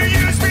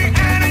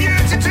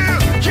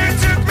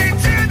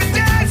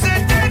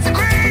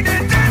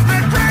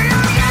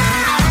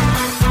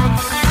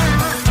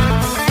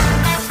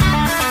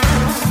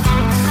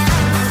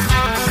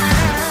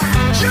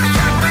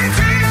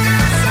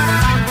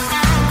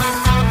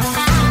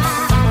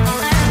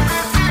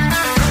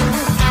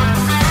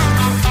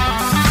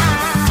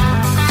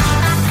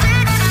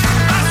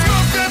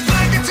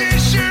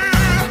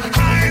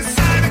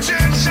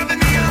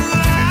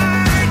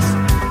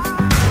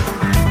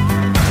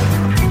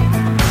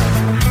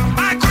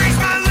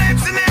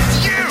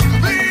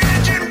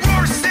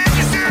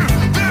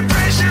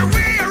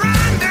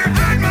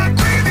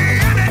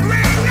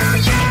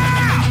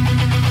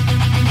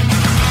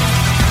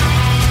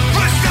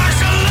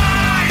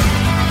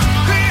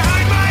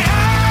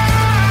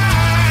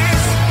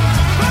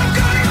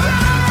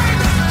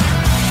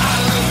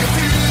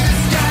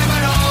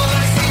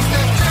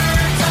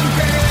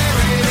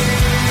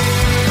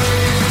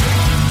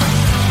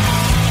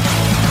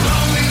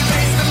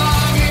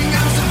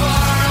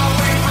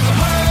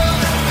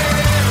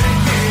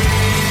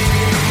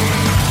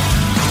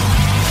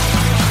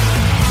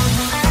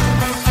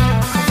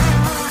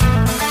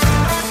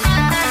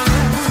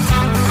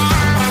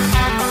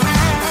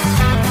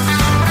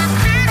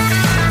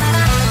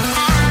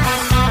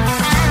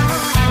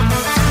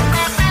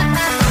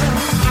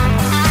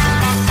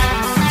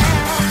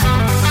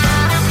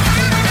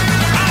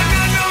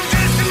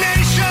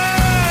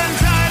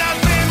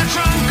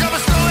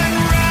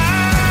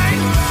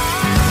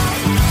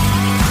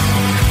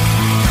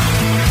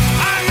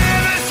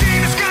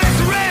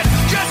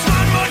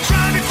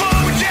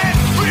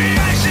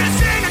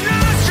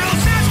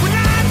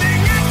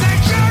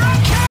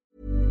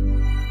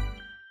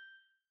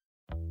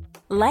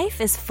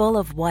 Life is full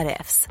of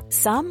what-ifs.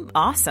 Some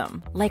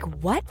awesome, like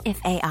what if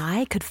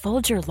AI could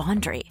fold your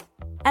laundry?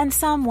 And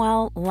some,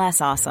 well, less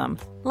awesome,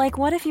 like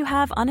what if you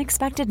have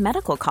unexpected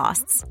medical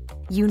costs?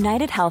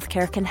 United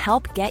Healthcare can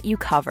help get you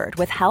covered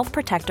with Health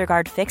Protector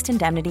Guard fixed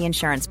indemnity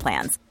insurance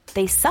plans.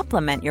 They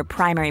supplement your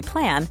primary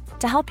plan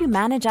to help you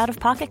manage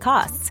out-of-pocket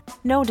costs.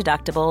 No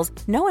deductibles,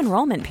 no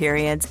enrollment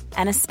periods,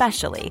 and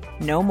especially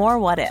no more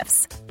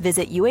what-ifs.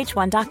 Visit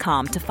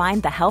uh1.com to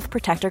find the Health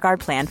Protector Guard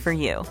plan for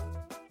you.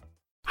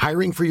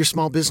 Hiring for your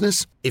small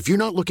business? If you're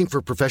not looking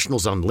for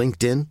professionals on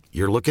LinkedIn,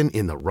 you're looking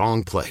in the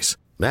wrong place.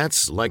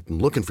 That's like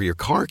looking for your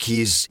car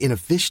keys in a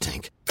fish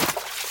tank.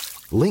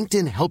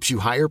 LinkedIn helps you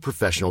hire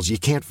professionals you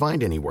can't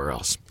find anywhere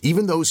else,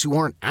 even those who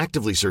aren't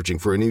actively searching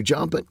for a new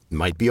job but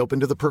might be open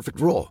to the perfect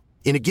role.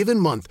 In a given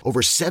month, over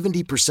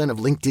 70%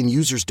 of LinkedIn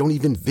users don't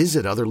even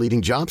visit other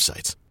leading job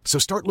sites. So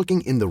start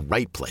looking in the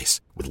right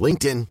place. With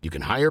LinkedIn, you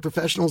can hire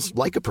professionals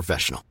like a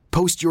professional.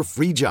 Post your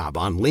free job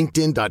on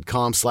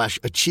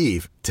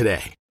linkedin.com/achieve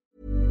today.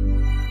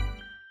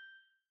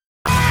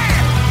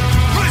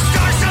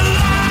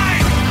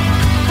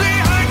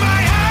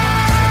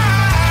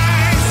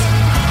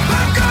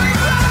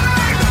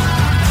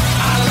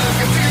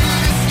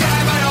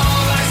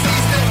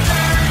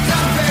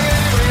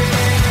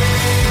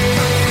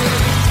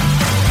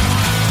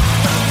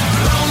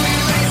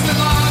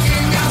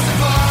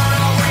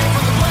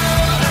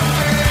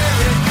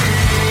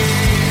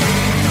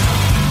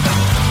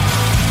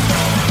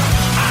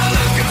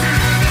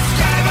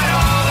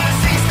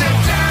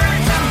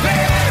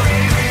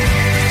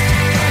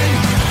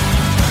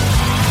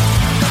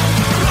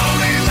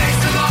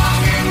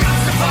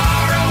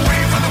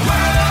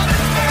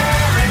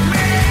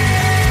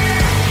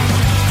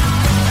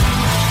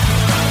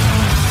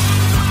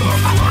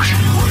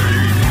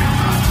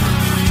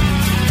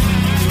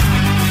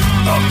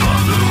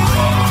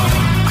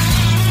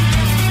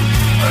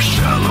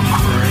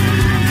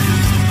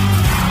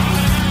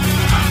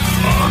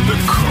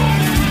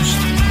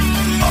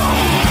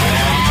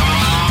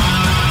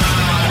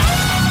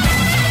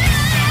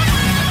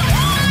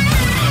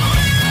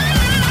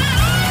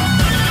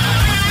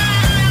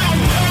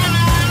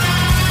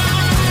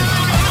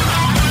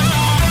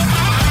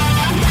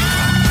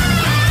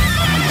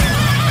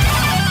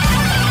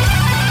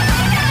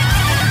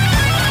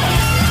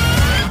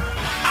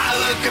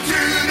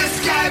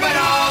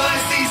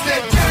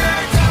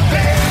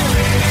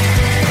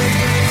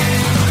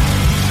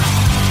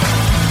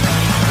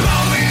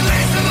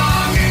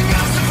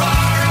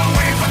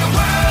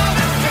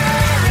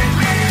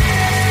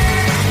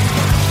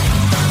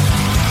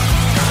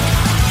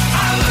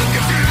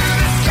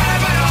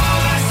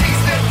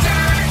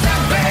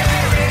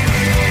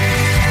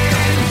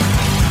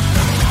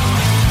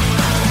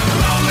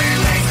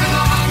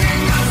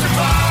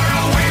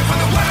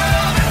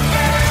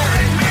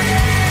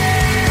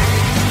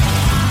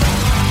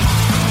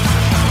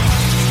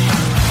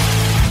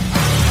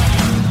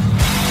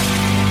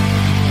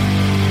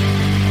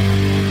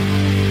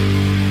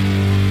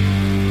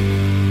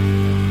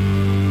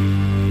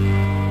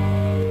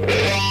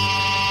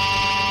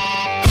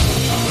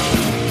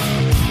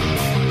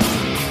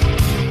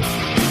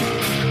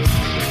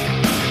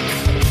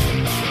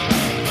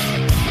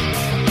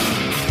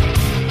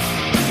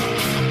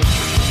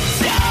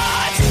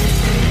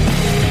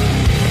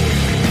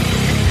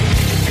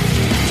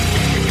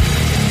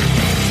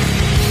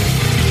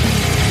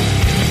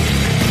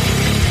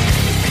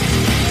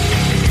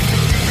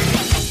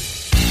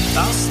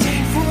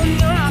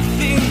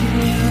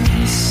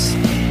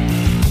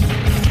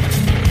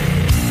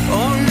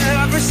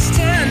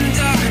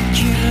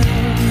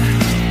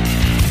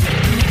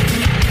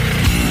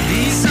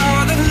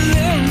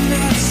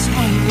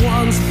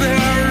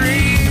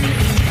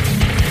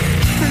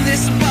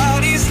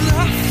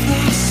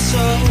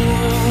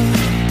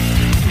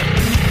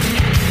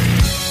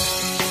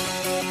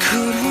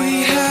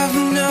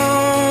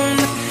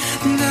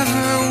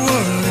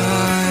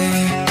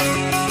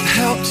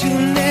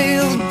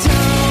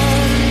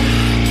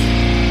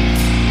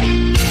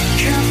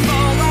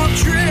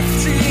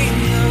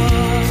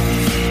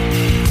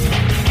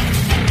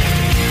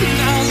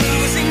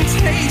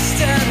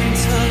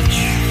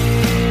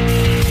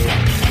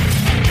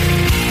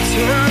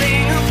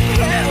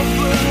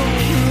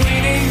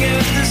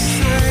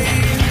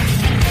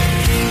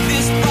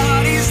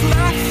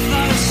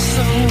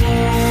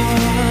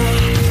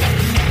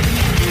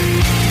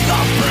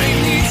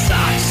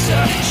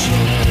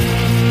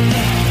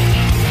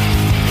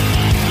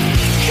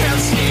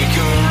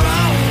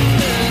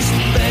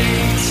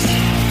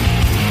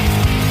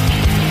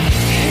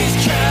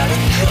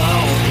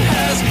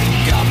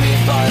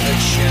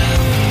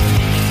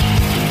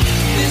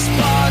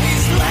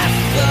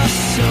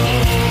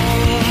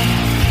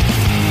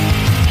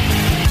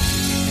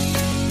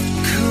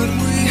 Could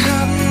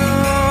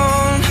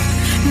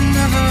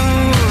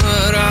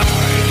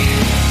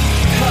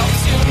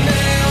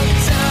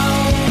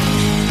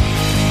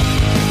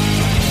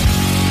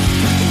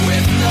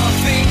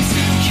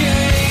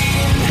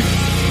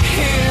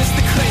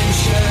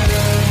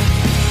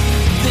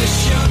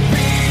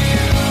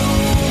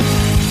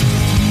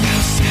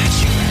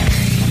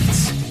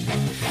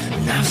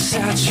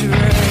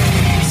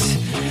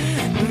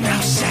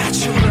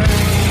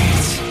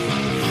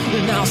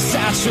now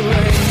saturate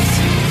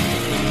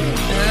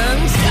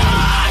and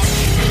touch.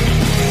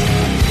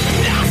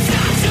 Now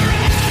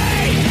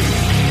saturate.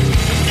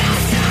 Now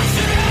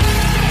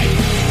saturate.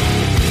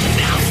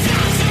 Now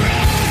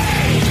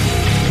saturate.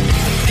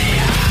 The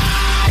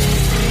earth.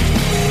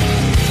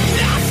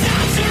 Now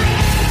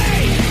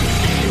saturate.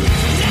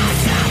 Now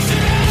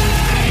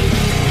saturate.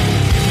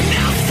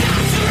 Now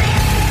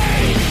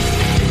saturate.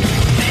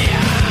 The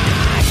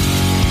earth.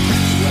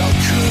 Well,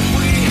 could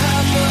we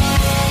have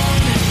known?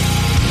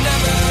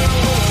 Never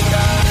would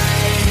I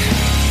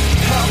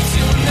help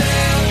to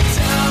nail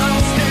down.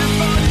 Stand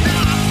for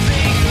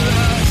nothing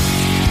less,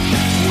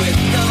 with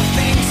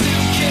nothing to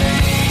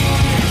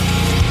gain.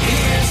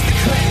 Here's the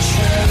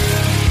question: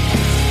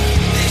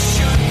 this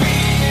should be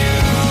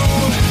you.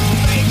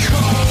 They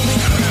call me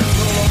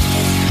cripple.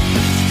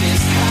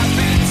 This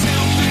happened to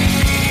be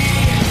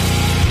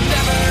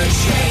never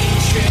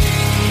changing.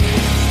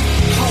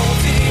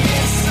 Holding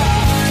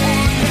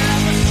inside,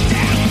 never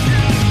standing.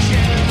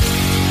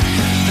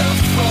 The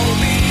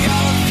folly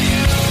of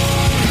you,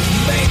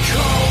 they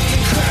cold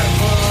and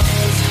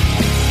crippled,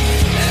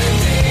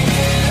 ending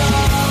it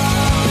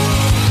all.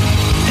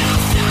 Now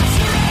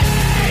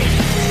saturate.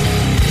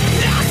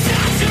 Now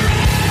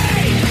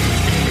saturate.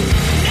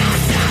 Now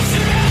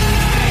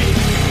saturate.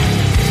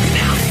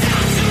 Now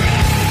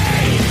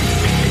saturate.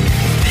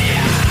 The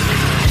earth.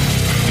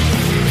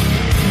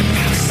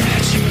 Now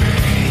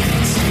saturate.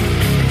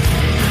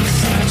 Now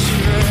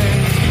saturate.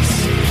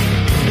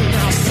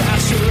 Now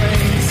saturate.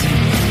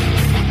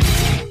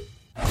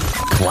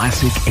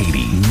 Classic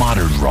 80,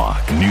 modern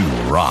rock, new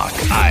rock.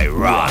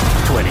 IROCK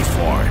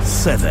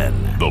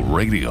 247. The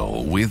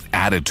radio with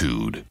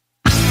attitude.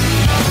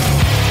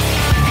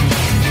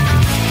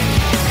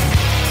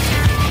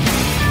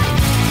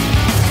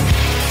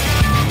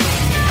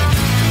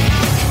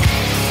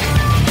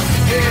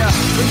 Yeah,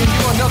 bringing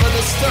you another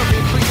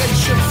disturbing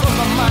creation from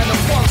the mind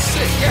of one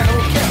sick and who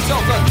can't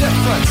tell the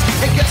difference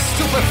and gets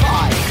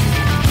stupefied.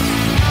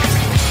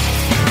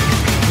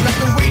 And I've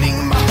been waiting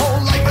my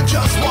whole life for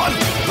just one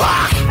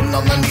rock, and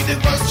all I needed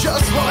was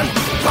just one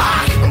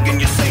rock. And can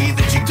you say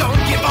that you don't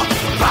give a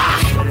rock?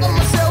 On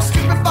myself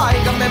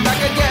stupefied, coming back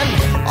again.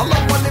 All I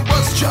wanted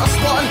was just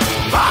one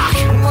rock,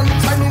 one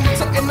tiny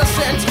little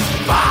innocent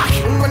rock.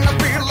 And when I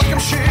feel like I'm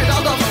shit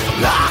out of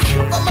luck,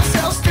 on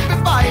myself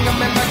stupefied,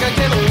 coming back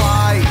again.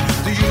 Why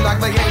do you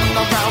like laying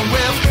around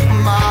with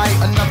my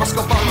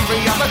never-scope on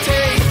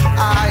reality?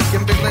 I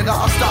can feel it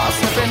all start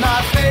slipping.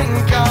 I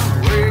think I'm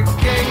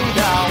breaking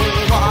down.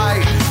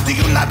 Why do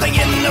you like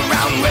laying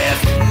around with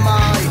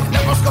my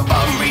never-scope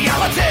on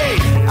reality?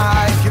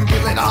 I can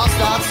feel it all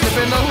start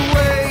slipping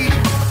away.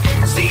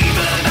 See,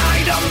 but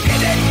I don't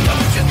get it.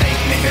 Don't you think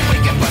maybe we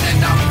can put it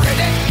on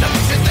credit?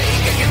 Don't you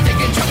think I can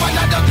take it, trouble,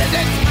 I don't let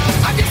it.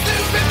 I get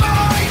stupid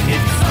mind.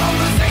 It's all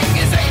the same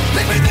as ain't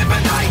living it,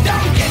 but I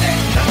don't get it.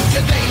 Don't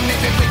you think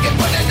maybe we can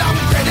put it on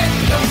credit?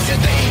 Don't you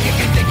think you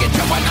can take it,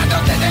 trouble, I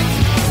don't let it.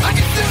 I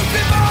get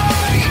stupid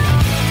mind.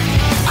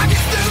 I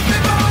get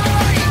stupid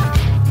mind.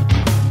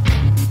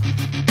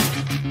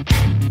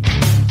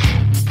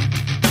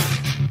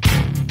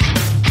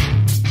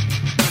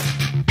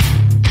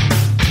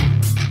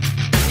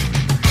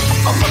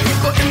 All the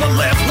people in the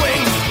left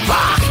wing,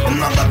 rock, and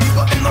all the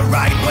people in the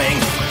right wing,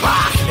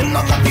 rock, and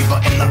all the people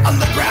in the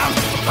underground,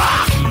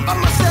 rock. By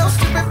myself,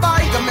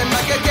 stupefied, coming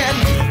back again.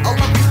 All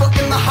the people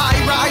in the high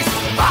rise,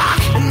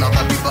 rock, and all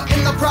the people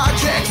in the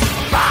projects,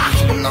 rock,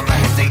 and all the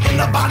heads in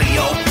the body,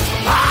 oh,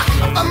 rock.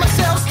 By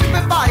myself,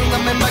 stupefied,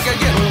 coming back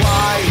again.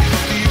 Why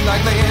do you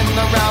like laying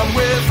around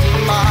with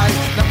my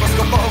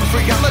never-scope of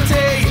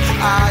reality?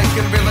 I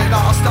can feel it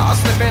all start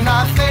slipping.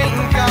 I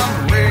think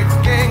I'm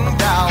breaking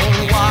down.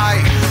 Why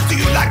do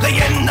you like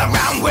laying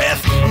around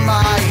with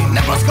my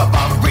never-scope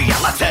of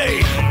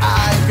reality?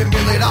 I can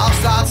feel it all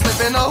start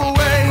slipping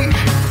away.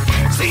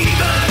 See,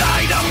 but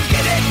I don't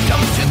get it.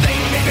 Don't you think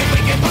maybe we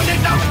can put it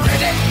on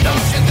credit?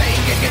 Don't you think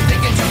you can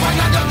take it to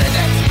another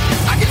minute?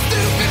 I get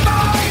stupid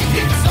mind.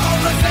 It's all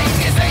the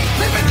same as ain't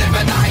living it,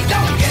 but I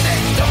don't get it.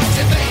 Don't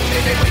you think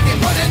maybe we can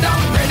put it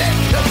on credit?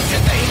 Don't you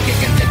think you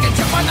can take it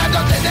to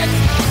another minute?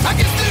 I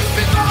get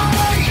stupid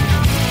mind.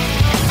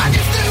 I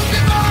get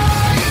stupid mind.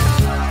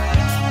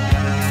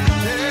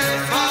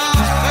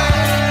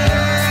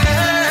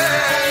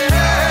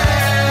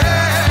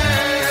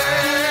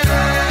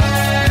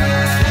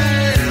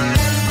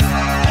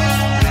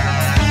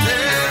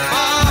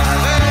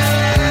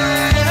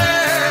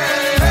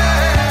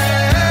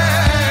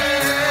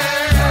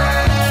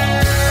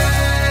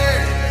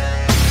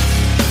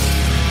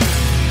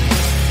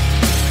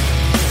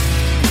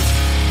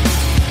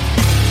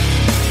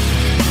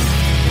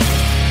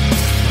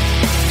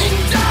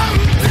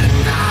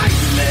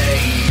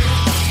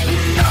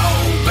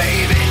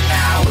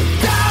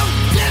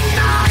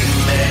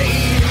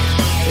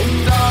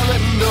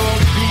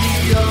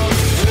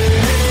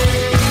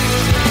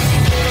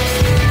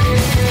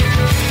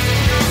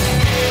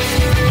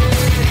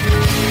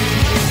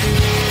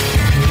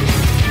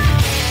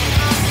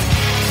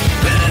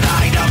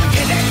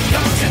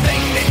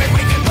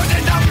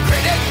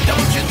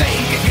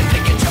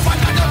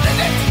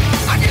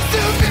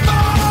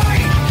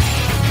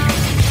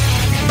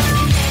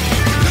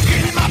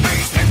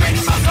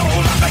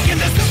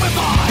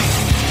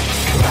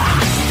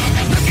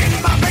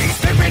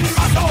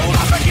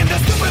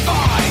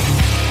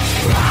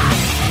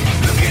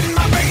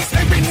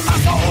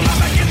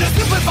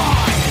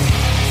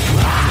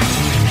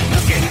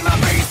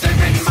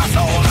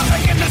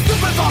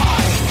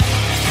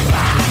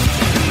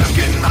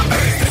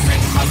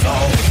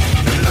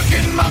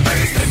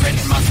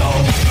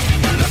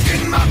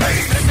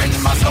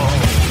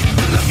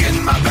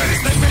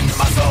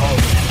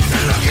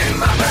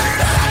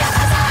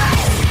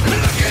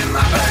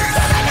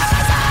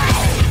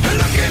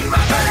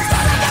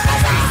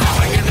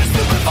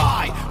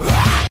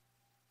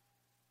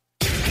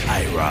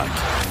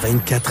 IROCK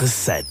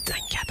 247.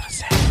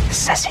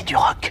 Ça, c'est du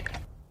rock.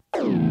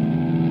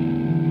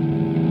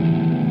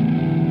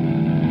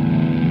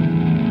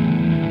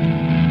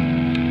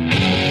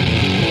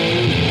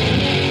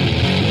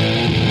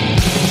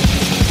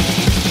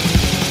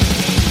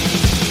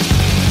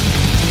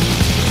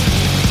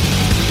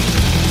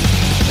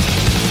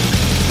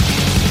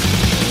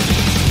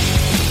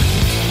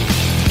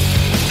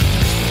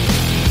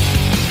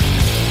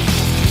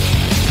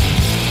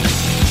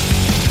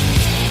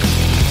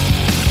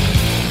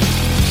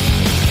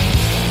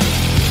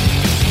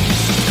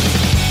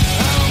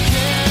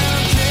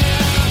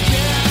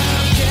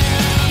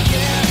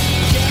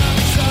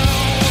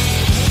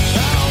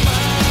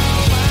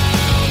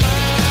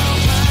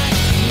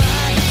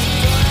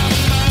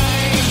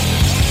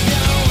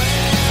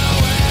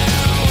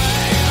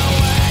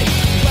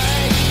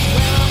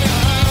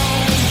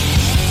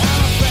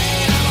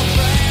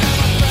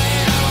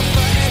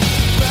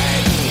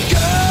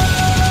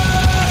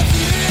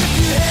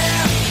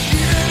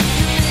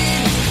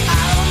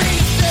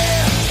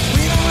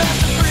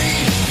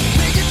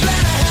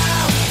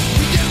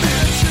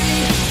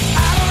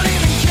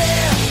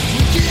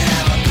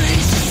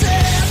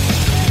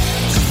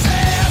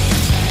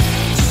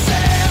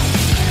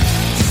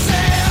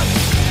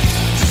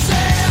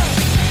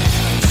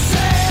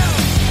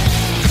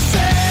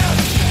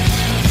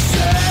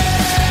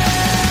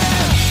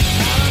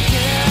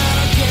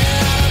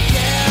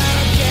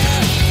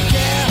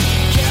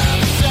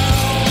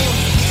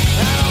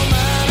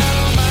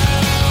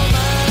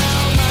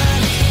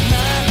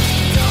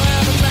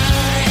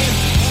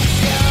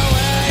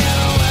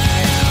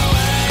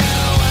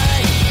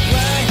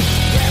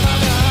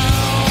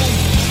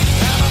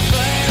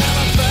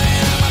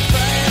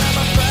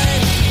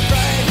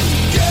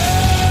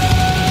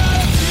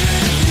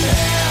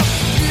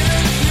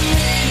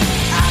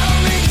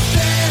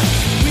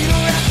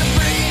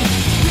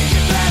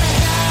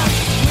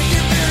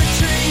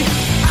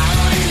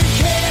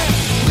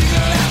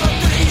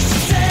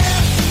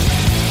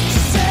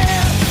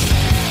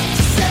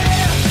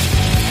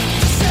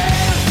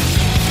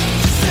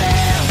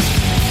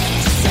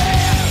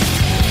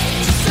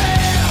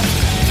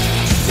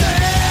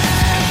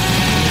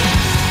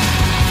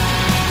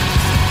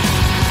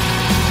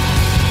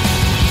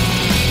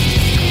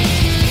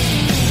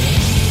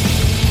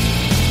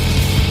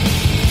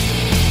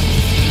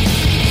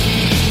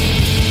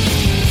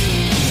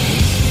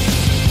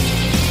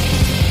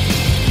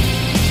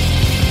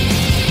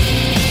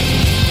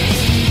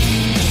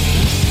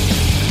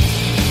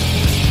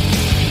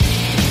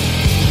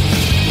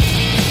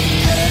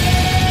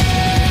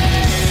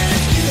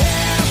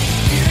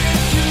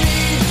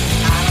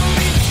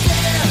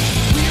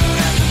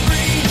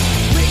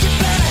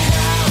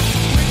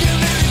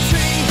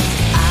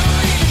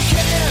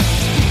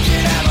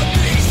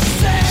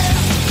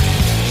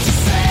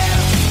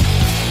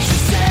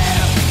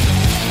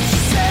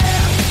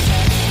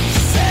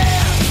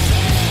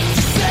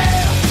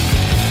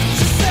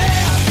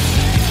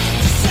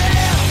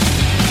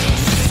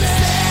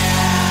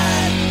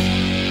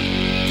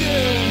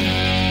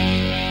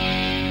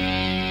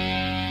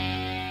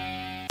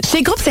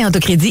 Chez Groupe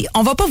Saint-Autocrédit,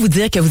 on va pas vous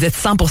dire que vous êtes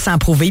 100%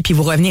 approuvé puis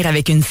vous revenir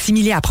avec une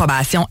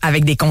simili-approbation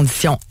avec des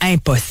conditions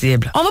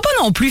impossibles. On va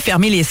pas non plus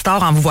fermer les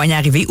stores en vous voyant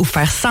arriver ou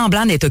faire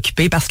semblant d'être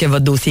occupé parce que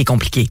votre dossier est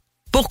compliqué.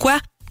 Pourquoi?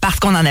 Parce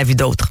qu'on en a vu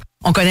d'autres.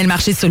 On connaît le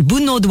marché sur le bout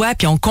de nos doigts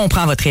puis on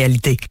comprend votre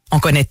réalité. On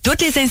connaît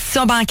toutes les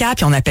institutions bancaires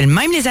puis on appelle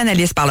même les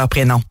analystes par leur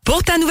prénom.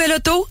 Pour ta nouvelle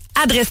auto,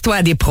 adresse-toi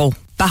à des pros.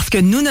 Parce que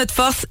nous, notre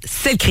force,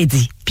 c'est le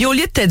crédit. Puis au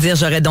lieu de te dire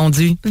j'aurais donc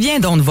dû, viens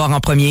donc nous voir en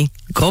premier.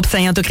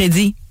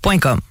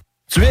 groupe-saint-autocrédit.com.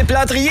 Tu es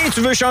plâtrier et tu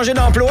veux changer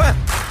d'emploi?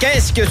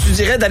 Qu'est-ce que tu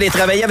dirais d'aller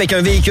travailler avec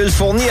un véhicule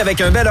fourni avec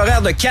un bel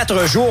horaire de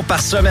 4 jours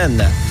par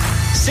semaine?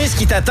 C'est ce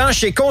qui t'attend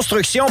chez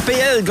Construction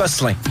PL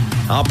Gosselin.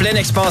 En pleine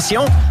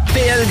expansion,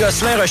 PL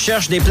Gosselin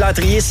recherche des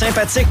plâtriers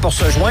sympathiques pour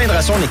se joindre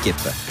à son équipe.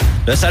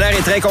 Le salaire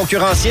est très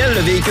concurrentiel,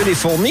 le véhicule est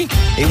fourni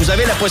et vous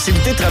avez la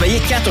possibilité de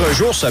travailler 4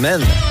 jours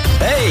semaine.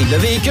 Hey, le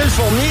véhicule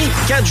fourni,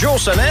 4 jours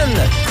semaine,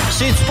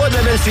 c'est-tu pas de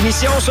la belle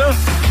finition, ça?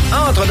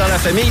 Entre dans la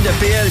famille de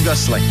PL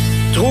Gosselin.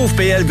 Trouve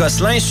PL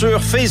Gosselin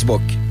sur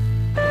Facebook.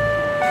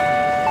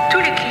 Tous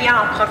les clients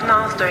en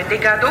provenance d'un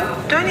dégât d'eau,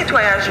 d'un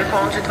nettoyage de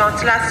conduits de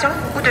ventilation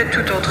ou de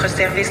tout autre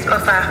service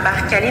offert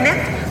par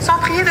Calinette sont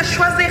priés de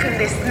choisir une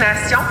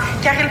destination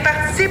car ils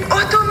participent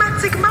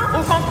automatiquement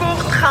au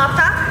concours 30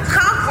 ans,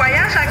 30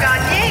 voyages à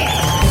gagner.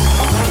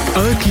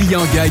 Un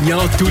client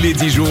gagnant tous les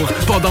 10 jours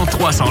pendant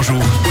 300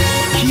 jours.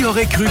 Qui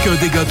aurait cru qu'un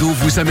dégât d'eau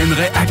vous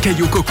amènerait à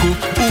Cayo Coco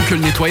ou que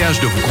le nettoyage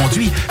de vos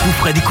conduits vous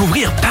ferait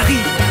découvrir Paris?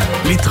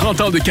 Les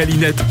 30 ans de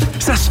Calinette,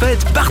 ça se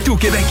fête partout au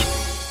Québec.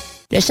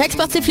 Le Chèque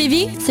Sportif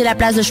Lévis, c'est la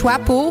place de choix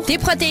pour des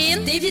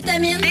protéines, des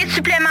vitamines, des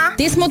suppléments,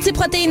 des smoothies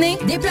protéinés,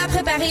 des plats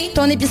préparés,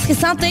 ton épicerie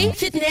santé,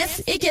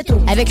 fitness et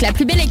keto. Avec la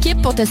plus belle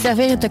équipe pour te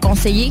servir et te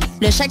conseiller,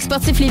 le Chèque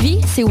Sportif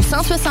Lévis, c'est au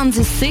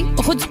 170C,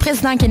 route du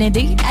Président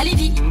Kennedy, à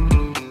Lévis.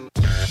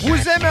 Vous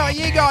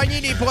aimeriez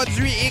gagner des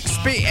produits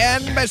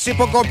XPN? Ben, c'est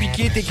pas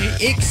compliqué. T'écris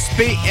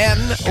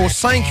XPN au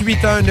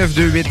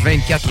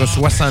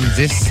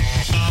 581-928-2470.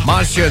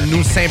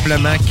 Mentionne-nous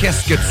simplement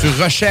qu'est-ce que tu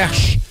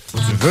recherches.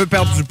 Tu veux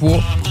perdre du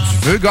poids? Tu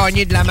veux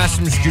gagner de la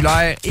masse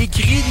musculaire?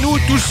 Écris-nous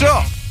tout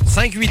ça.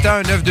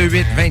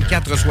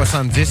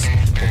 581-928-2470.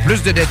 Pour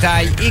plus de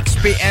détails,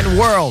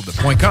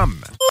 xpnworld.com.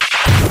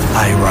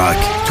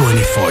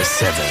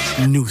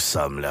 IROCK247. Nous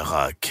sommes le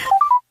rock.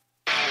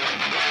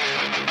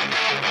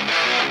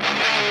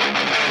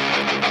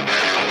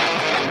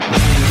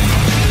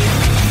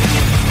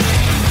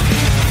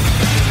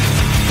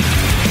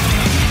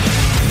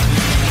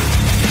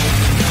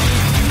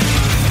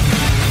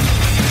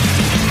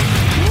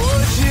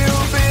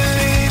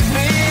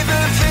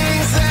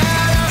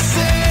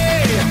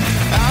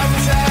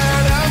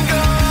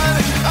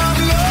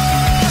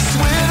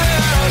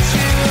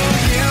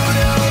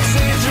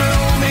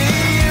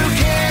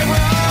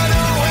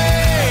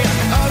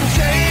 I'm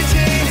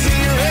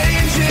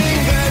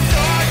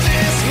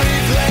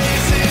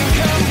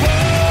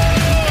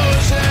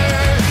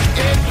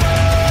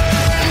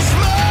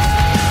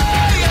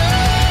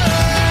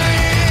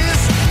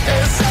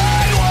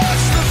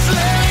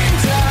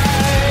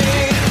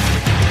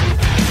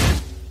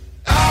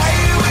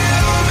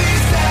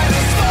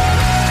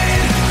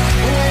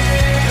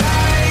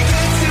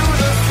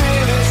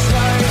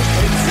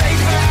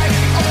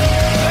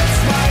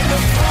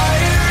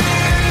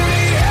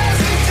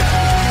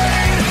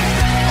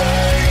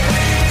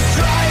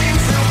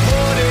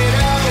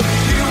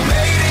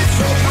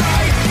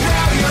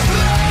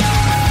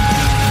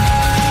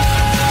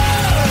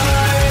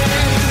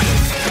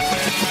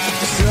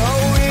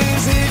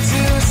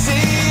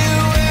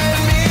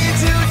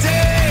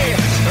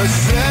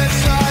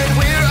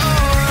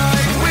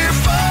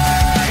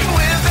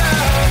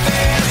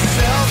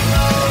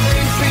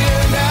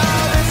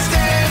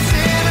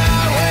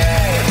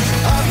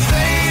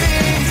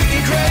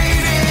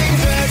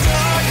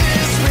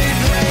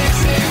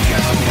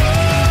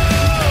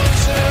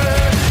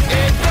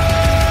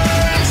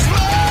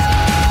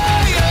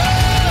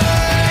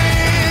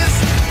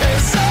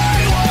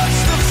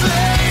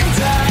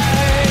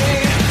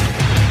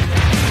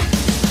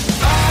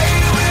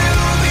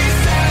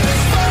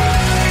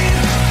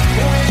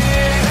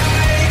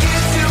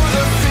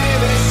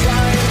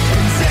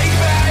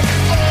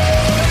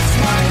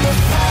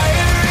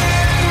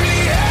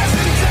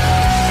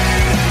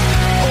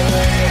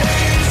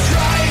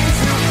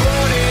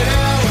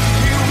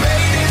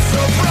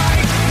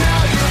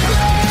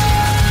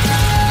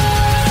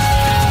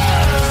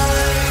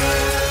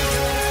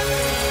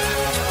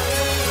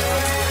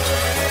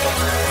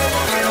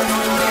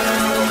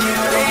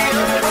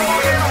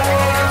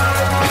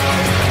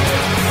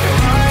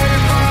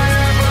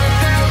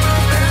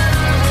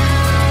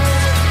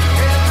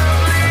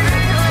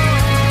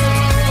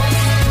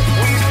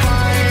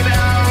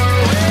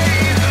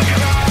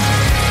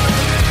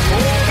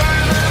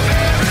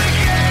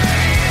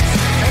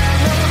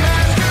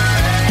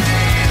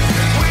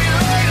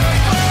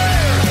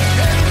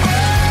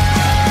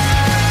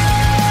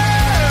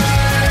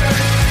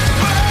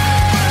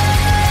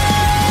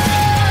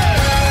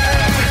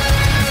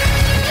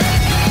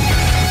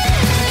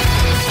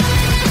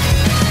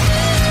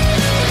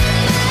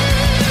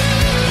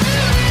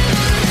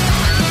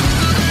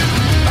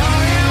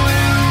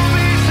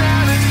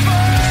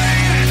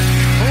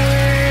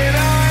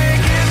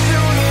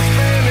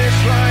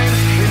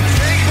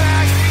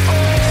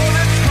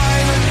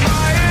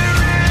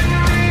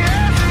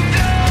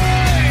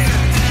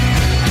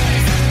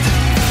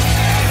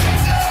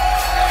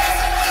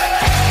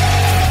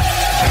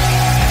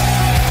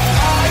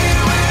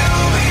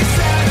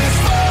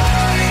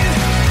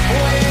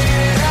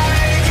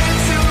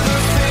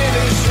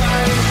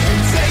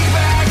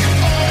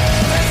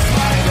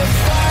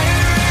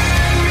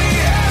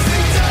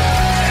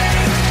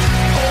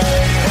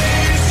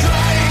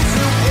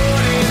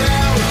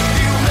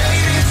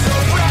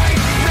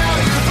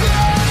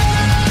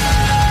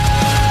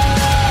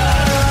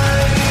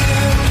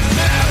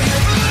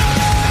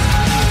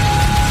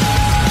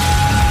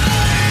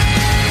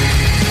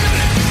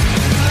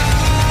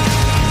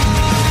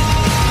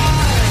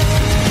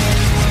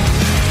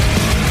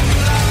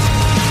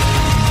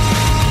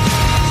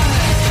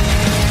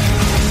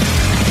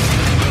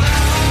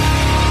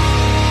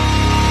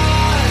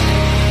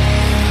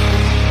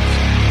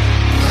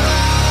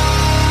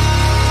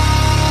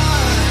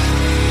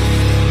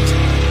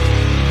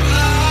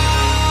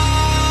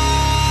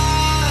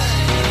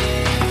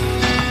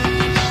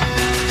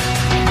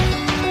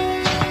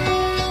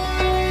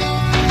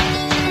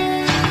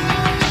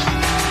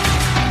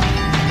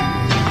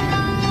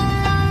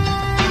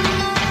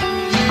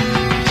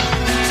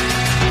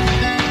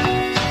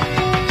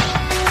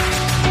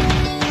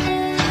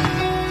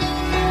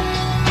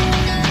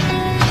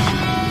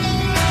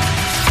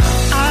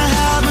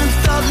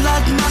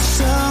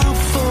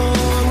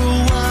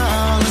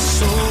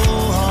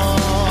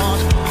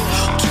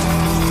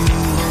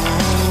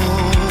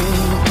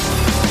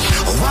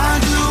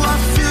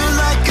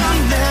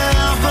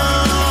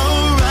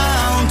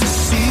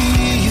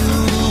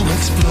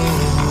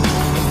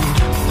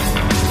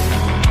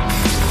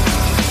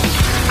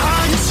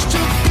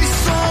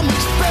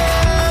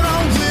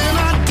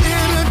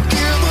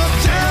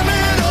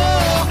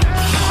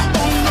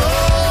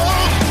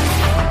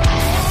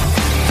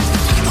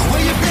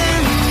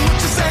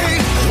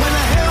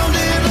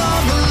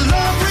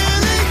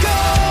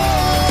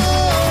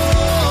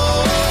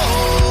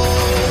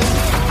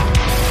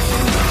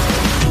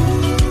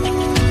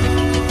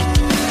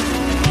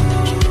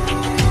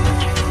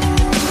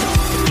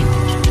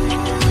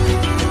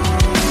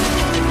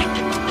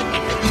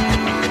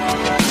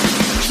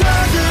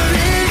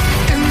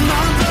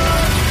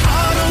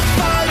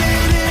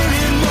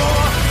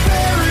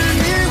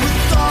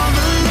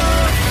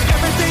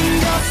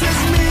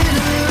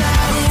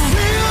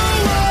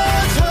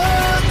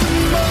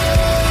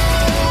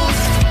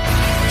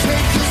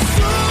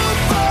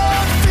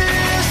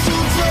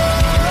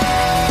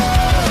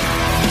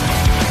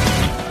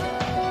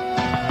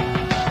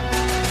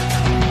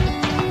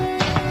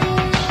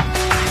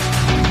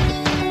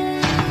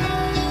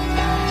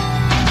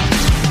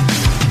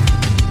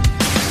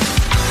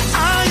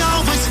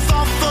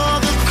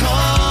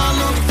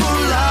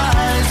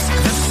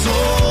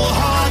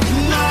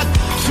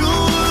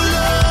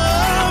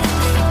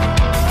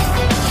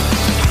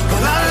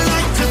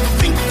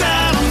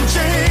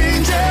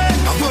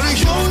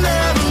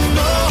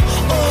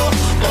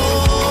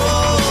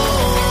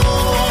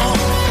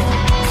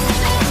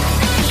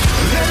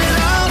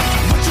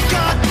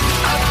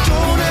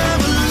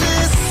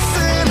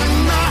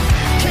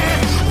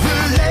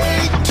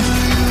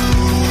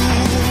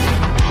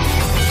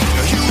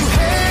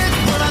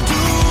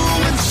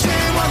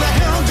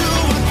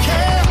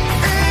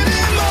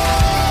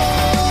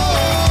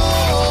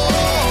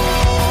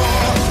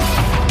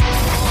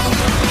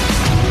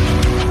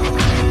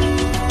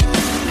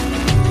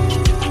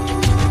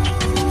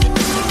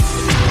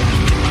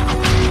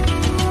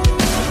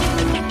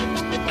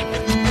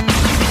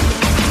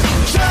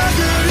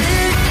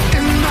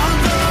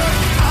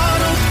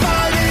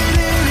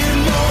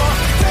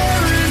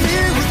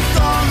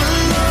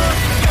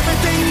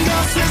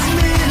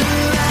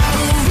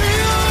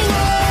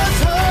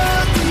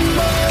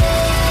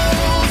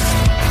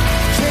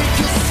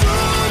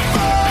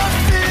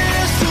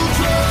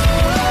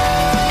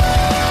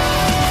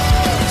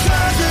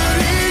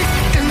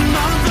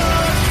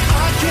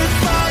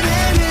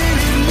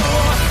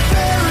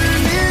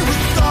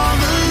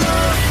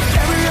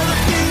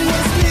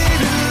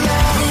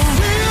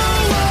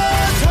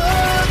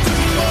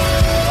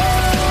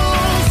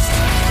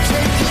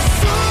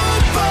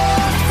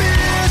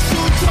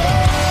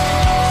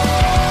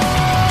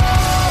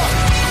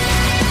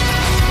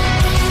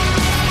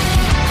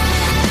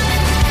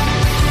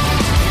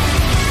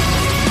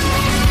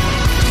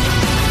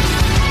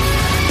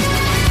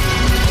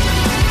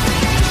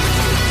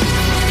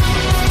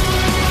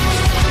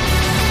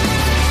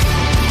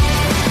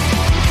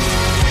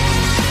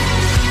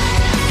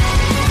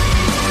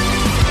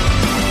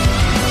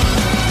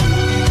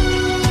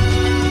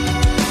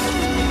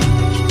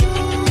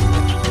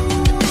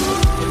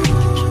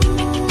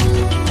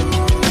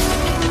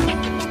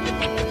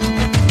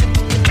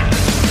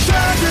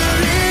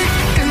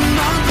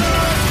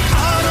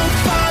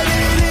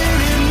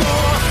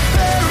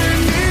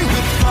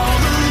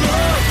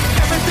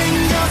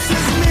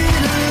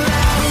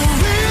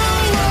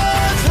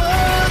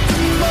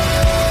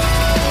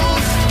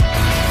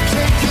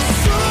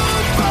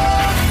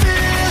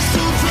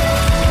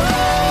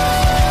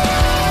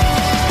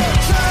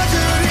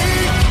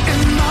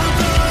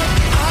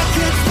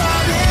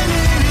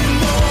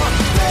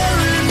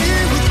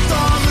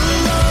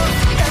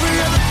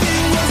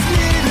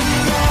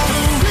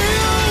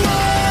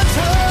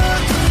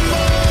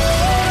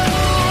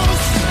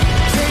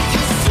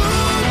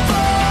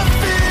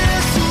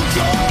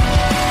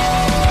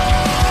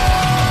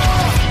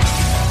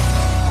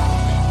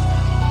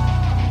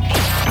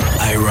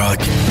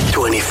IROCK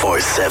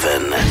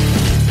 247.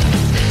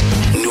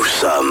 Nous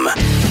sommes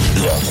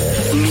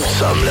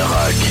le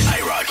rock.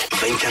 IROCK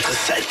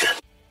 247.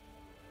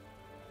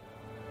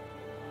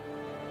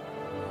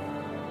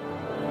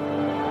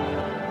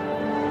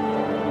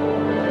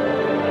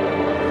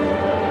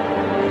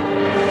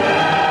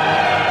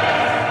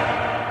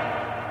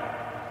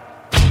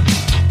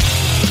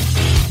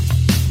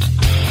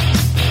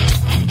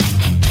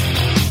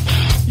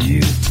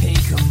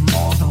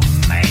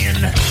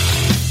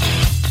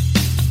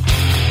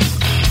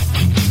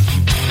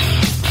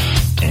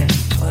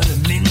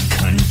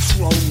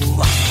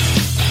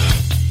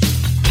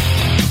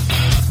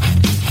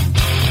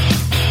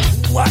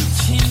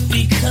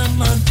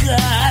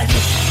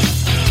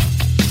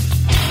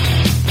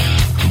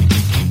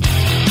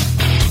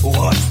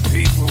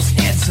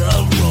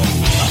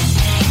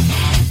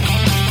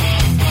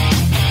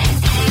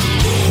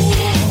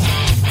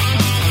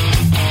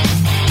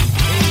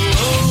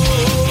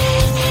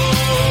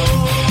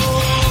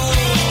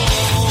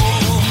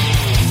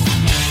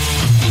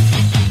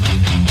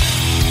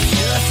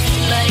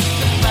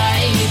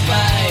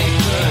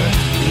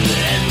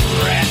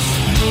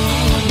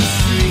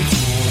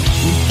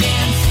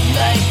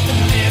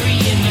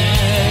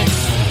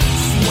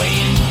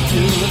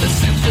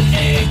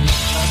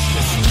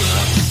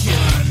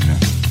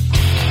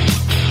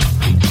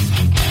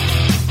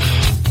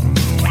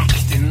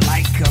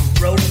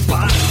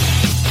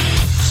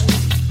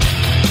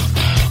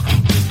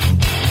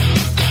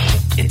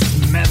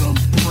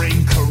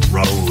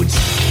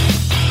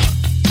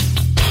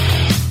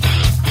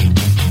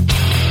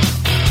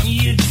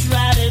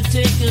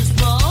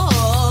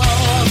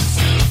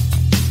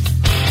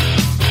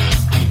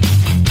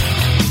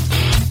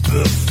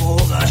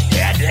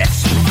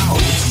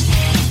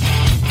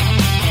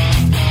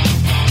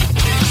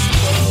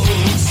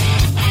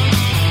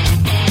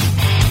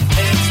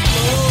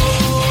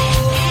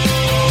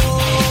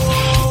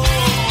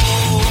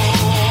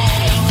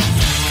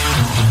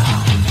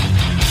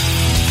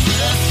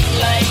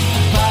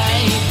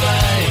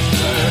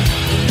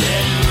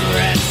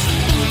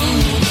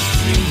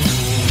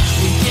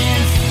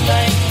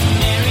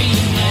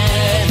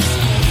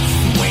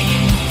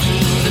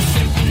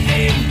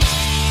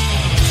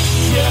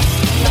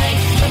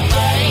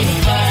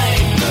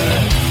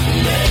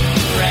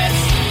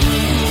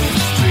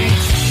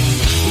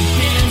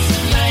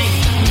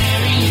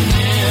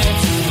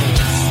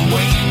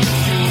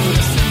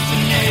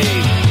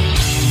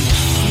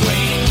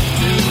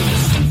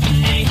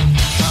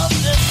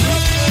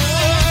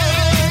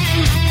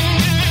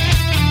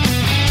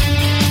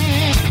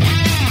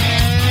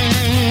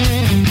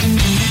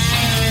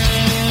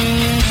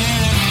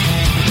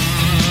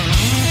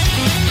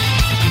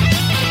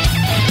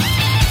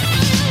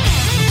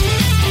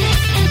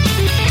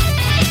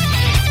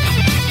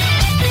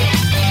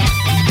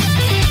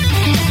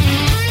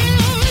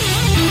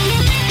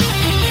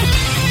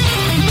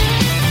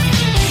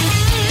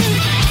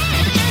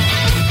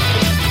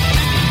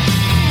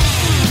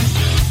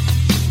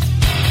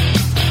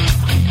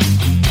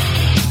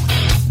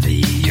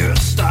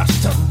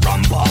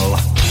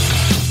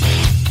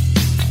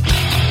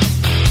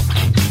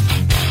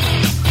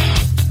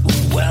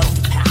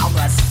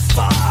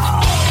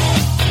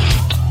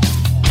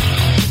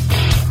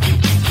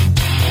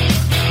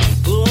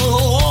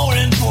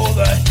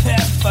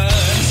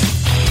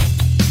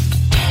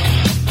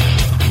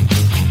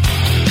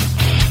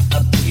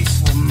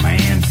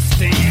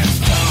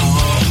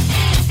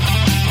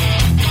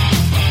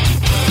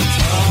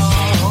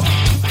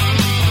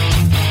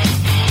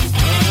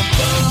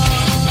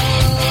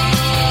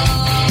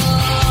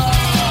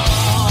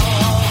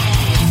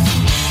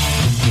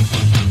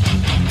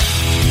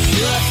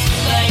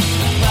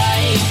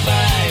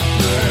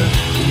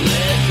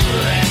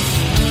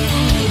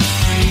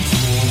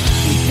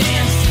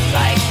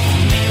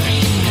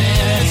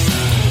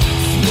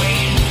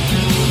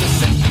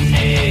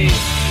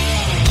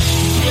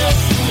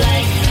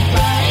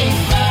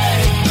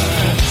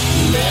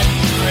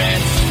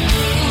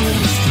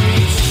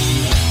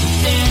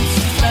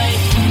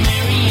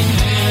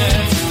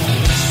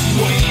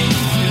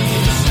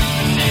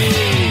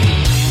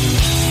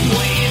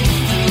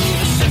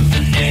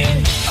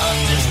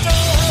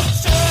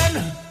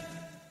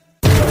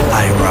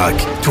 IROCK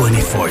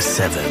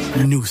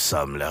 247. Nous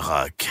sommes le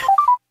rock.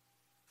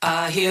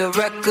 I hear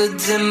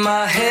records in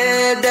my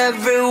head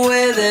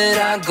everywhere that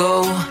I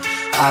go.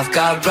 I've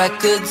got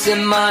records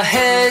in my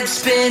head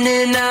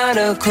spinning out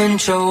of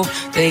control.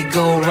 They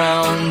go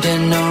round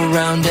and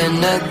around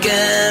and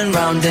again,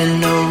 round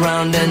and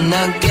around and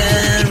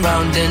again,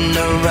 round and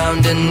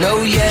around and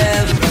oh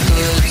yeah,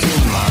 records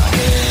in my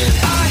head.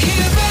 I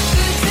hear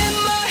records in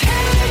my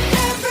head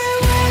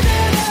everywhere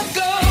that I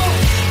go.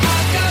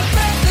 I've got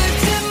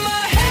records in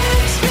my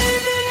head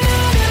spinning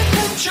out of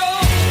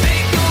control. They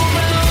go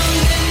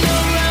round and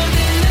around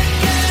and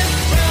again,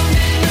 round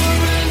and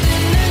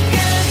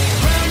around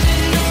and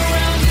again,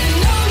 round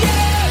and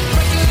around and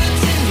oh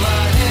yeah,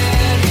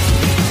 records in my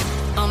head.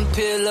 I'm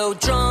pillow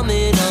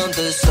drumming on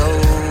the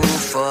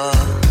sofa.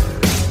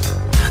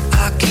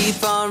 I keep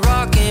keep on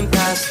rocking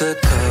past the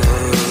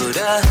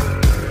coda.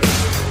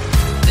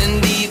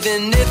 And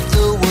even if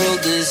the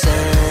world is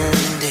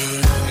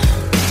ending,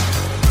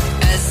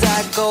 as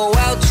I go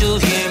out you'll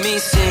hear me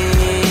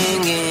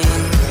singing.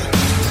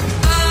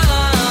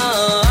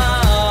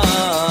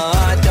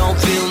 I don't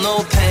feel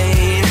no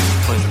pain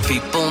when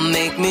people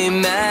make me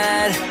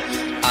mad.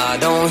 I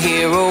don't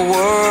hear a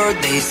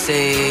word they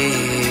say,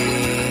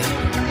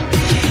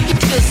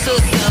 just the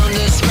sound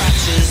of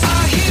scratches.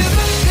 I hear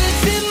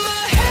records in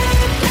my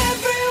head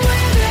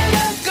everywhere that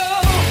I go.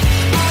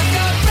 I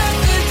got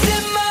records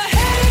in my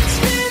head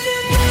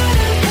spinning out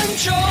of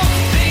control.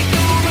 They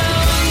go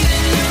round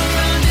and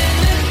around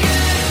and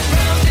again,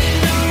 round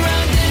and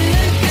around and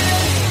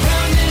again,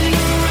 round and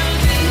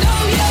around and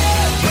oh yeah,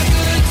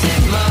 records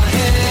in my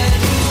head.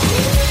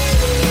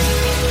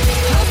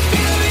 I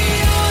feel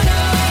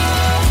Rihanna.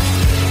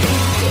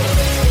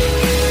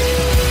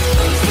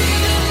 I'm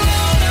feeling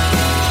louder.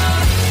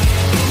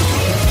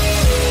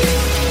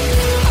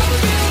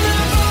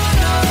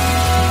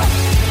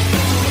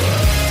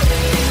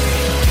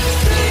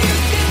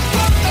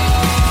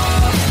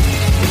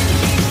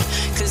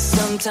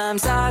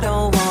 Sometimes I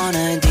don't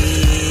wanna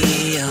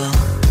deal.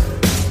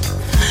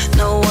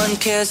 No one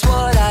cares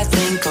what I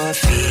think or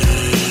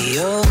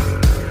feel.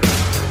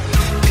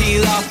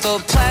 Peel off the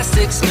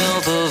plastic,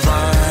 smell the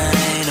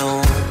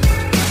vinyl.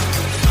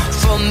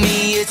 For me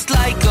it's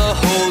like a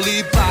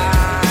holy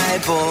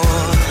Bible.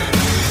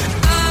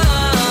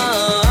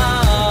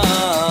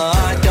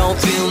 I don't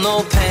feel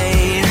no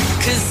pain,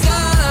 'cause I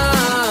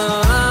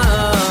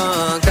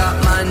got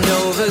my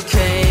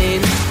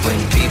Novocaine. When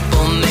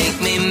people make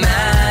me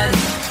mad,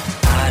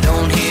 I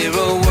don't hear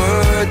a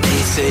word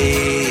they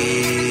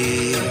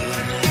say,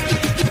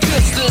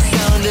 just the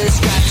sound of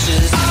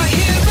scratches. I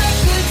hear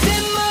records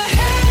in my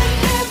head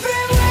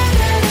everywhere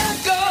that I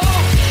go.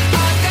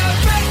 I got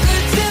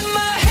records in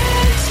my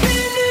head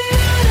spinning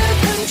out of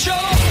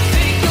control.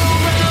 They go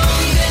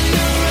round and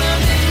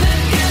around and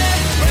again,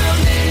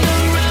 round and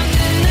around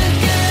and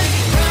again,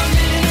 round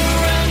and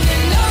around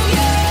and oh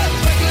yeah,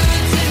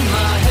 records in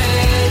my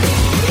head.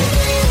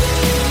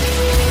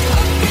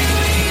 I feel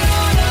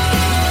Rihanna.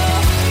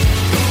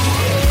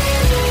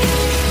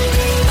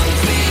 I'm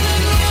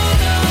feeling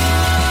louder.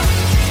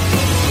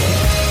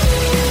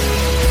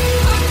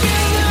 I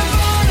feel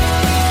Nirvana.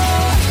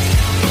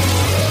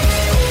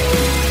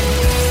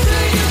 So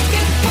you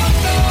can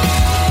fuck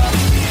off.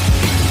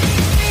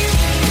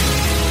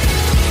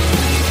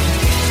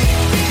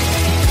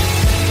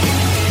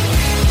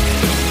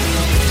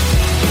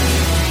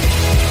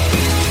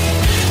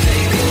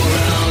 They go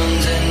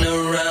round and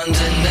around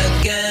and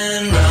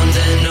again, round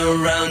and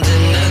around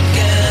and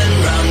again,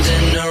 round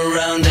and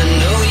around and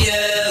oh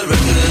yeah,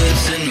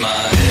 records in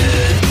my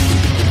head.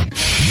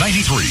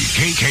 93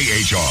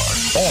 KKHR.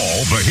 All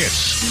the hits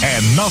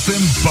and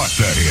nothing but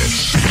the hits.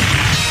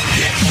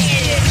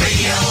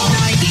 Radio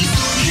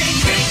 93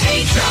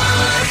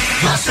 KKHR,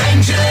 Los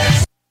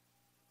Angeles.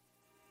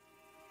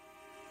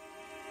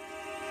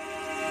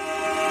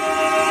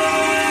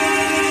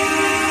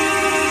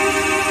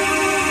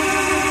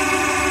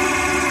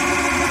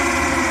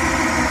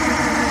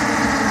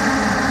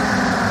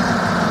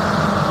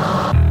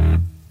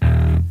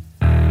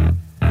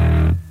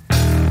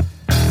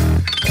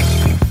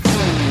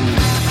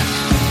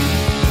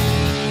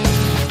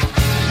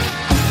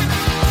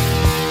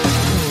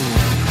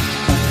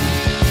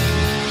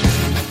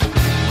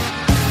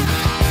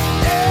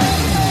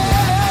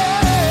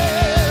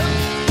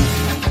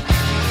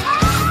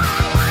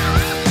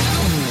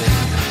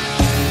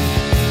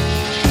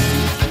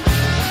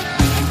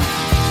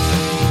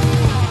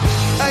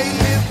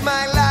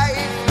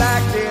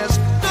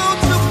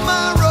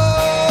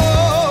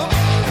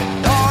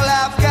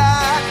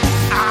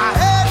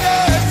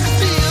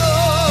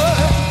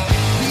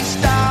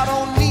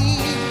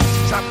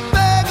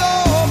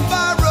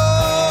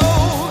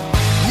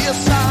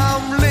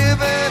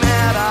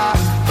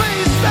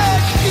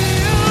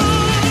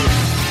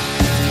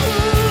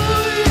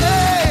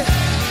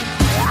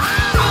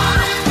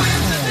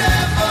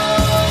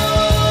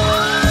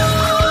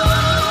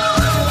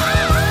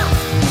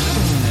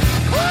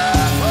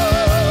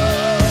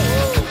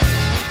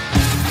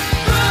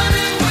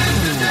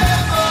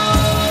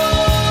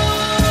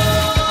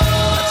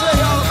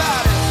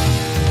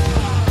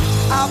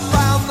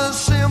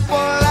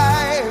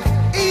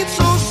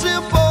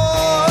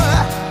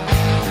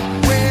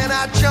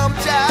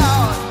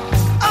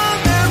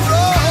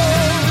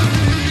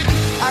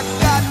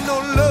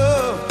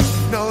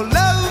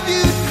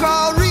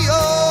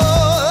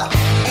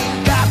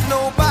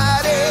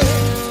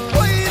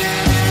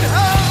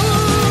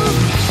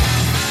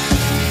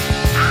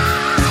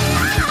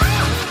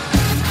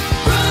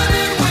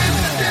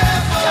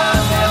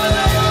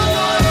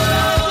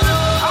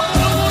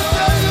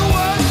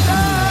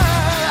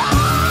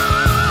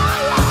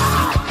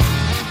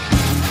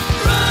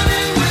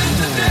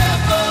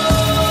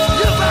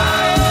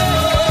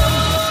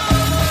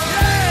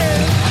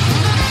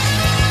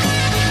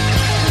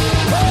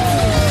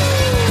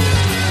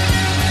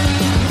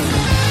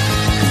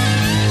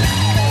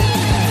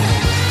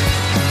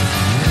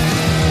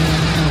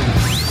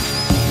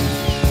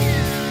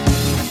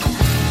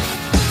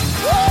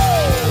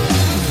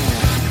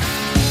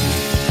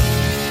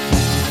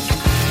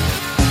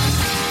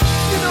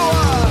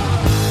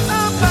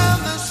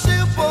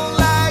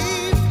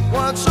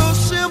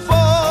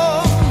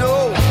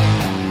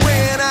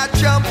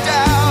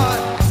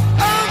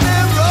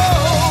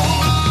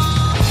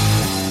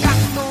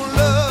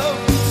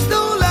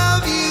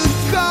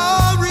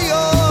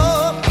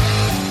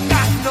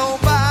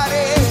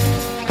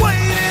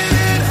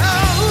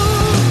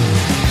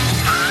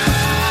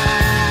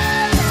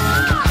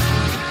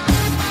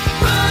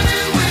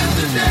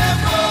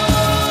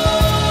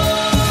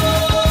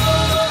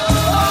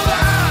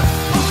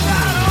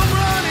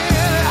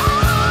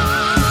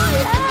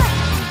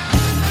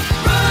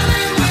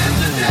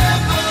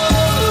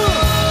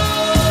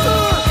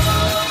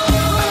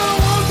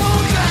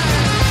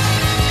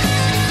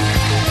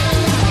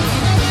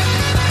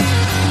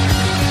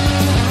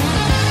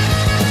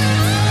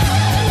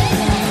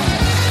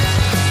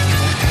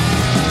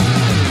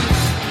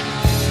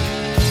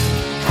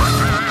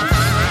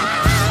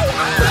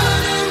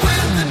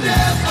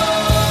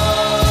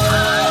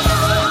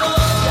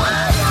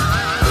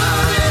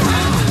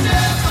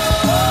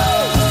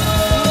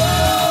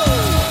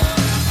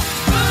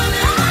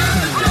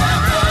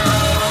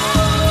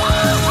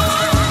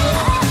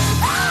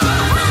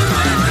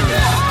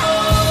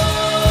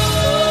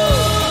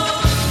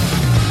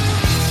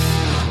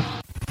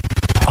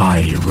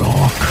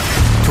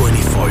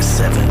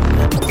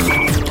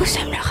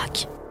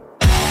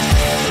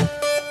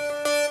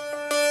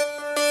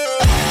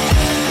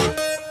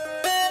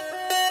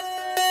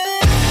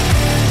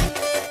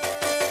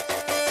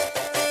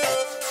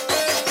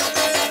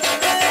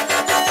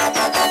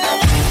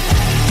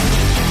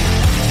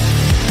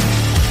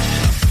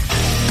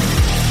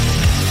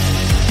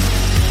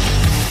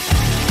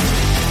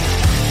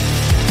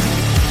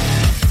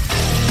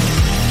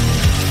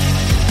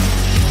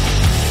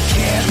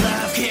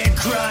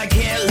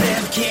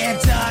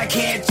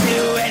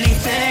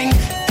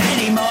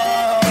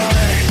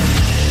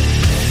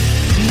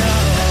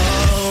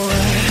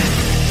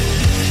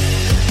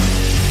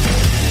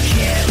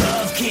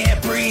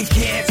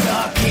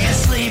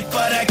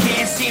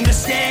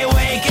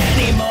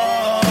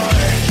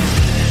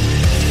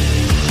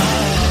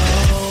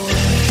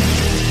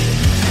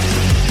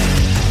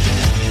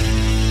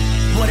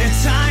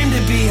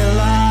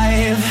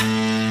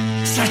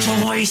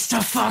 waste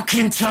of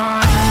fucking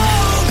time.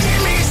 Oh,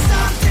 give me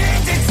something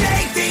to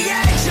take the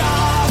edge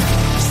off,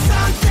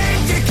 something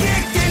to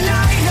kick the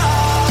night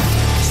off,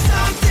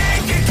 something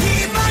to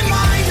keep my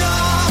mind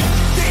off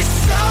this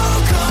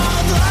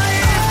so-called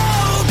life.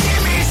 Oh,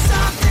 give me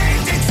something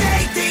to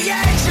take the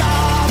edge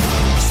off,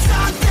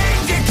 something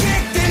to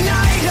kick the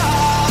night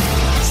off,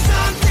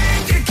 something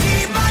to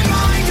keep my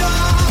mind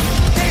off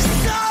this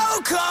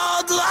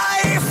so-called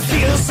life.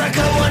 Feels like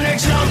I wanna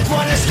jump,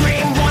 wanna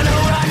scream, wanna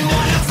run,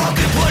 wanna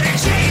fucking put a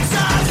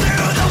chainsaw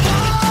through the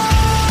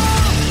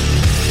wall.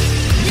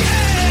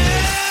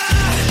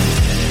 Yeah.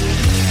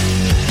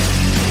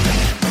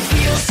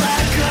 Feels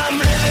like I'm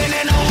living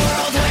in a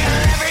world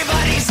where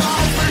everybody's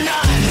all for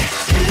none,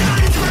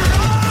 none for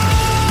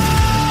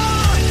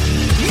all.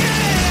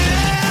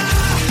 Yeah.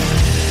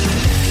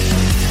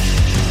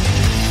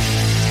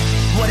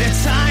 What a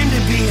time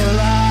to be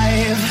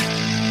alive.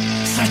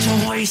 Such a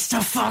waste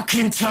of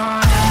fucking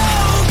time. Oh,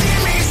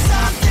 give me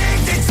something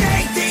to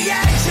take the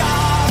edge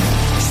off,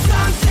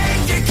 something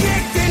to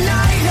kick the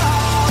night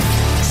off,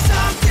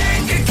 something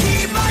to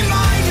keep my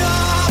mind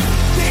off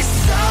this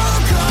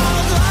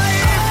so-called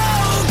life.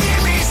 Oh,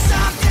 give me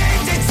something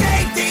to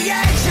take the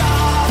edge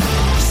off,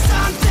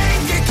 something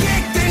to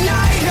kick the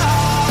night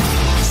off,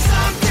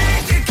 something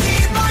to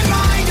keep my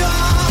mind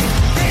off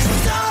this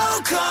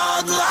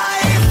so-called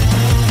life.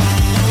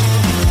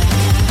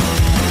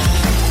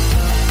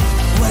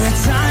 What a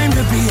time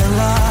to be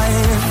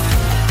alive.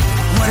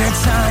 What a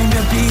time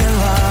to be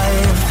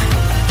alive.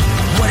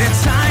 What a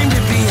time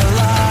to be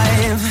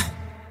alive.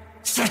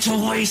 Such a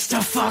waste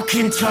of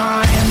fucking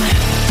time.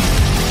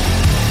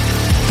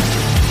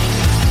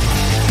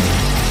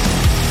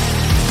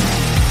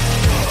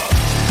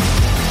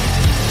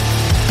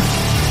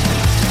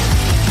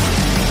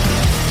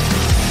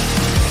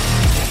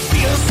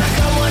 Feels like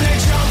I wanna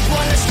jump,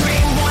 wanna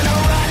scream, wanna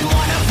run,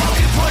 wanna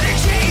fucking put a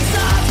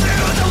chainsaw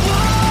through the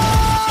wall.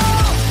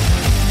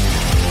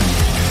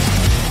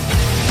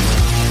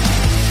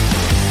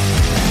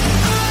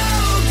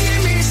 Oh,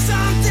 give me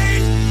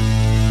something.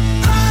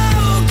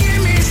 Oh,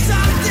 give me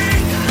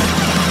something.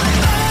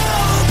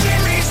 Oh,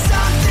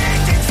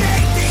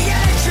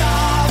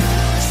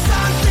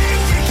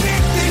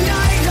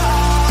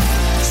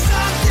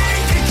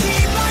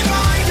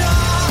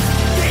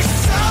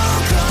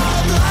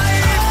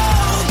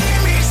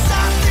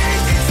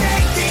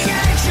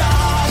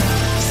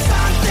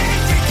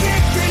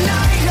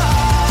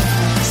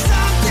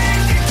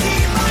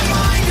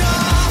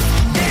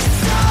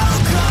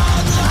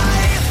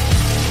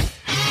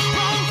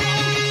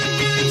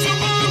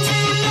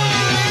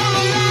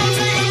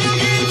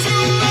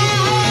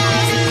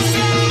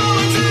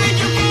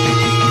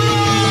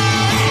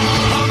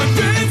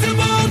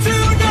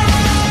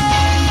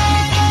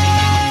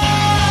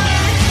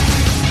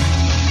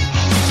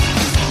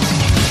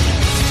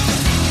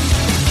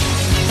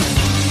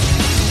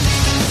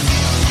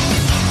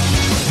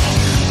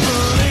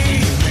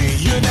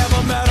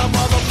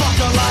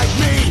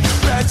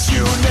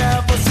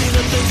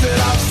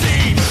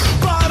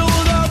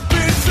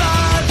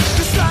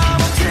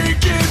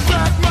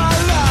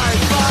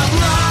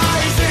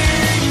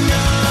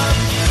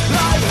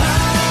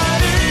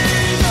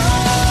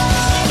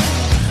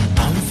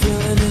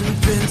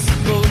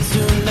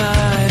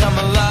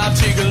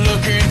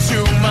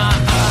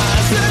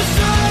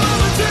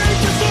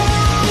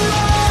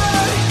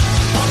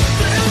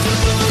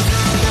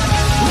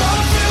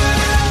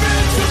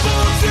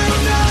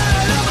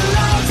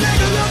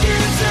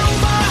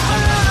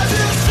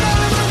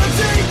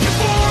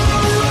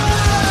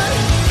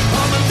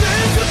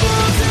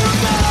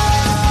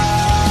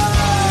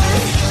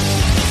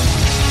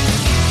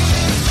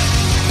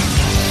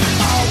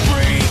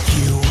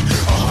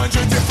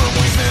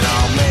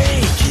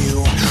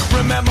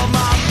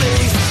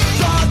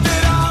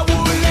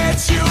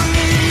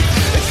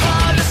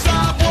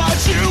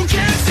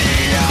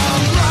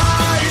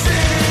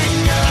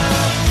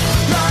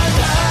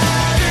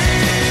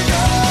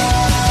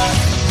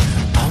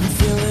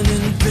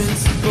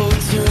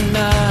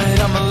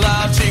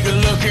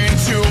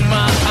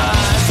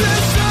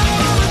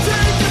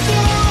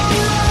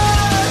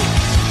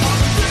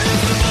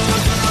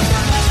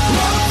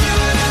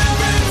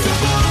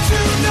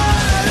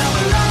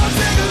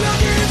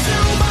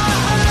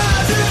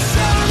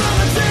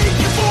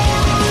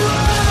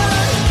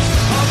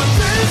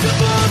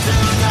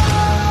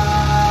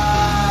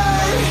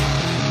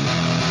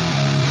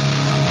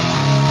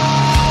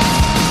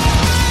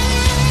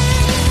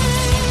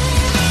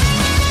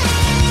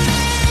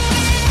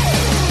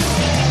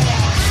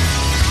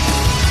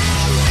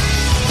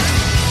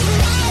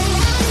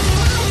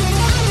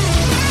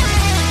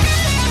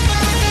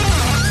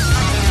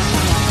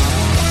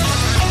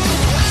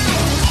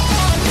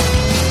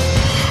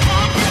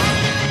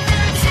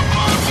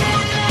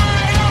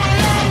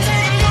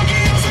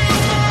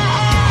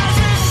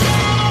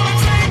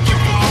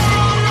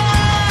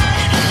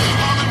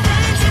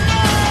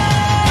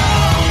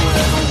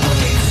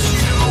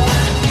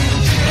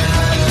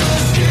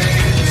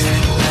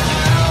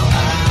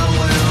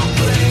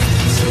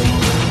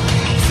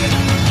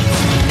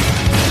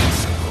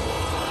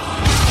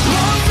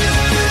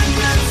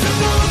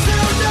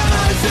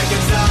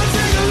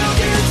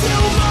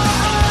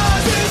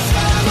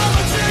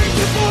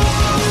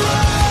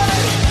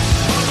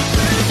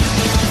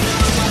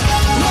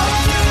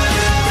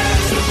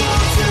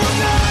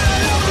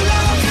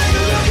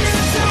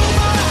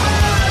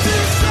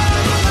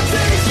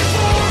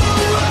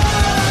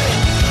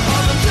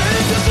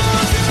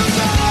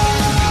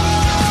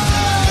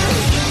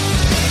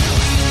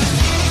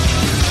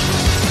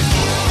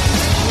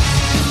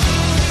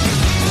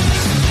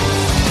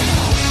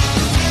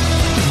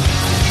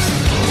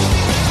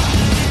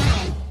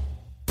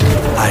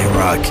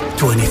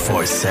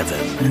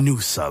 IROCK247.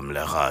 Nous sommes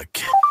le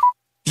rock.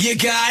 You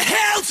got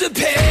hell to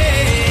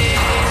pay,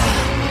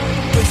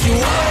 but you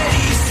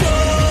already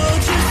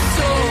sold your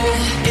soul.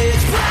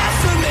 It's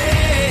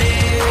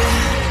blasphemy,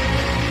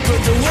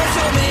 but the words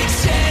don't make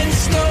sense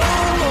no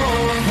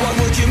more. What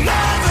would your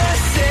mother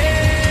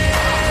say?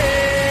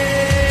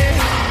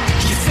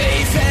 Your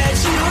faith had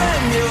you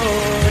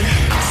immured,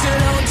 so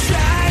don't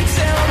try and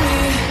tell me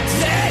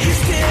that you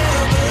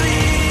still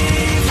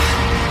believe.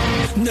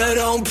 No,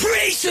 don't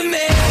preach to me.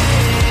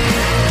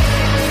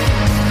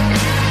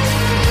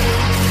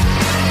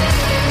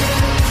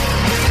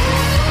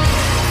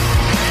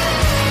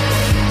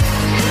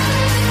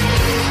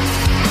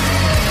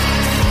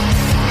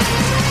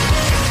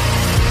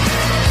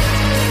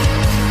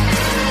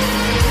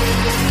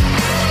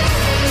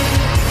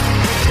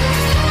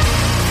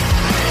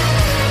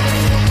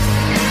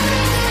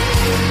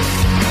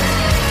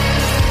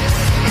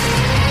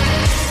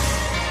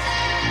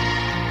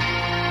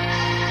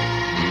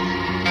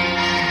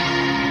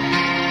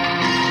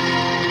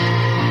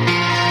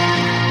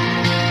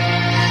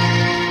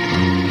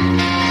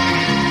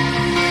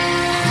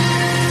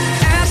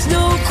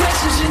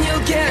 And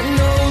you'll get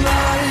no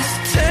lies.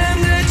 Turn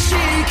the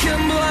cheek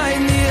and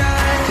blind the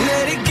eye.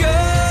 Let it go.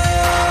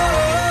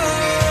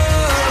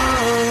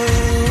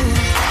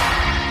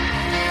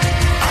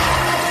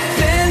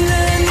 Bend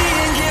the knee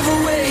and give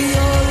away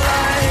your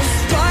life.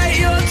 Bite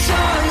your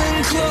tongue and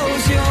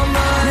close your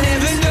mind.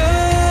 Never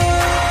know,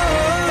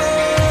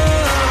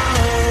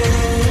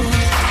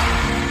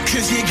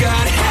 'cause you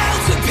got hell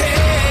to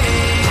pay,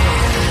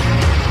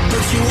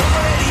 but you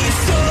already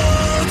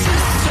sold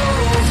your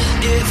soul.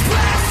 It's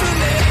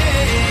blasphemy,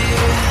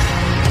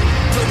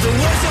 but the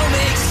words don't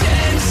make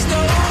sense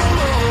no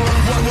more.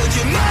 What would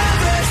your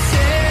mother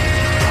say?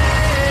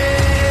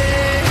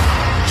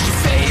 Your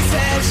faith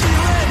has you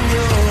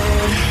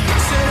immured,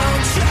 so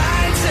don't try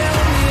and tell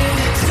me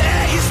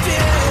that you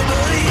still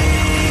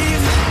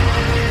believe.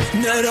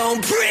 No,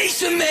 don't preach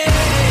to me.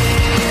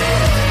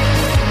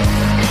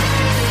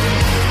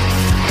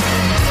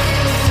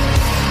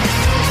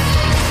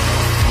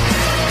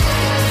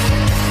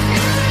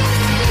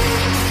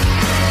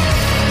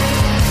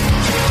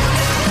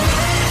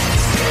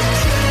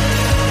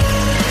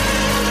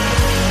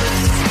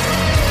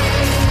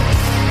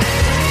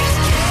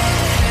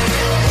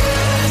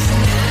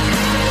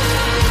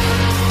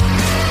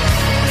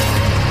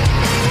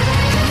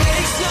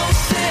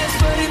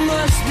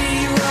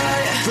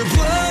 For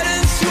blood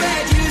and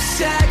sweat you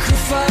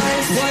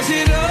sacrificed. Was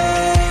it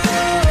all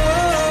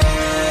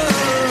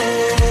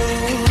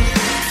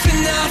for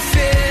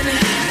nothing?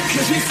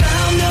 'Cause we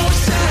found no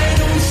sign,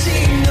 don't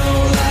see no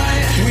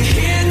light. We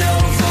hear no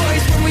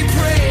voice when we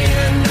pray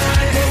at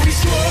night. But we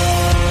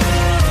swore,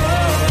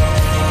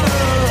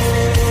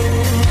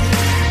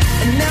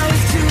 and now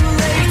it's too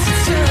late to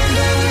turn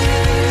back.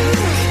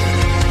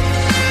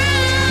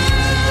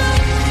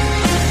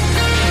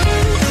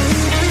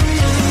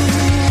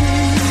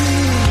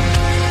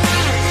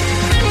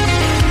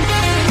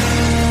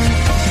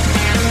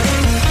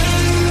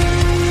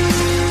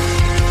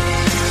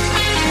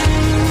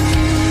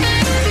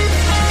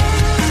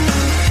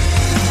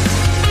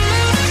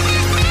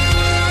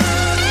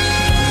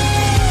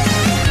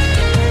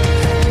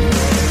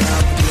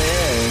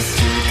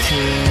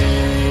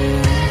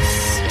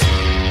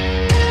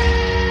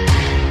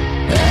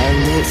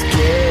 It's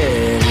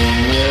getting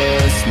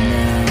worse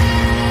now.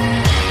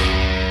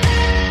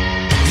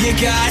 You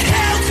got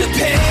hell to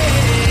pay,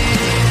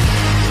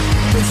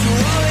 but you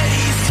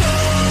already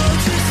sold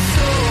your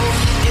soul.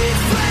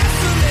 It's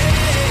blasphemy,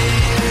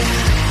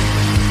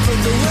 but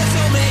the words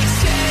don't make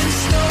sense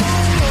no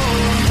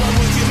more. What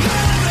would your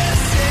mother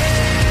say?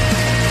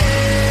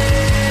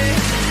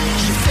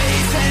 Your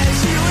faith has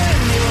you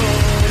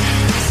immured,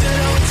 so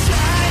don't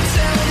try and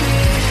tell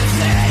me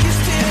that you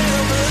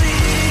still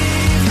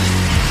believe.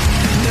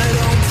 No,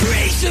 don't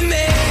preach to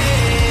me.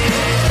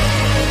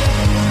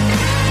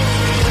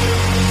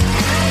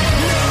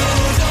 No,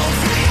 don't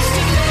preach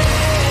to me.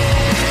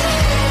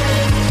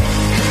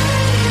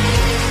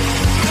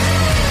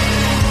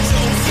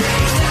 Don't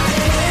preach to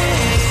me.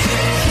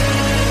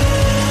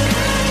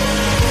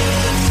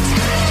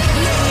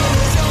 No,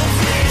 don't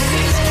preach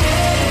this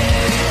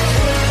kid.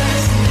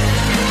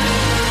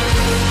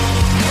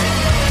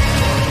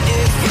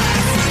 It's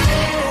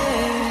blasphemy.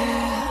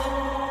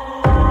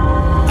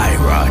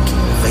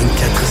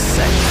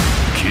 IROCK247.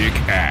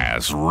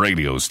 Kick-ass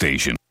radio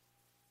station.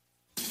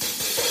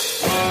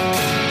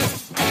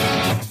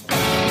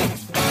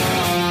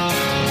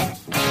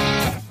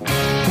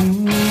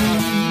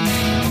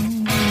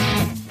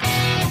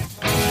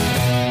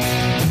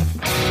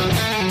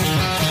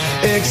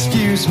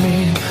 Excuse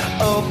me,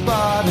 oh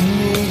pardon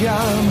me,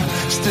 I'm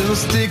still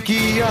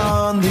sticky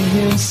on the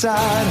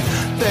inside.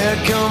 There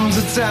comes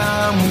a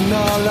time when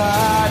all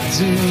I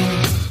do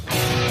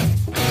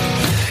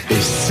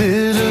is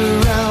sit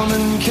around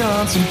in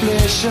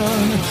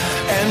contemplation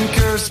and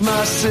curse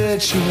my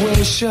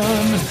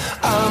situation.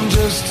 I'm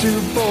just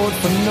too bored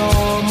for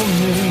normal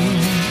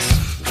means.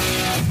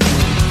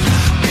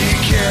 Be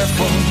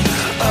careful,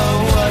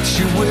 what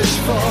you wish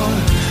for.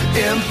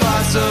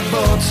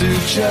 Impossible to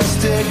just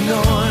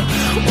ignore.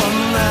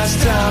 One last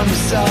time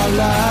is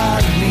all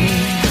I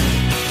need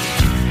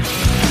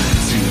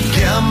to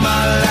get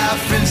my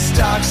life in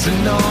stocks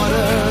in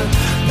order.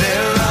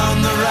 They're on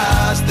the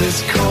rise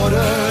this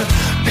quarter.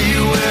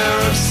 Beware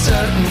of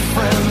certain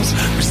friends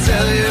who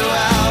sell you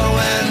out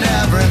when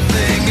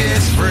everything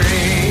is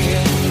free.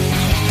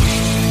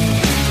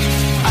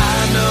 I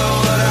know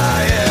what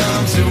I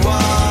am to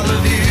all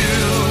of you.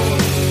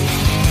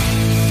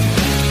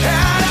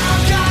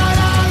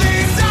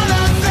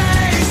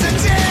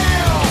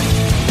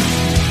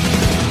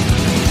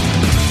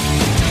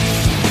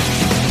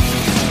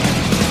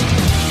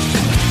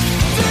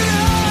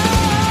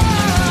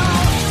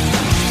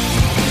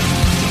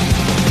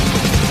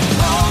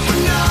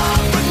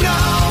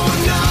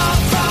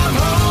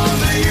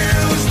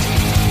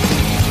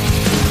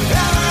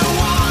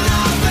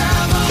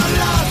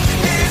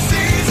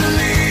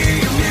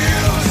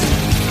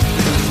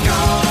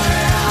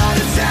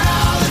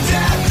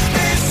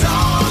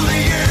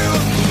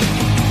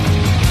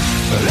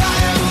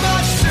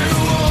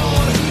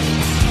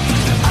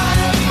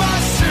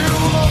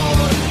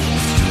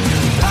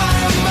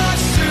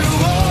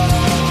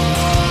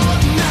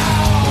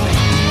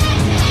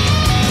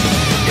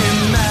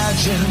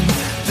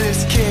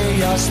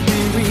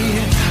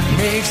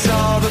 Makes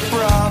all the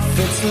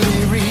prophets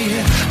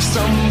leery.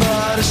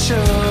 Somebody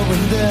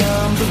showing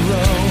them the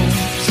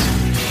ropes.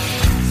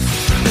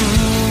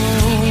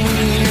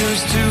 We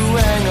used to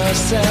hang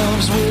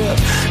ourselves with,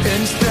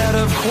 instead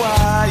of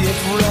quiet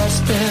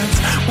respite,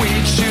 we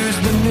choose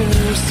the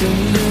noose in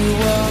lieu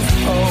of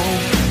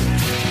hope.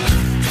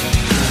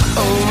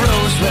 Oh,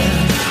 rose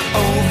red,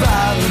 oh,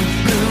 violet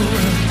blue,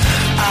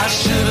 I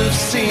should have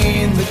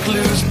seen the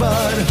clues,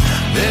 but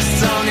this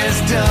song is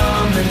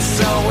dumb and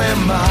so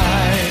am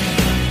I.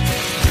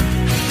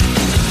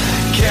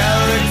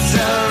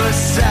 Character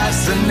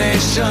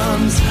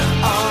assassinations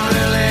aren't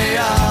really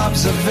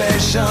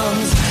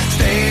observations.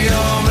 Stay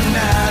home and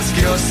ask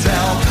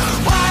yourself,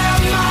 why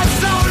am I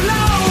so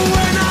low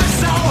when I'm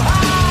so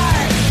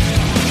high?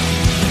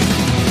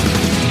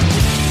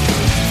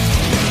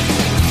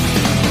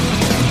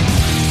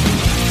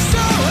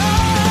 So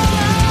high.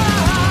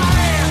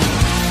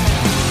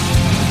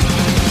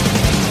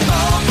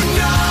 Open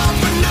up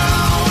and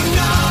know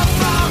enough,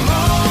 I'm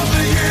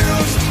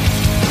overused.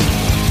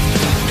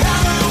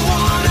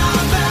 Everyone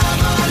I've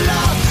ever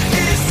loved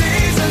is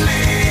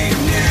easily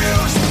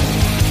amused.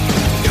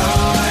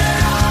 Going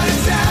out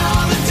is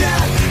how the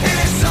death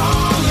is all.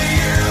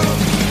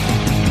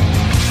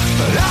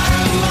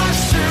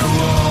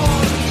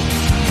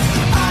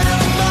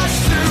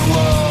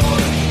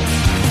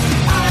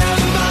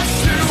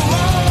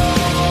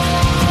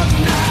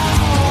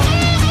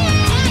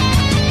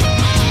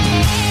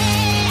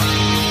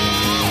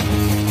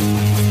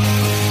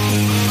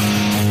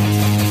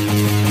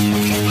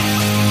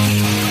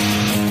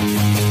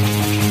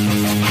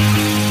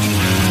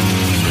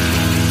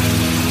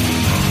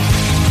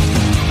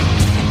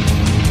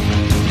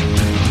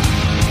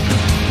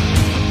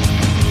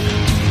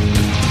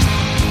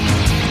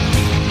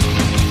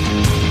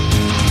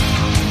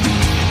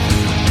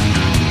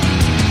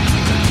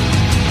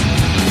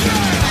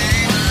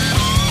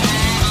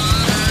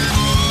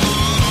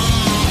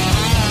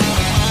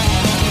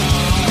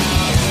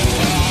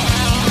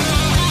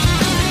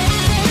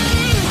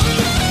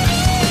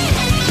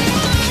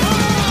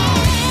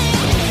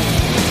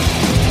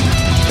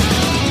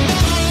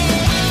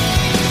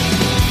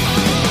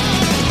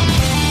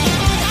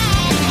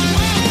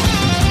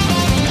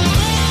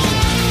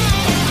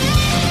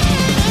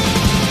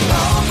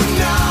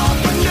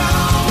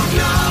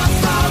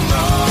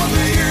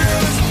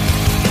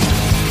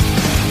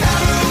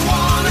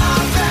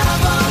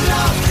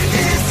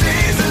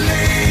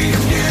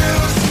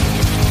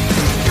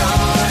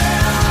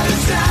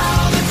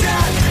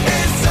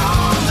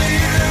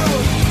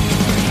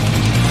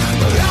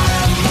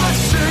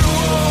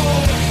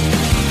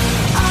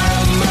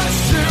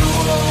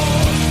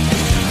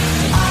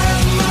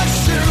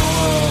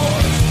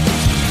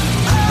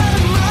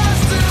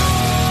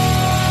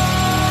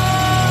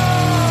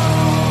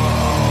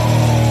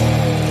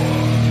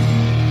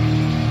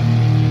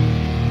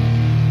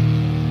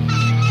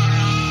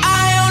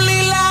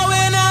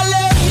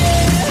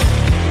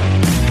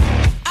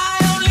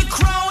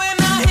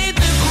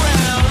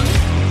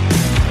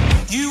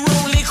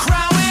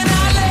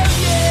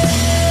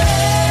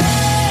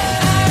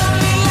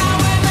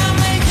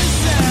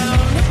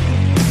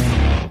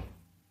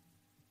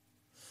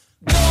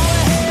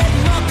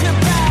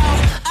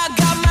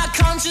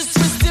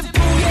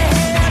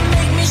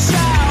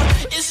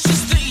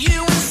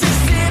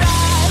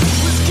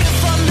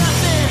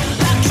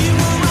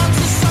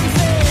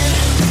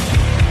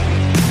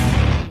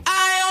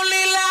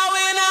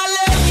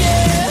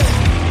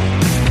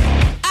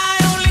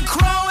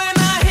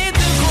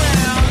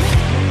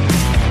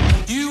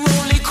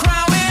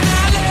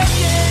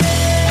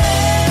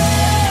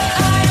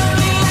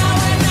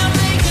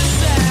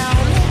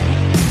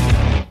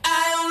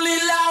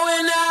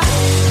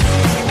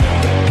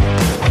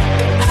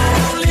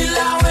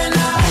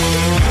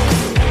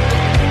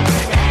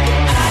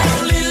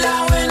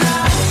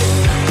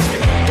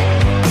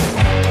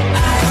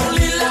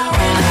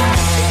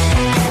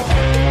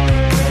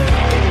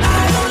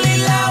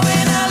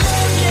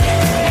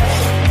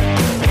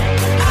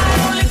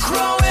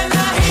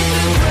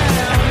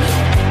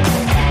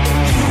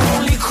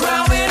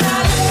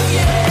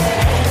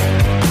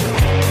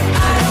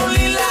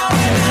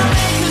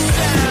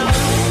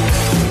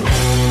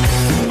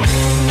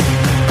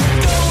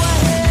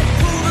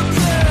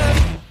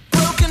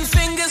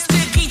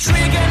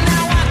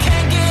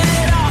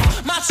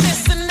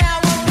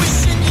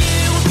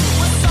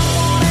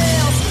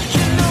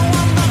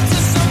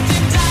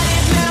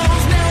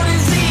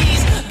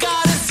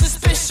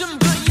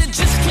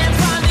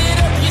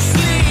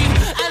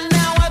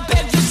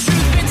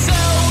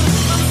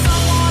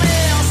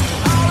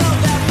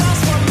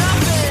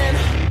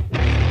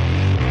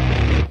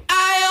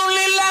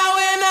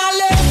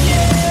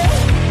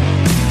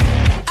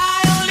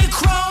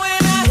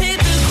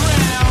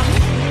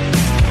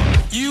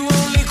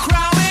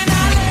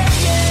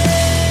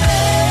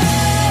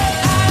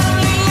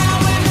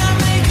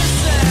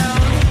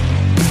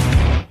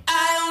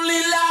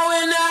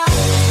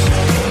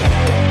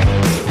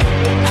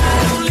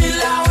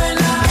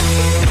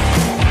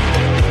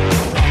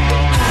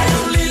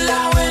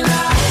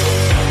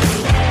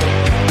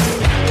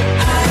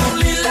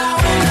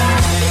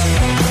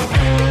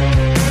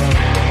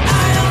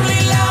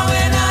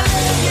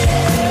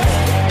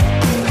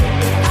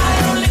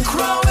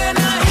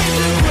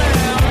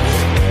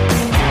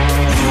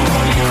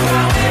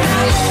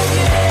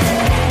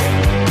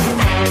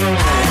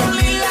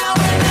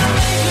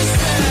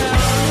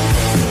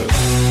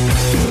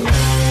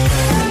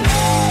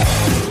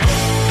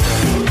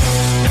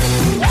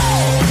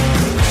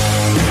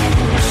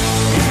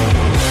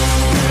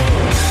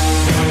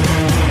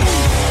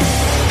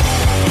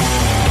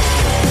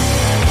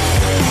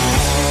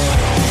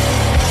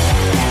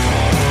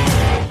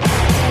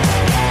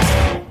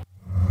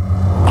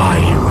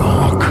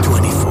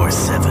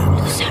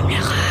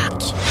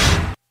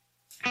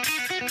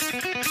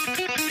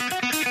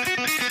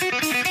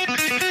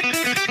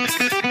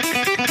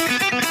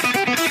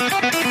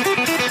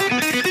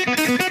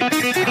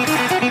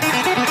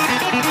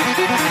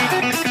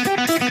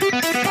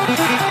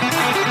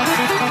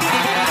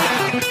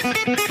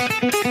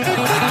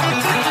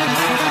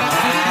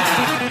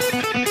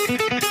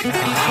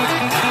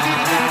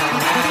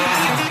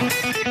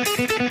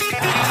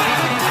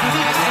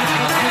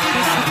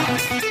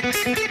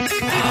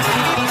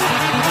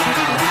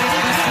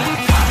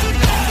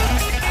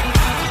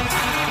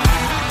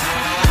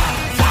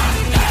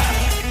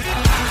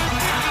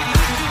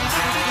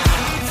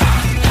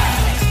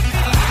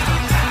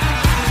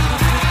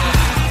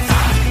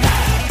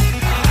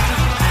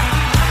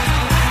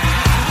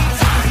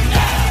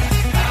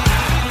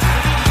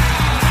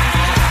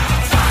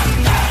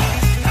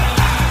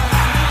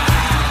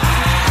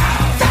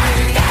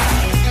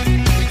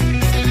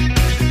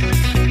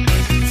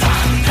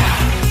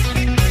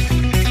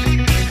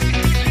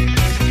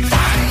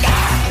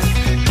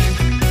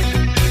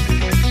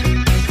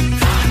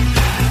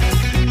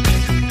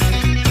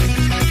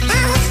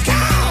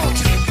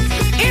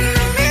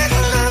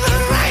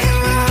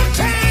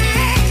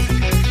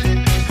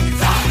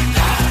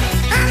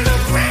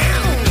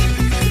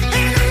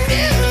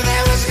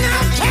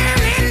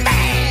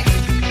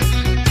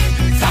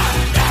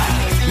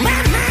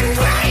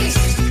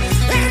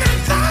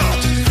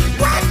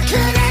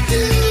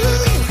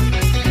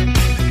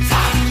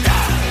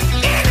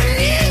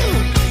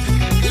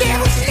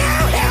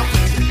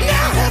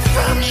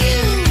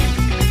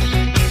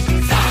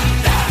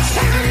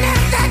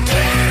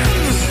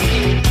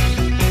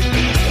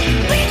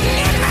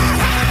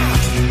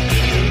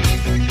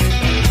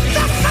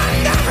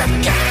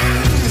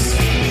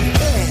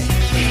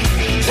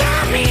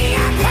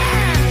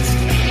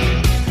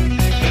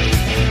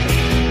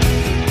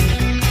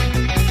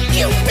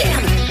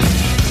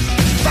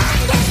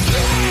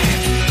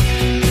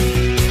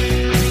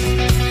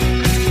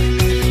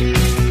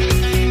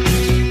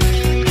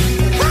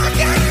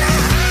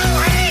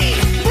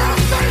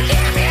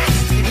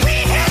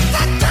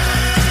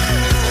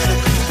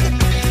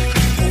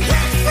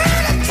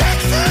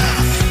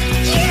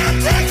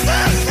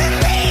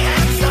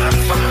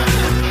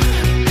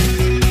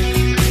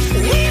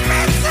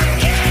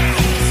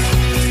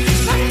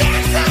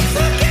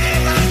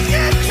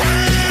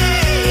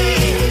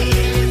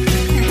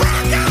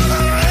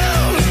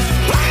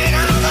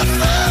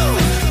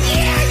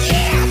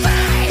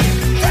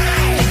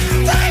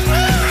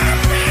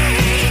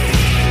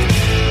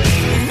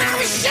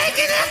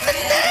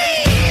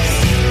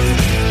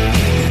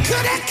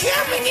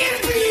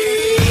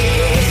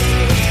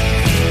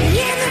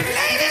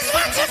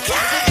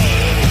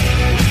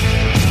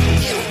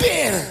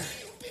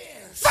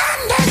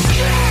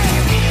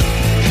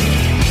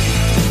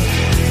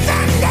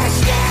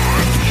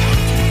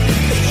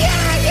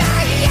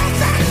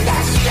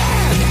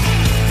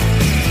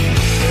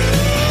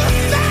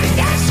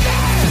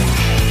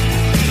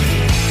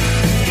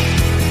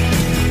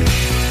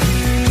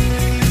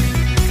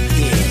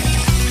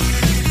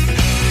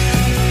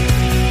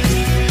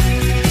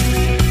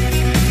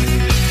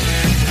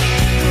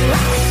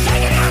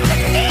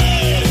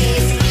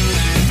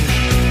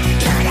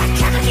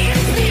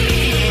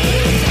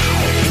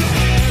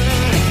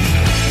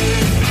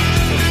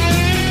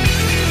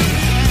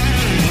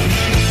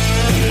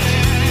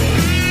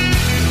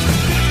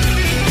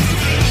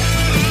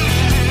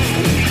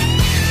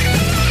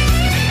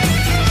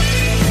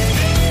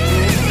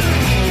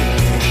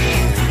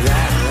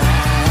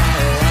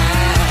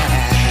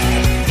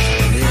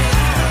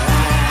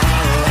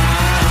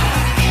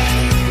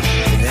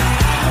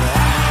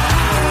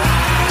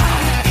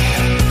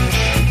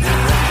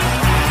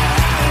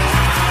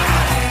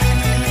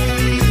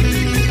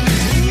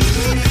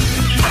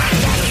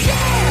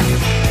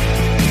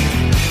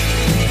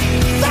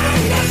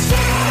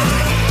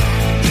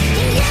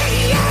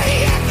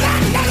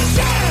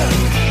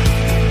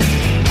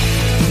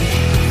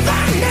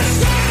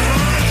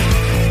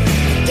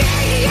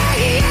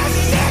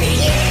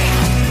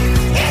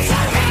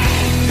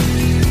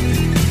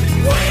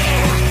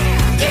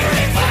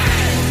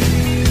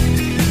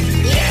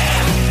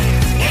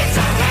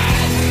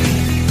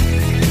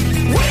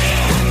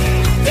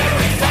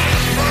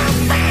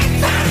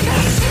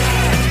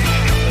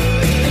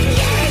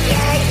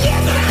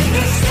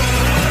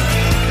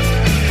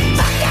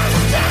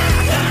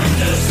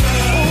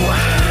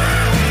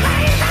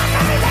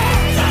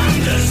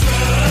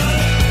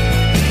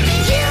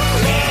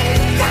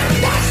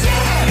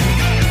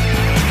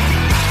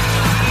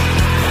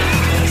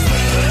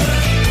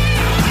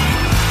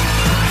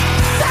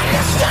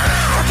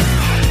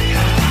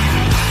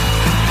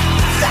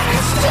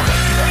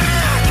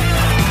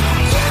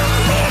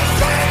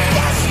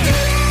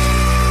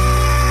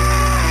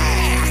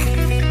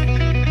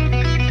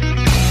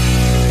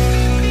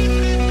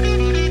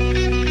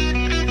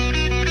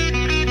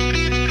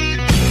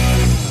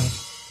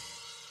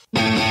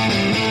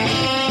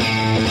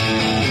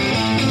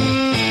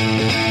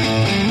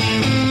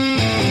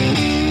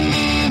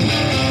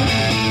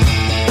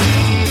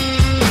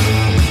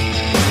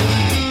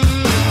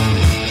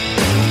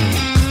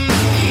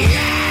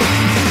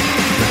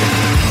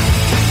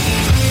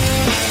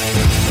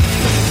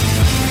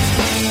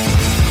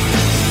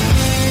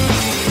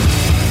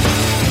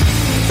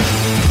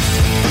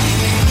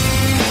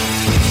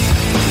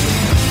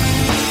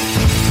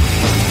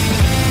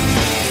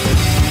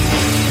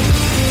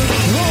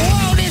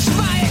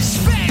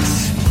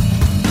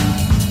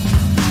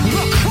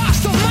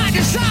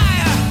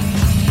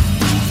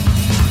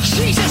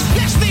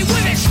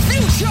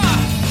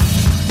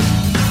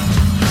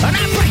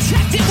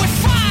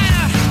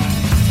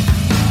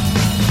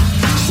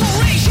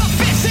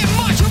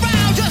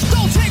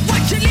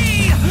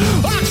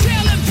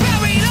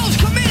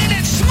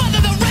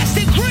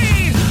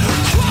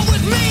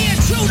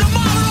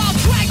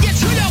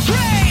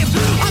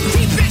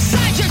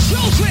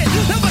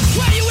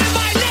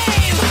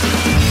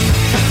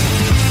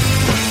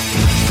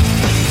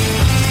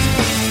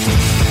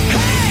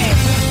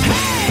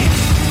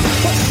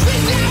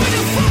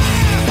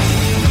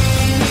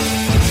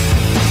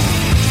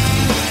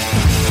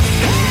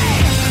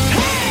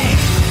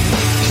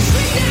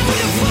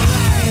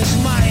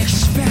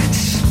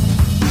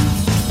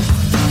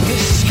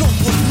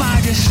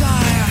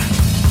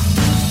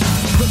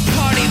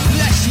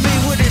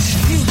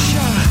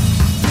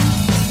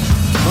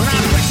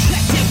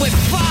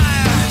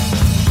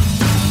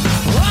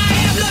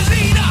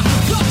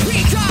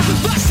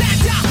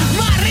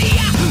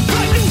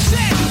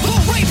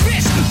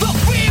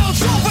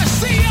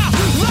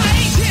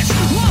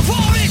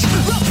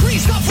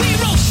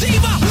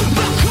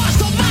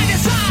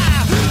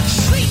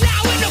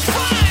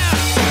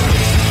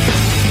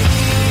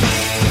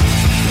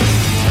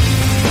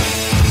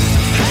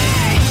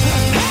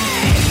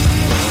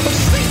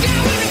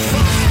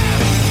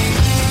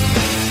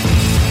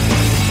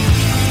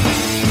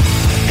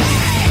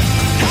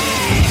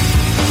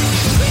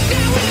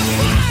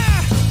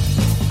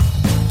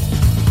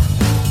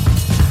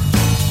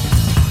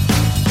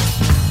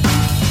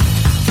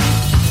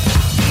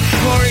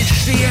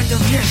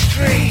 of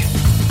history.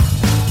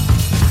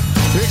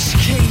 It's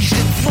caged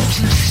and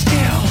frozen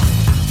still.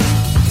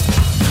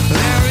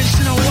 There is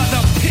no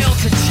other pill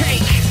to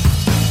take.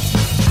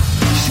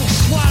 So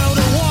swallow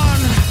the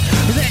one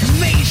that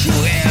made you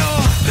ill.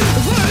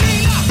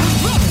 Maria,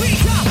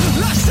 Rafika,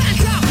 La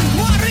Santa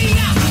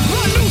Maria,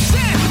 the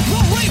Luce, the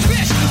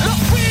rapist, the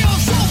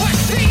fields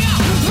overseer,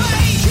 the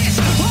ages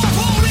of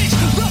orange,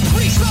 the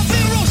priest of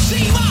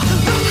Hiroshima,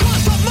 the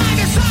cause of my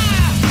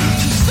desire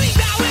to sleep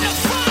now in the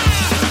fire.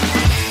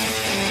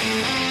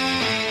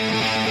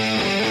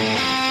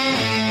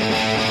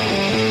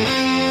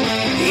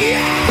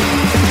 Yeah.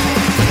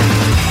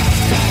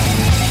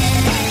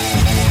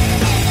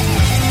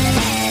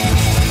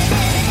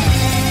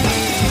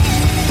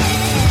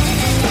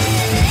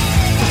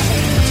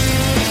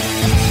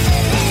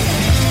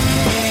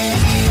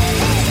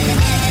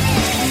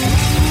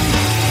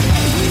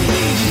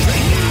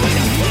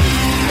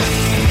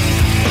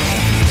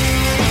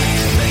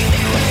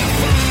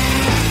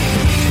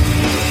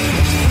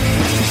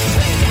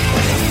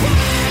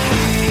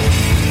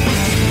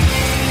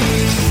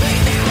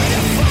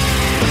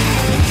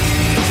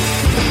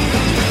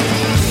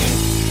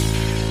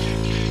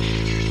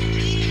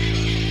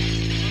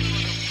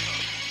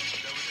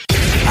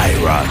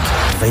 IROCK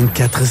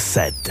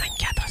 247.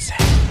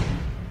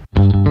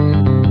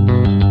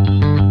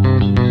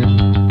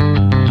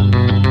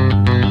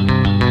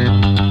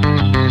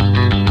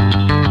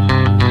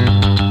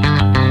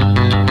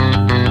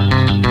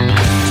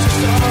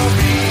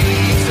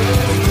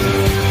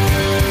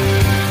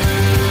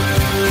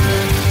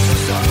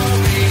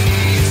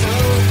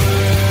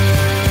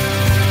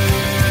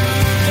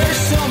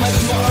 There's so much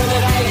more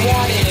that I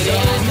wanted,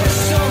 and there's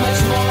so much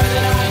more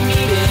that I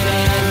needed,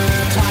 and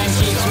time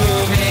keeps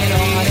moving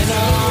on and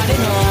on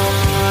and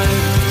on.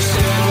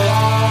 Soon we'll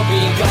all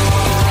be gone.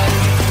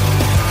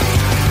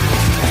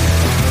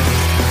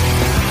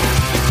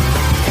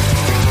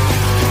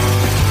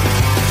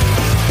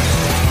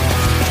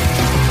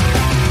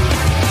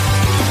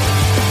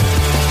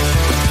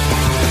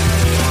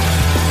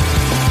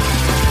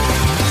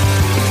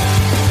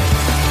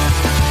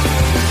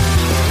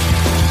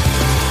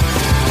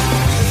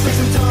 Take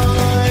some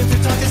time to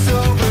talk this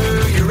over.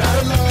 You're out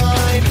of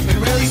line and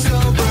really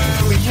sober.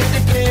 We can't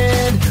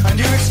depend on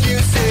your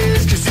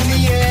excuses, 'cause in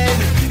the end,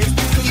 it's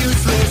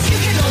useless. You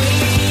can only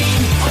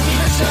lean on me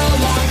for so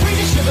long. Bring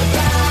the ship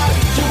about.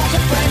 You want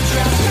your friend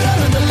drown, sit out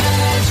on the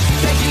ledge.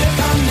 Beg you to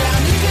come down.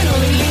 You can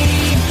only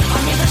lean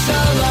on me for so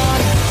long.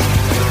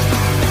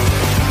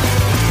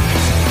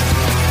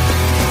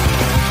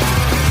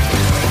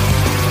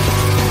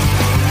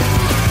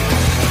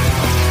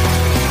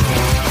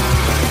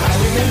 I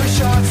remember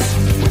shots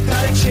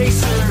without a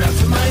chaser. Out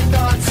to my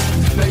thoughts.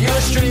 Now you're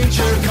a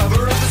stranger.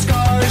 Cover up the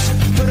scars.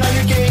 Put on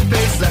your game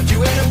face. Left you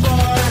in a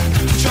bar.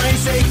 Try and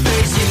save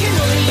face. You can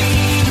only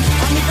lean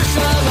on me for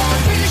so long.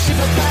 Bring the ship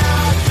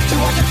about. You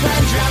want your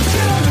friend drown,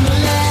 sit out on the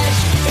ledge.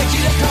 Beg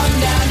you to come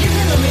down. You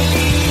can only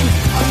lean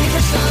on me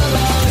for so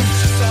long.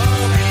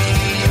 Sorry,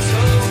 it's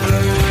over.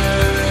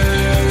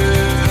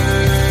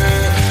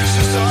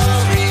 So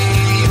sorry,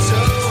 it's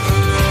over.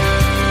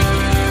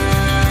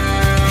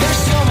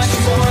 There's so much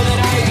more that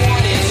I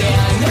wanted,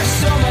 and there's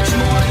so much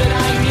more that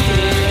I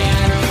needed,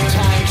 and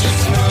time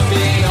keeps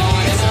moving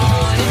on and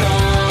on and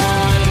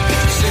on.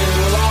 Soon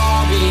we'll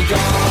all be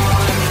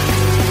gone.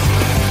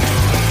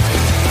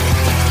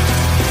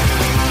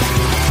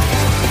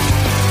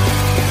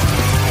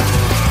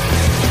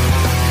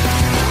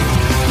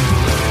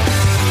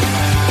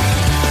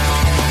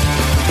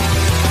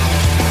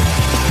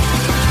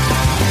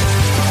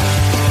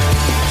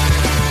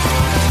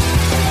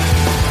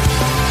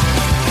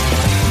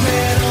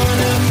 Man on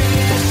a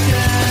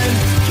mission.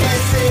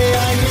 Can't say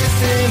I miss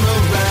him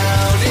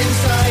around.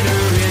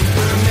 Insider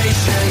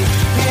information.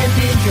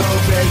 Handing your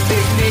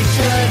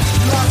resignation.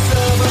 Loss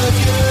of a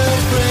good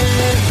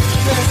friend.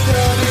 Best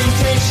of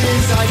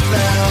intentions I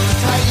found.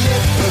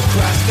 Tight-lipped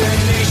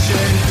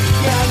procrastination.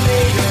 Yeah,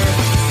 later.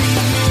 See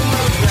you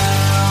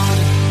around.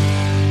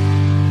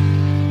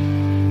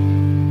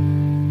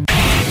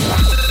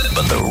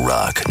 But the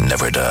rock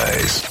never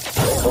dies.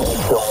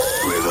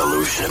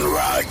 Revolution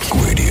Rock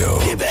Radio.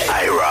 Québec.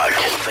 IROCK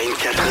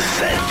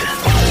 247.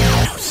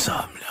 Nous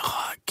sommes le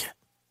rock.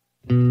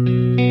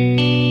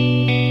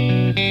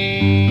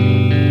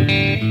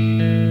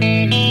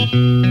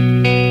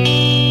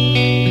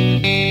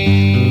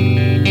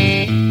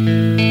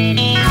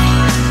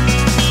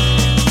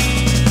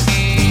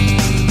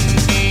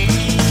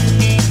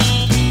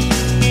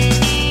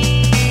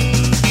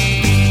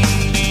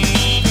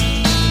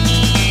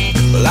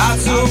 Well, I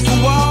took a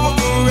walk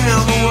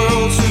around the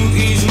world to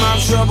ease my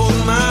troubled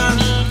mind.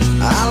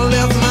 I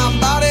left my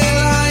body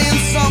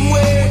lying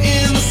somewhere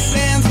in the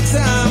sands of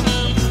time.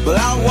 But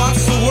I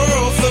watched the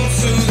world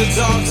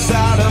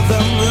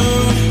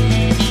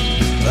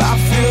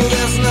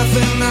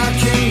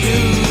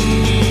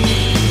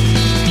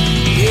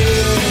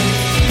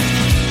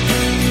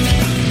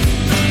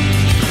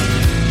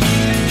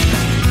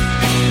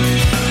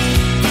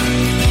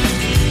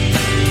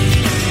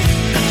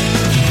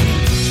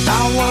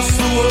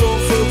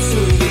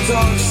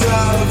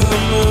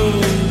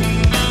moon.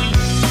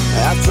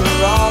 After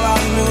all, I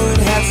knew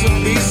it had to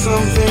be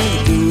something to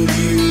do with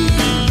you.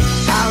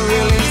 I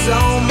really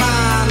don't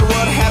mind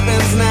what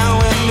happens now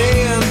and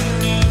then,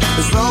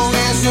 as long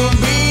as you'll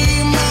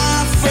be my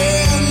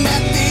friend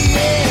at the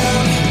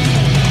end.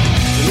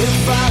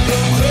 If I go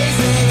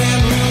crazy, then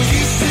will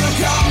you still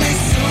call me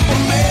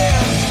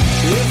Superman?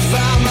 If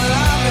I'm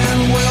alive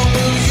and well,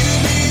 will you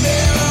be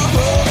there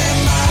holding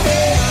my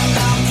hand?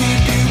 I'll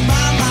keep you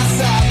by my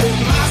side with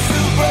my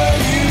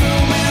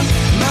superhuman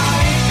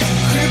might,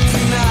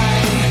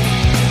 kryptonite.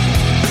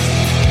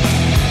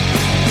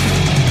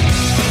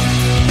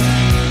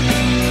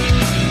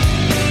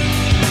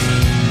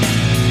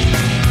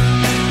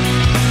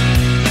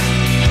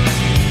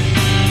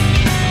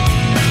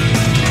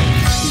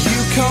 You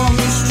call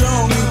me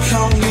strong, you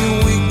call me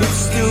weak, but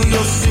still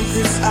your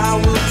secrets I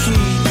will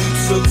keep.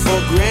 Took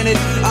for granted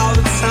all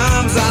the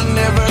times I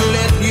never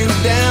let you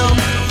down.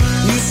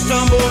 You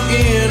stumbled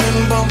in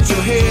and bumped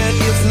your head.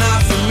 If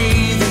not for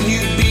me, then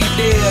you'd be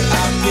dead.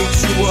 I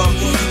picked you up,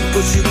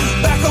 put you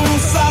back on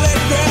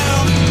solid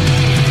ground.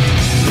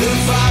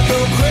 If I go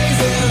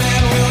crazy,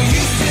 then will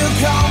you still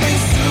call me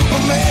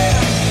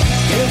Superman?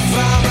 If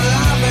I'm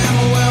alive and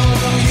well,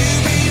 will you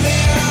be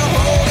there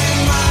holding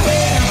my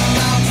hand?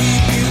 I'll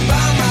keep you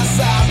by my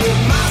side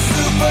with my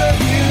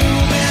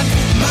superhuman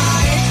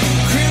might,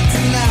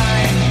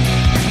 kryptonite.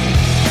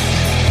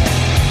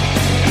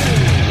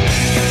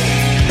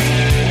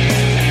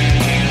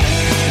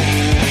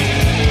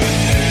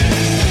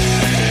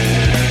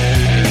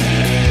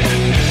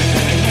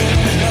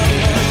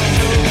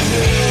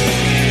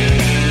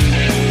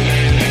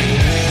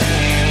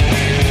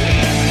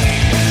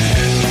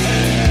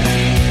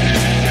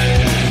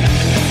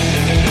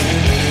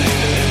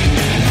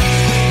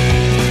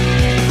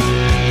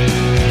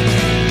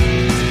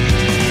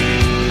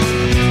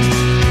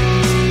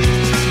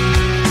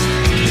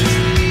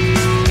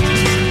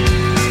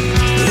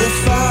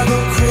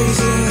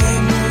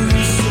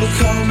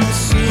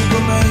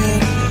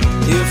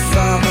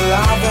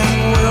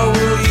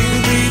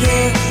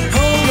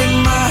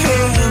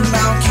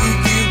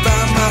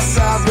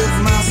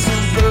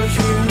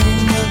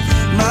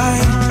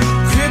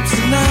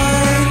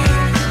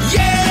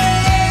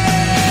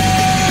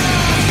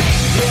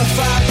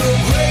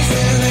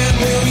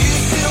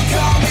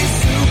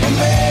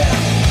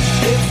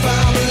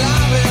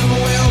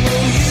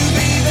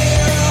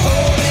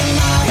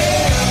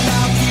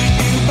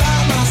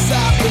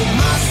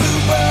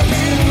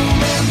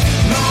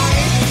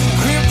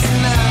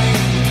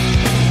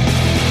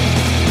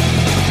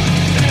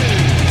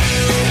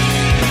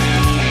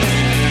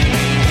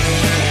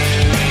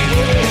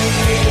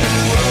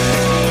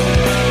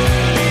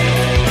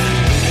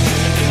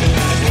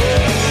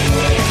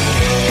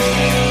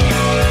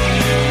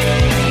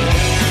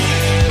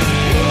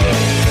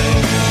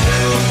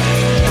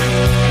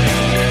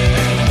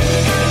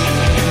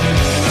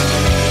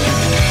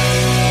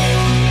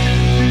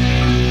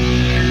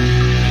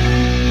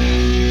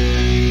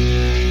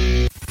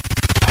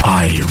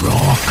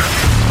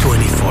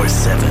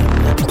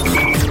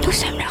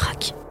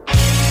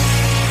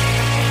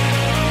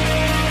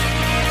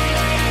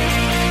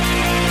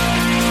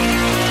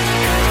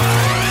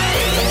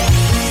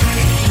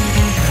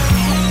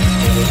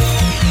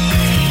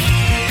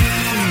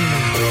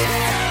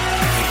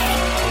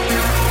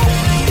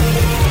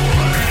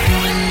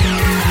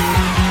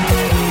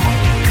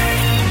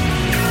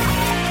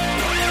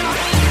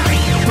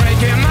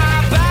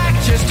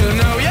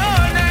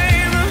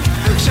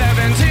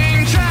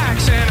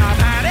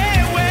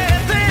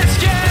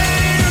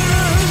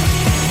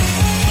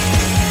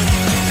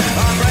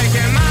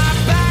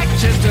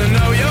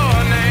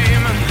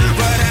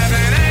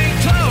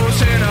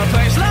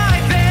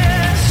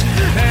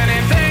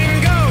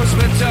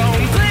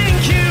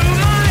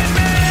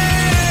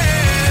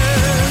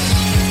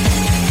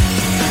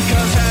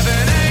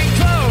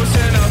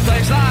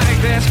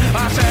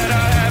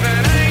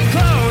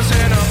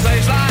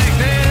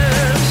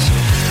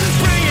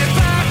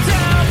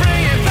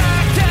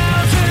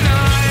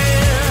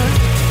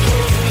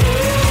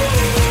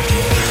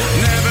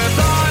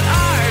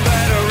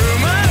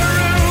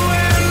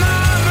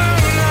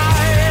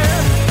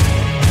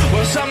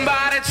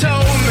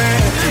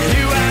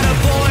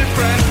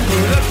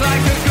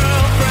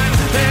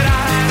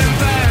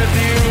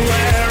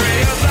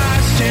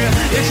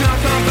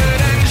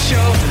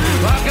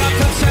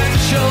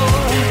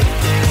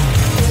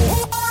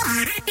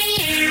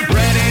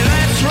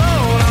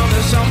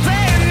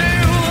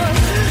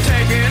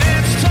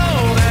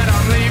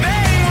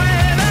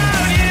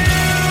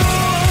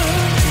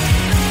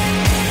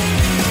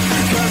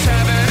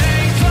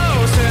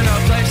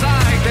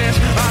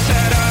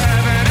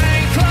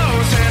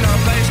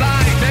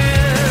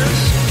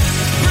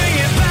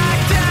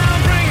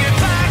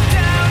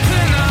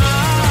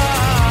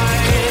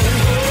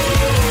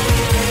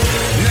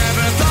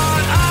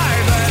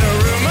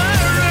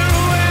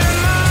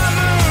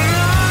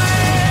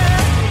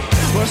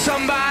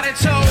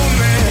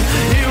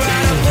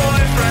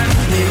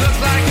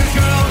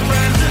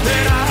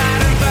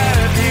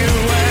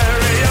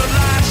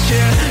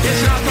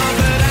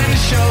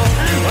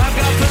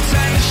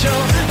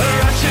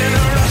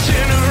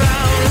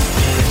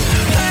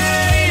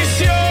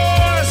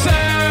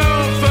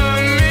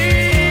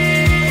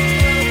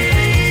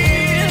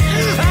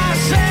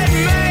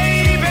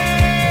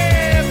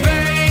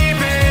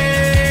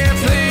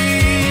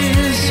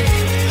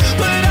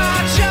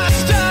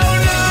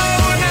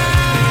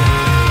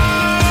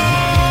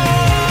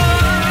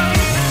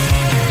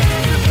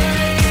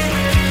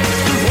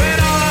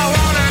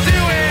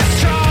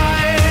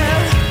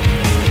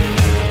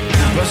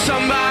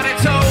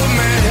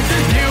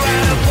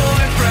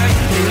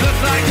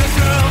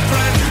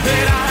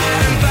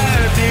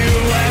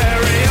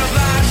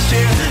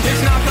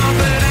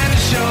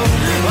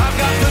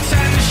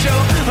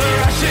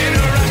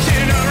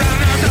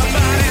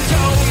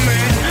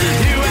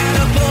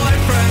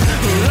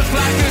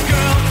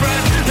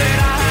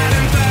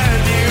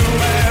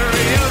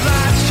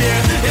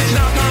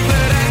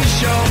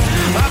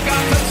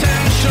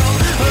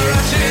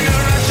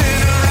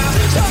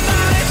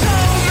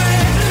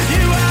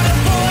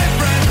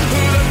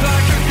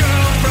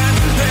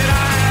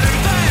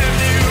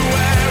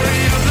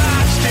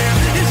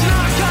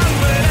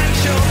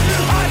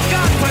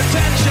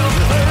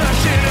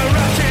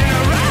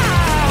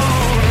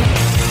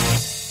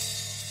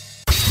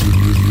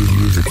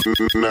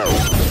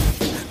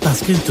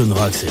 Parce qu'une toune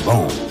rock, c'est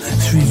bon.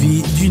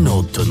 Suivi d'une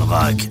autre toune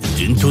rock,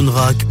 d'une toune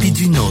rock, puis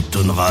d'une autre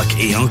toune rock,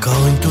 et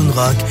encore une toune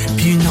rock,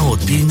 puis une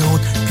autre, puis une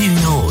autre, puis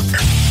une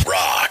autre.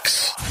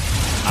 Rocks.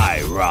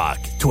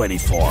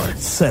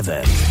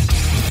 IROCK247.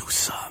 Nous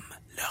sommes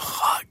le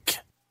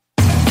rock.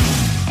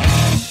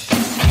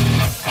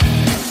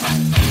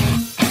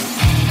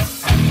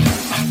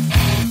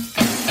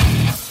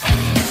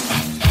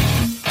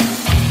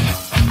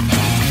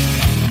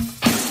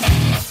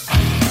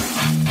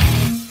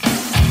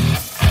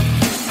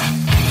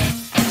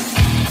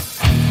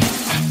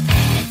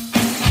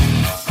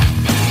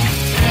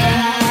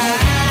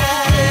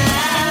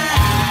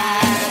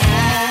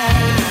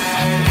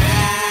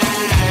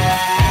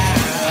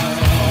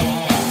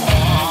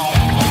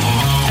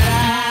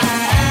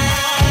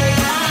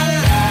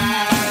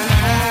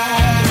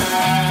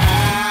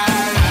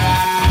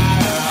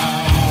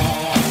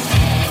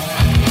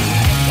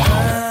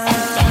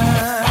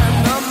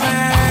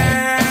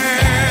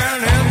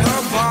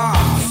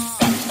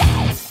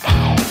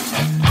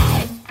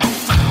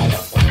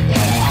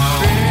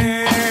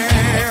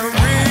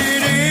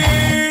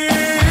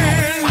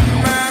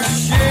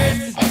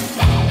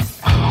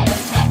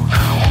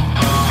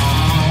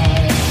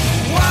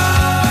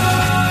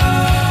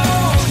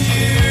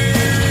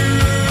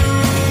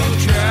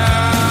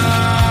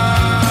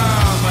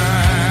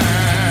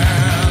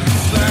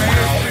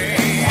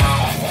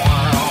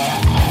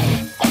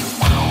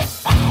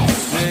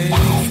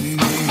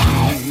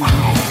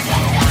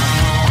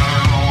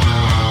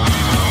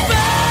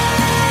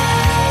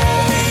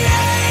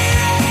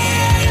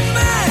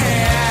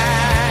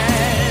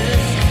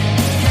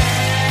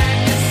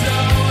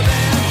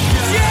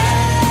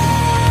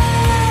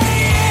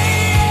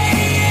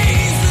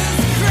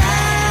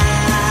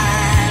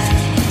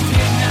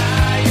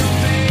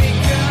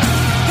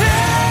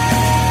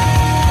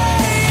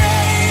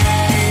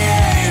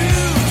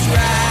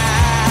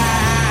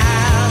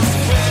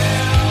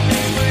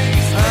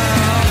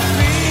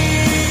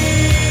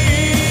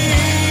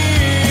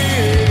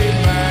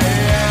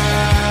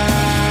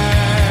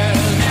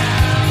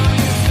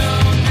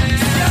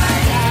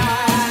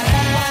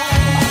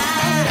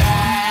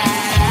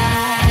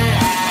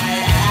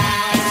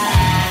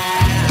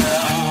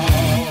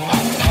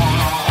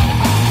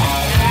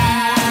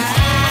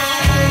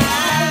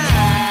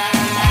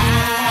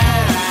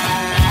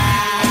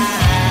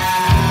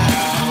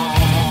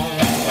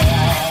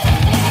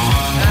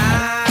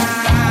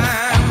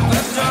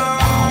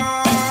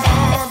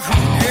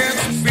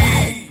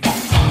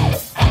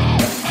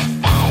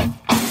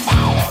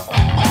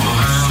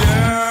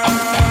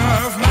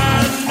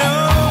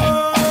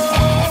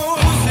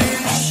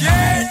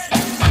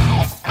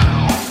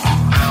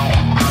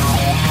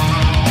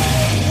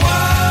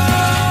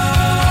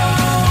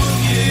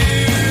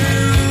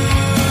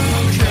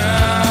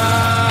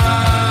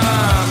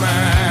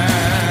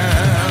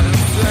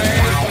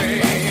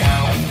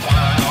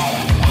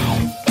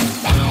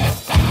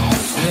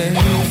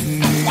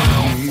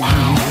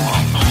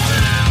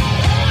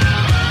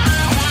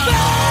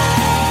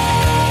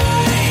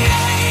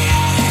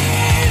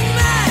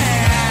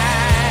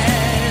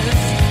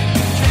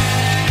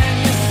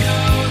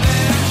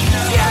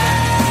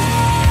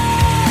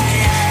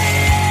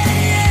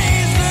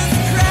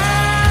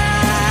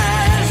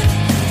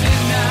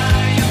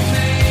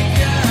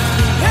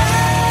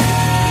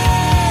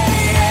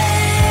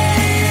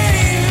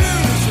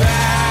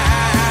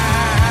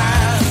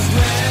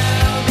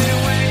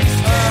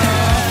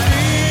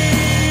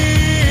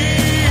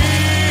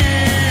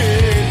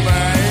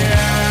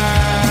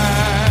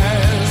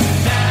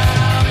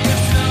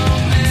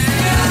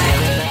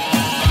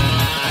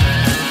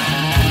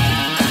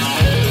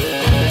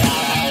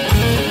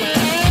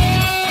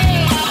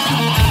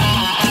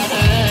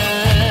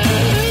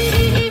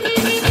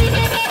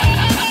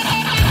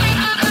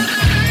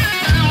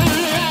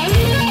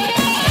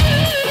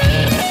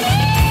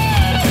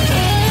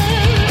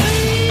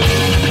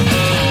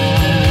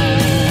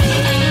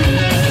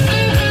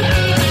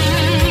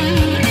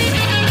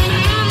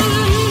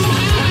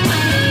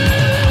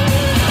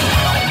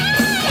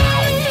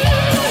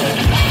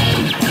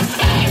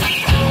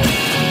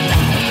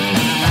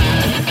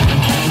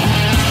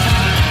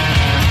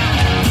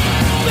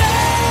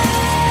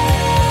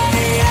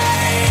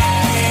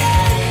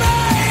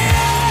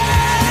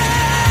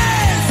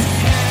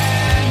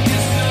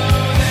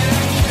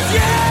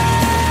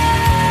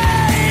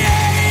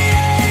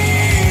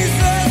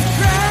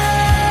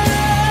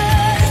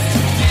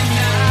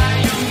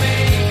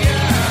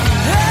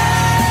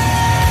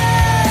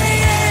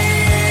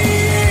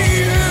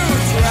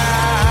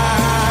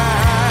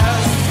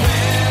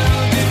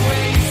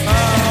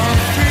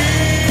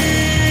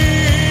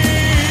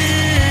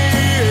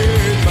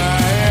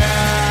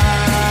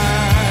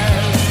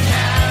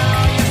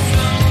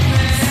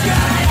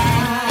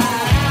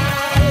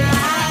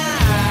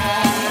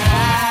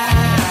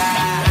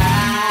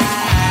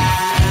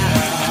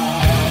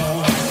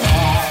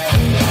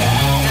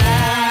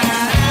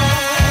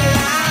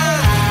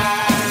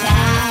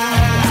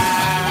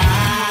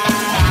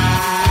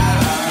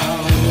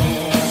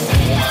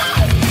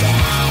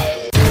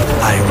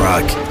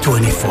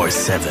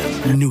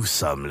 24/7, nous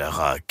sommes le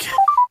rock.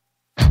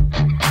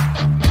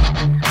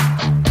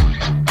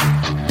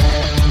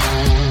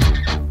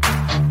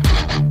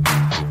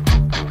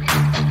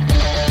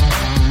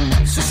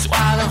 So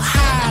swallow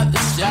hard the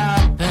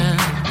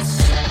serpents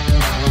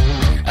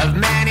of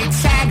many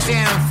tags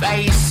and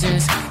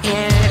faces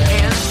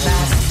in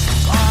fast.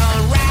 All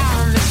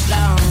around this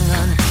long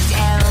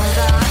undead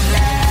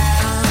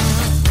land.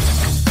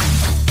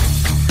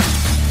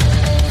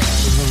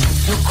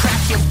 So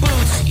crack your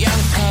boots,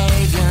 young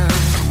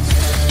pagans,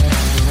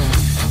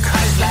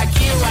 'cause like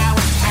you I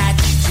was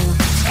attached to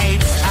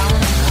tapes on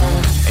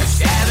hold. At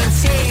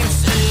 17's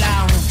a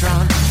long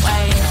drawn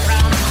way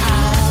from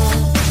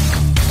home.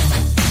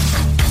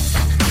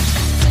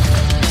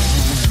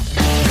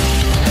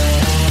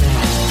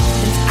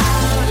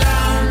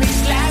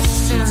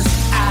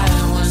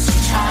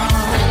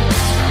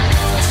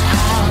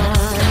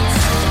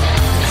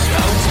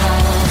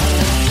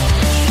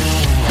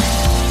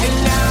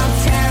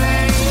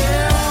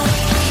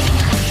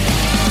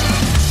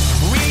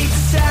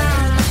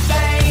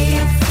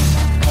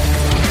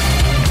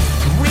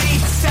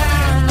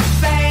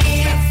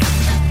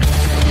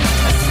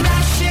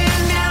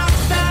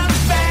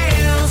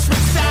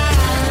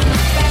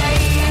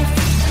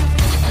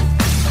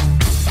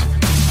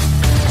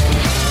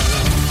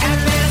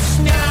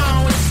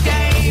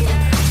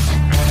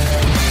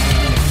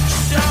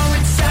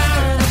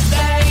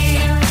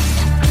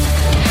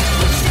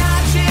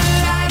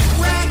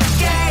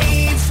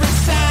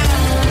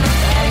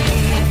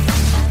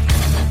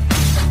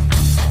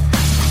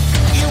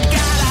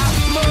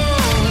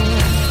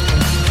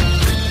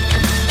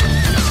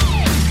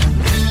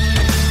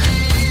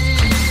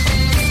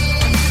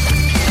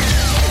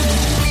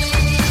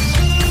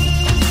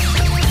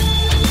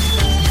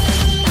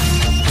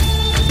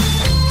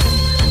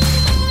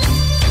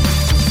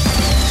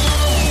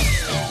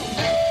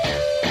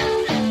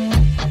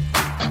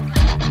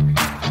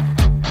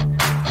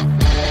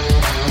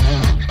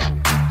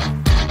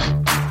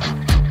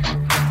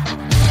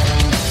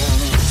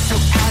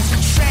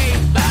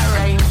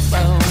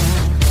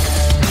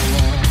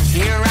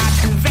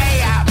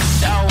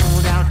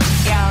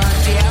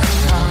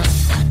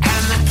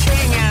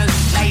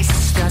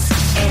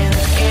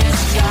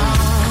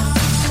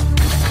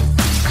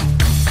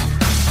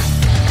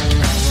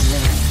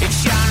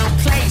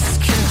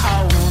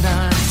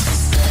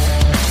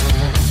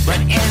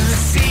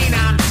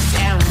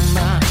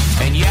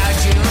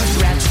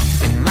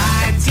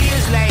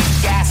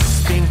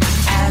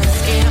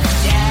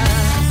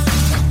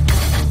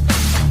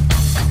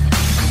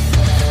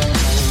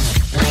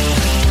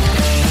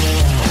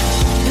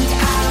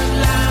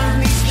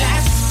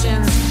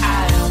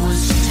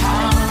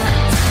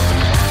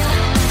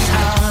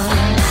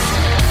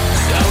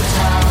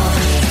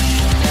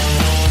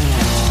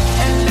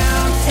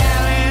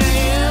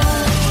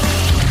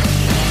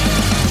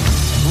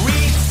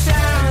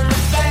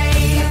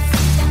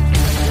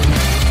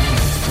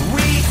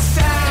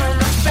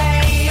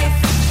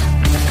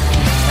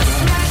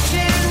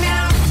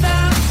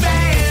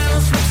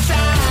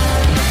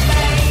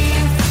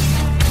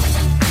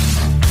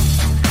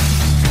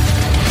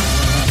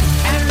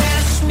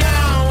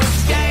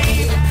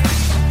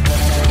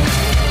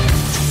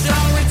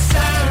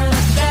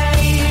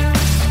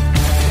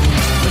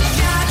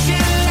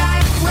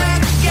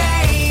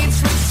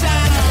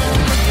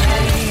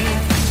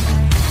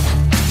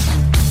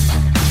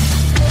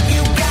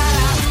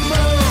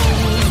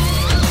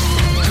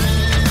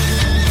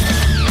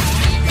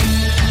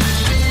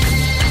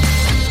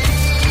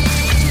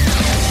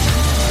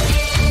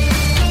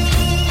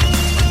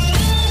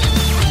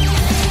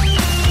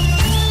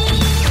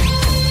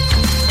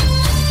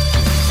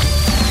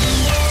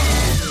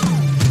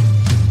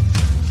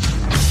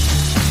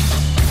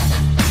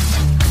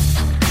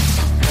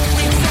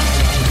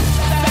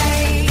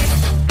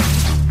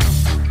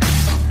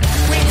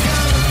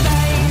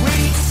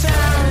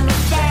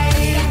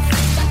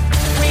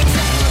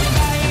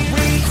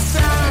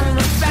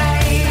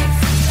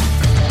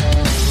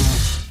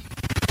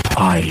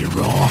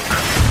 IROCK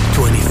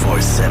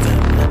 24/7.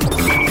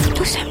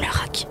 Nous sommes le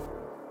rock.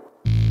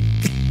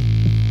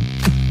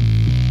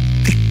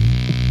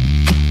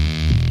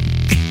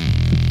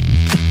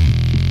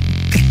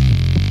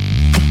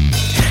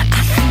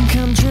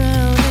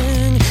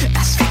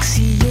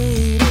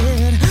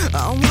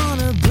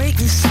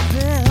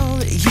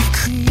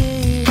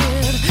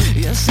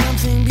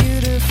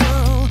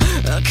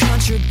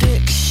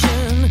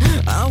 Contradiction.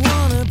 I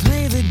wanna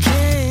play the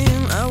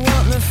game. I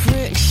want the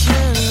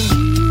friction.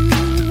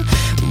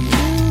 You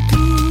will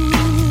be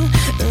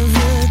the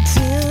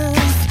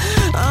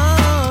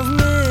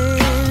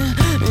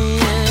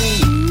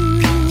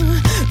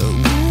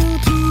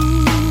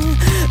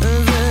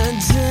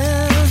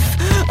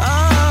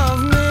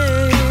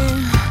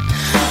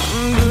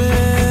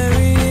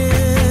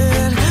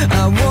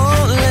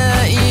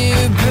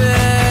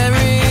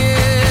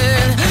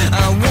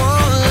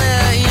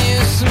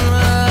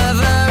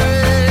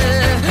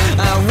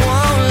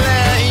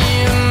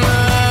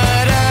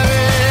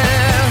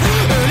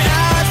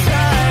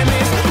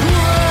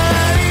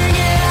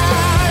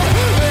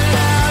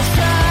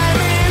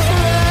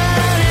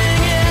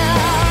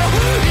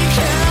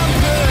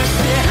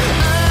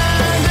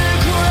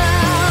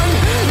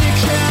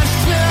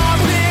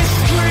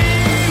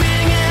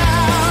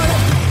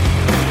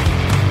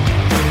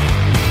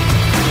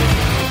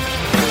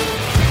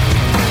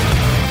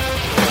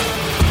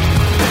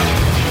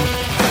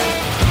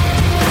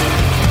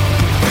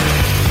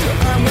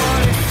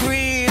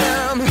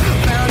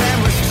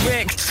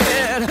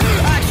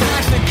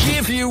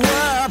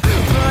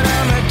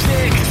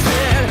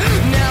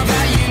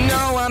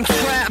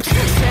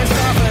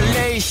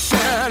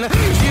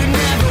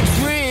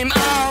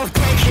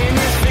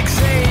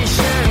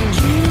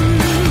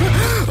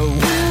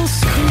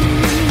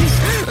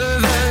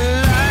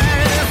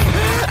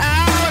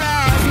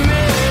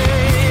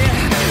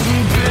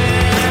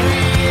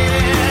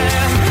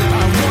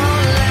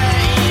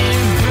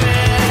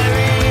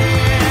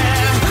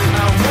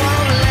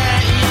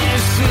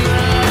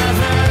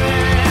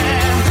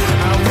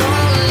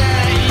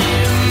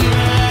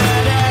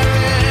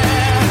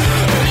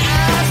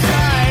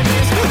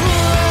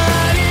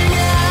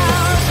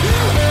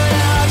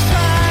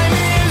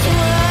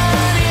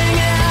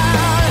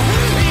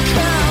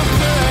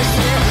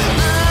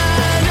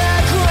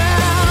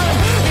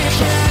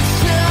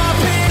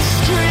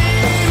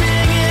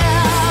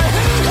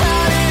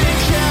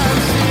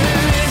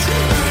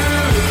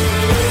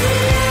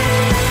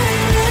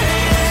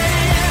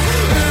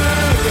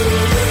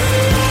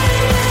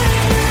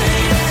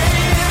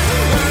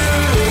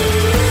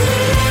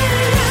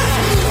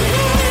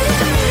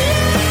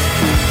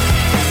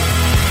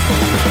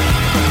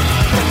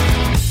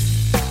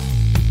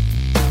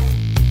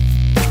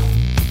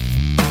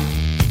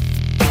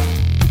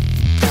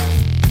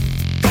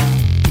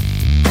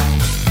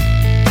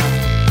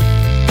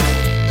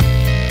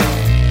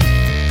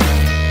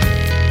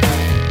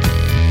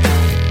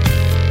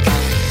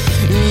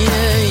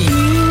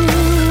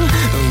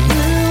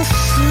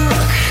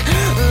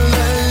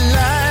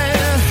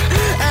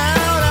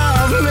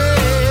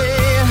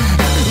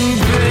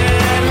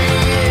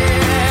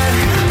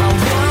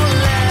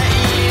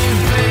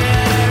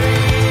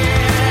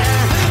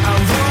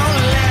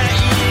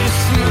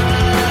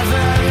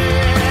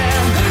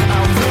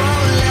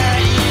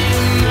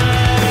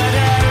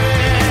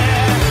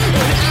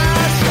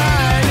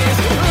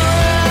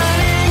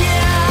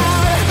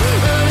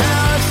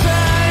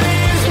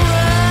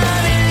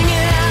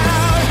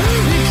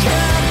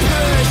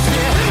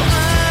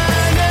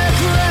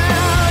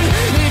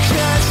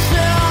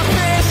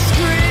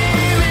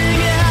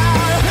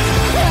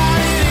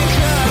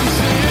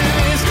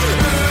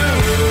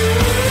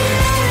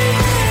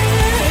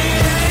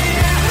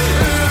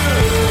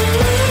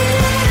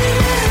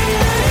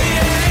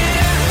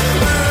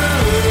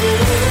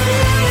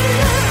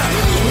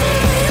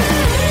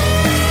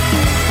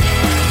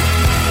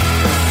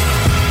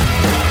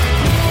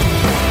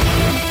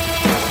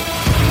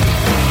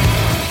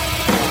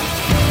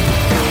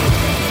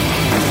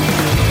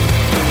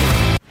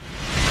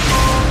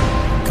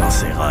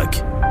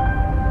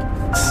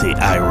c'est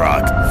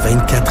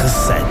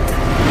IROCK247.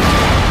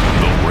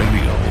 The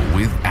radio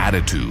with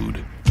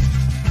attitude.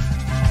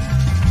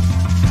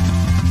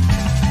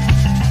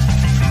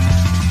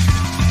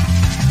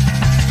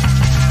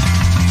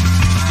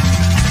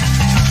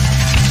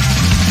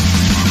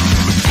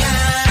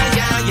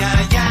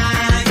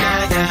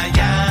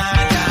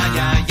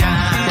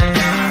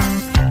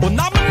 Well,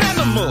 I'm an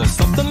animal,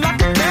 something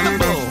like a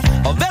cannibal,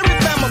 a very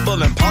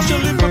flammable and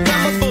partially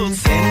programmable.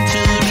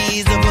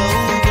 Centuries of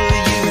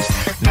overuse,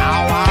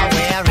 now I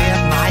wear it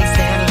nice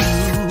and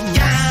loose.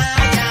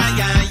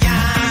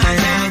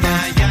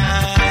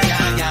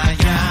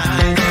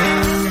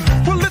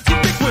 Well, it's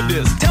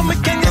ubiquitous. Tell me,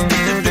 can you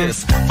stick to this?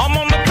 I'm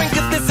on the brink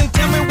of this, and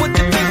tell me what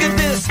you think of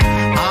this.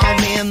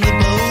 I'm in the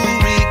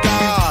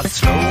Beauregard.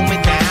 Slow me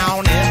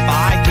down if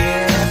I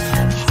get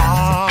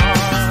hard.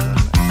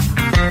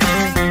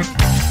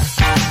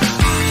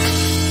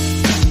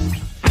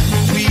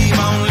 We've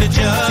only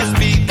just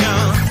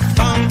begun.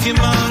 Funky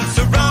monks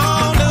are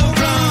on the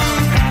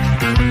run.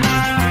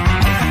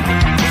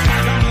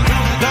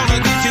 Gonna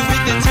get you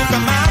with the tip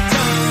of my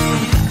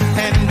tongue.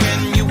 And when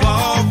you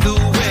walk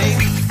away,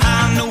 I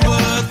know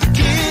what the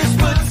kids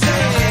would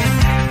say.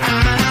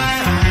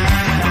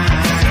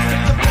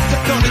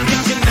 Gonna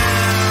get you now.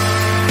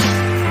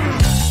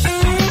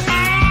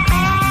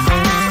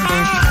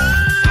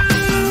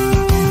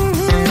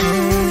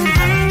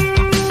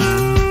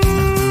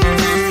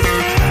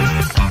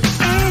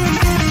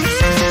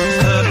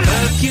 Her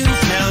perfume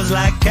smells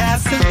like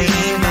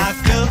gasoline. My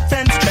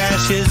girlfriend's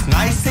trash is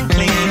nice and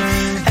clean.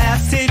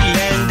 Acid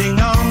landing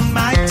on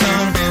my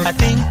tongue. I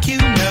think you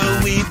know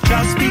we've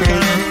just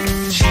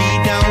begun. She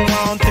don't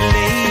want the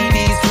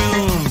ladies'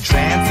 room.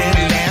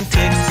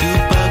 Transatlantic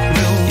super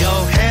glue.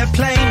 Your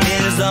airplane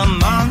is a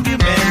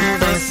monument.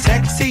 The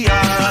sexy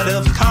art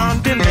of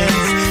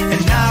condiments.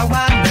 And now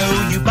I know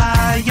you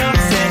by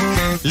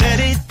yourself. Let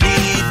it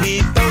bleed, we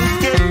both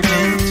get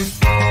bent.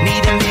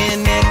 Need a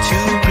minute to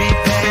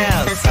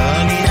prepare.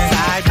 Sunny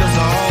side was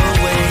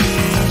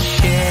always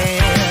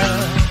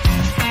shared.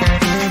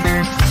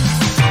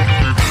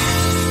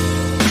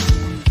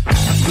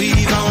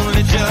 We've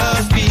only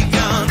just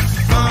begun.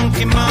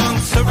 Funky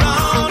monks are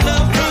on the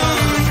run.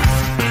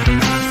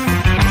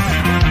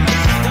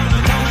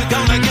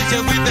 Gonna get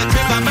you with the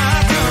tip of my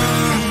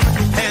tongue.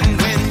 And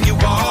when you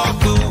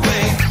walk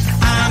away,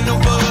 I know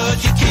what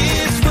your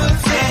kids would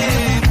say.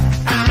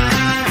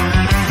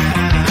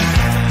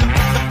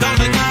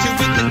 Gonna get you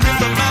with the tip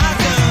of my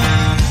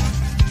tongue.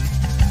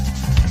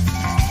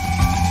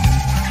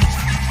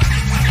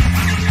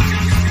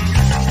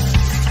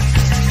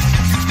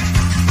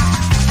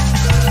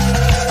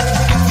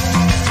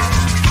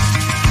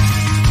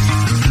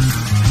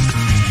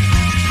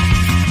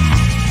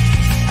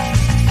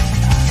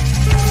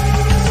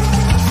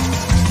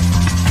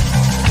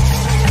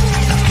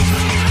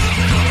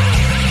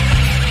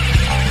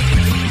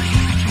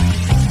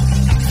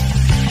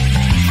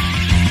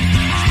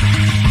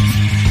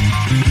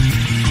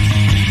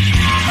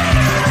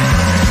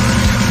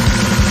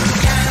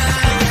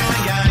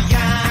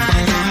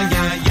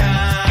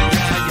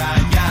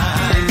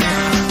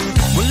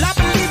 Well, I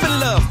believe in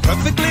love,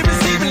 perfectly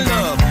receiving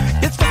love.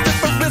 It's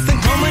vociferous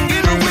and come and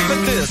get away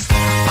with this.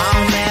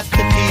 I'm at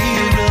the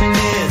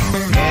pyramid,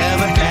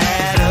 never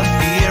had a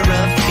fear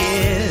of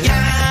kids.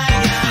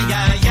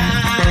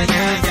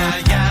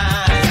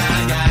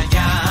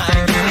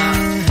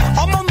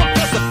 I'm on the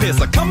precipice,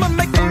 I come and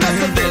make a mess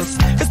of this.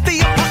 It's the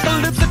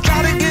apocalypse, I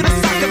try to get a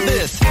sack of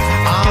this.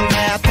 I'm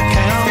at the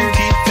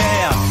county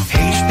fair,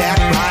 haystack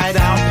right,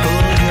 I'll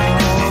pull your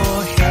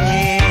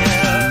hair.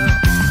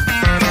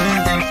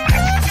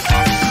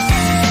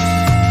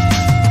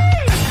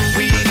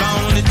 We've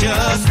only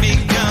just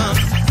begun.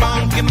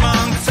 Funky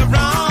monks are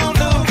on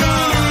the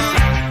run.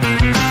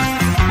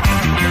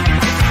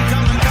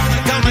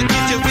 Gonna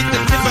get you with the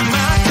tip of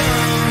my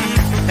tongue.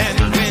 And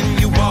when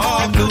you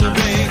walk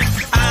away,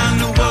 I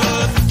know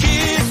what the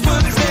kids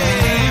would say.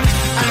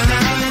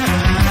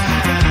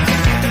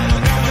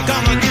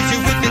 Gonna get you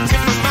with the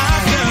tip of my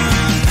tongue.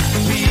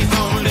 We've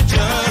only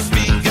just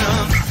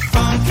begun.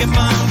 Funky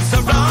monks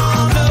are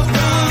on the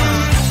run.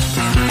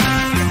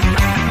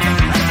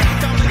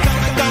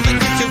 Gonna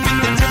get you with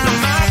the tip of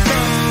my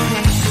tongue.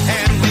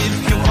 And if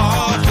you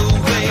walk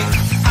away,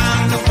 I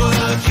know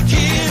what your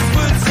kids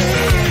would say.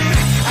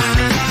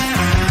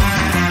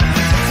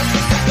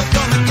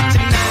 Gonna get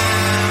you now.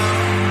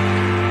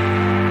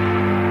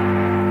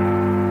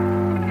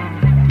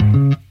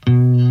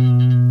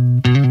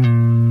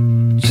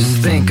 Just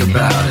think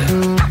about it.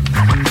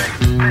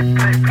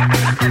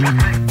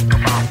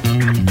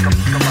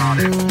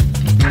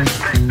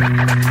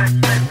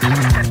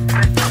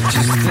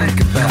 Just think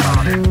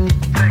about it.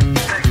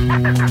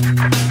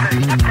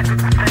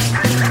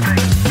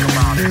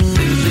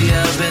 Lately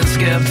I've been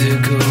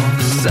skeptical,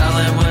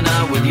 silent when I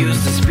would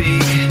used to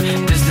speak,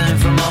 distant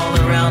from all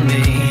around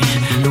me,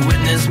 to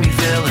witness me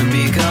fail and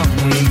become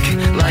weak.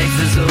 Life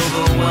is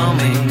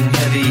overwhelming,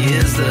 heavy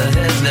is the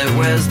head that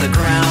wears the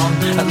crown.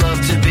 I'd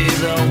love to be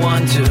the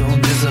one to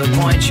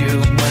disappoint you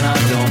when I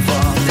don't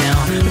fall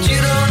down, but you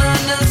don't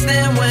understand.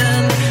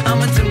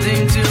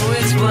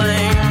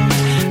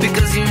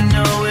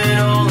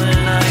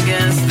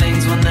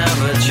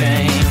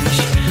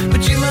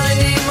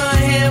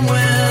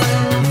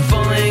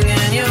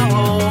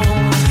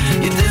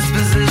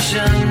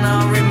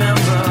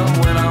 remember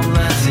when I'm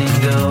letting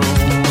go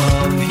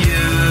of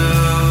you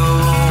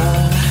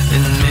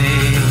and me.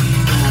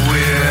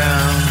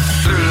 We're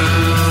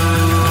through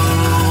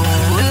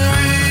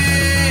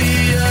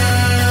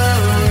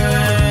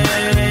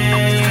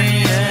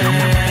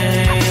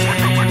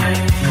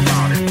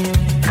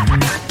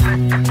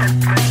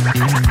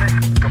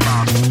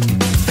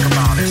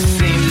and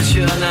seems that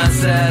you're not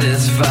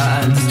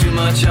satisfied. There's too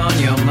much on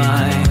your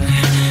mind.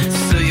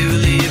 So you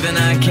leave and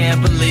I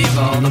can't believe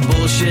all the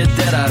bullshit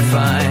that I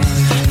find.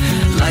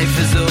 Life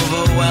is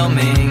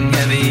overwhelming.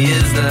 Heavy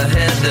is the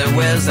head that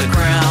wears the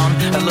crown.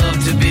 I love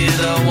to be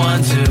the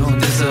one to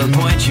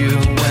disappoint you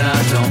when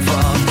I don't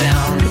fall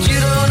down. But you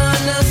don't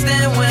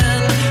understand when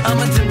I'm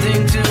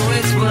attempting to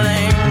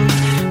explain.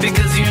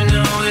 Because you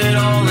know it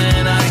all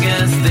and I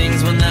guess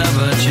things will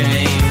never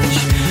change.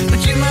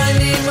 But you might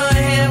need my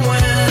hand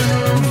when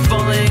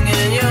falling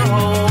in your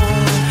hole.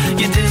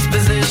 Your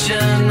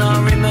disposition,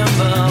 I'll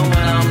remember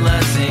when I'm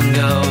letting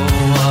go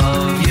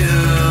of you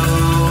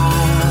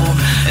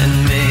and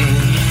me.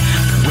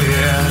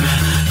 We're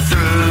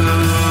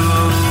through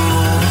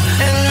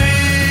and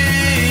rearrange.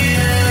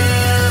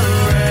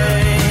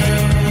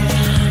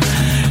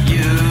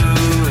 You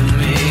and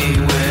me,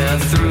 we're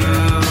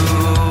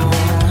through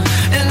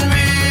and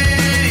rearrange.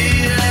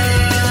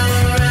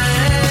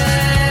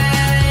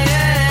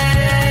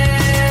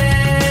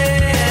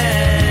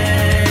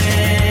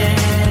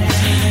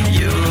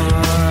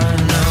 You're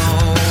no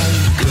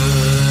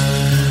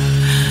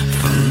good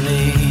for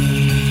me.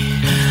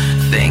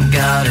 Thank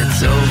God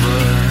it's over.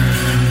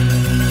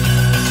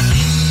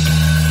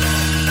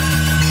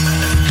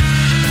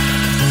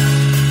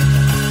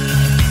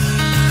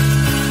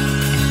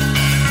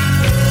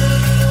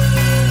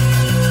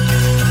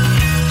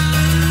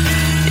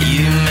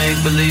 You make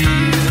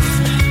believe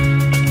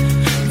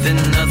that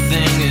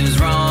nothing is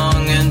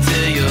wrong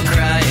until you're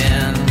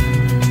crying.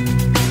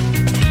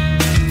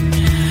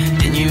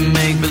 And you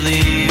make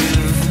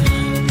believe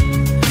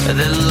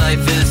that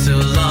life is so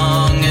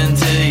long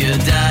until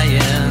you're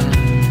dying.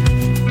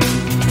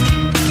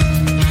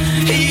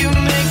 You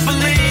make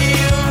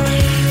believe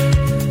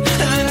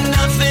that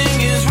nothing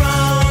is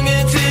wrong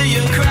until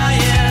you're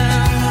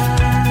crying.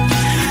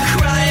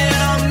 Crying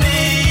on me,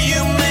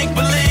 you make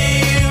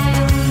believe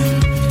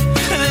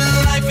that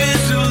life is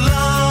so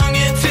long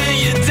until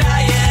you're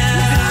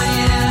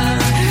dying.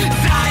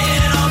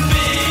 Dying on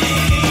me.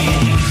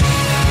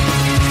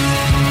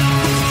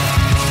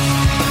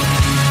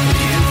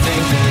 You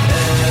think that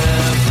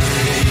everybody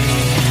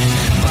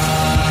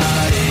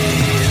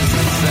is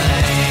the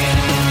same.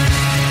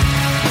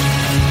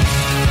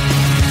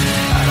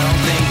 I don't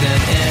think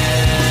that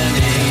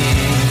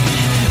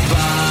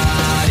anybody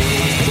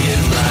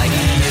is like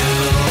you.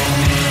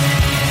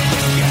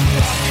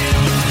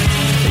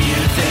 You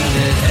think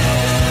that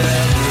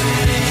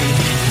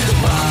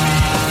everybody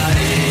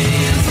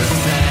is the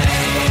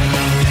same.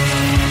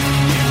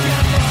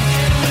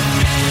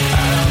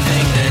 I don't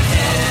think that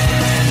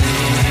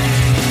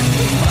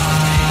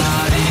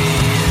anybody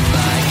is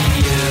like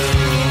you.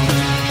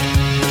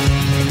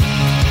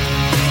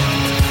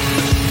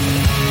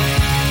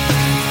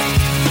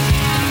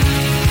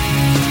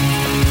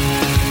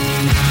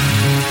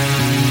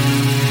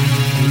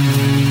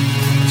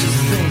 Just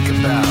think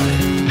about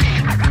it.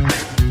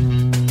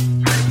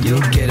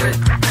 You'll get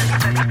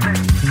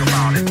it.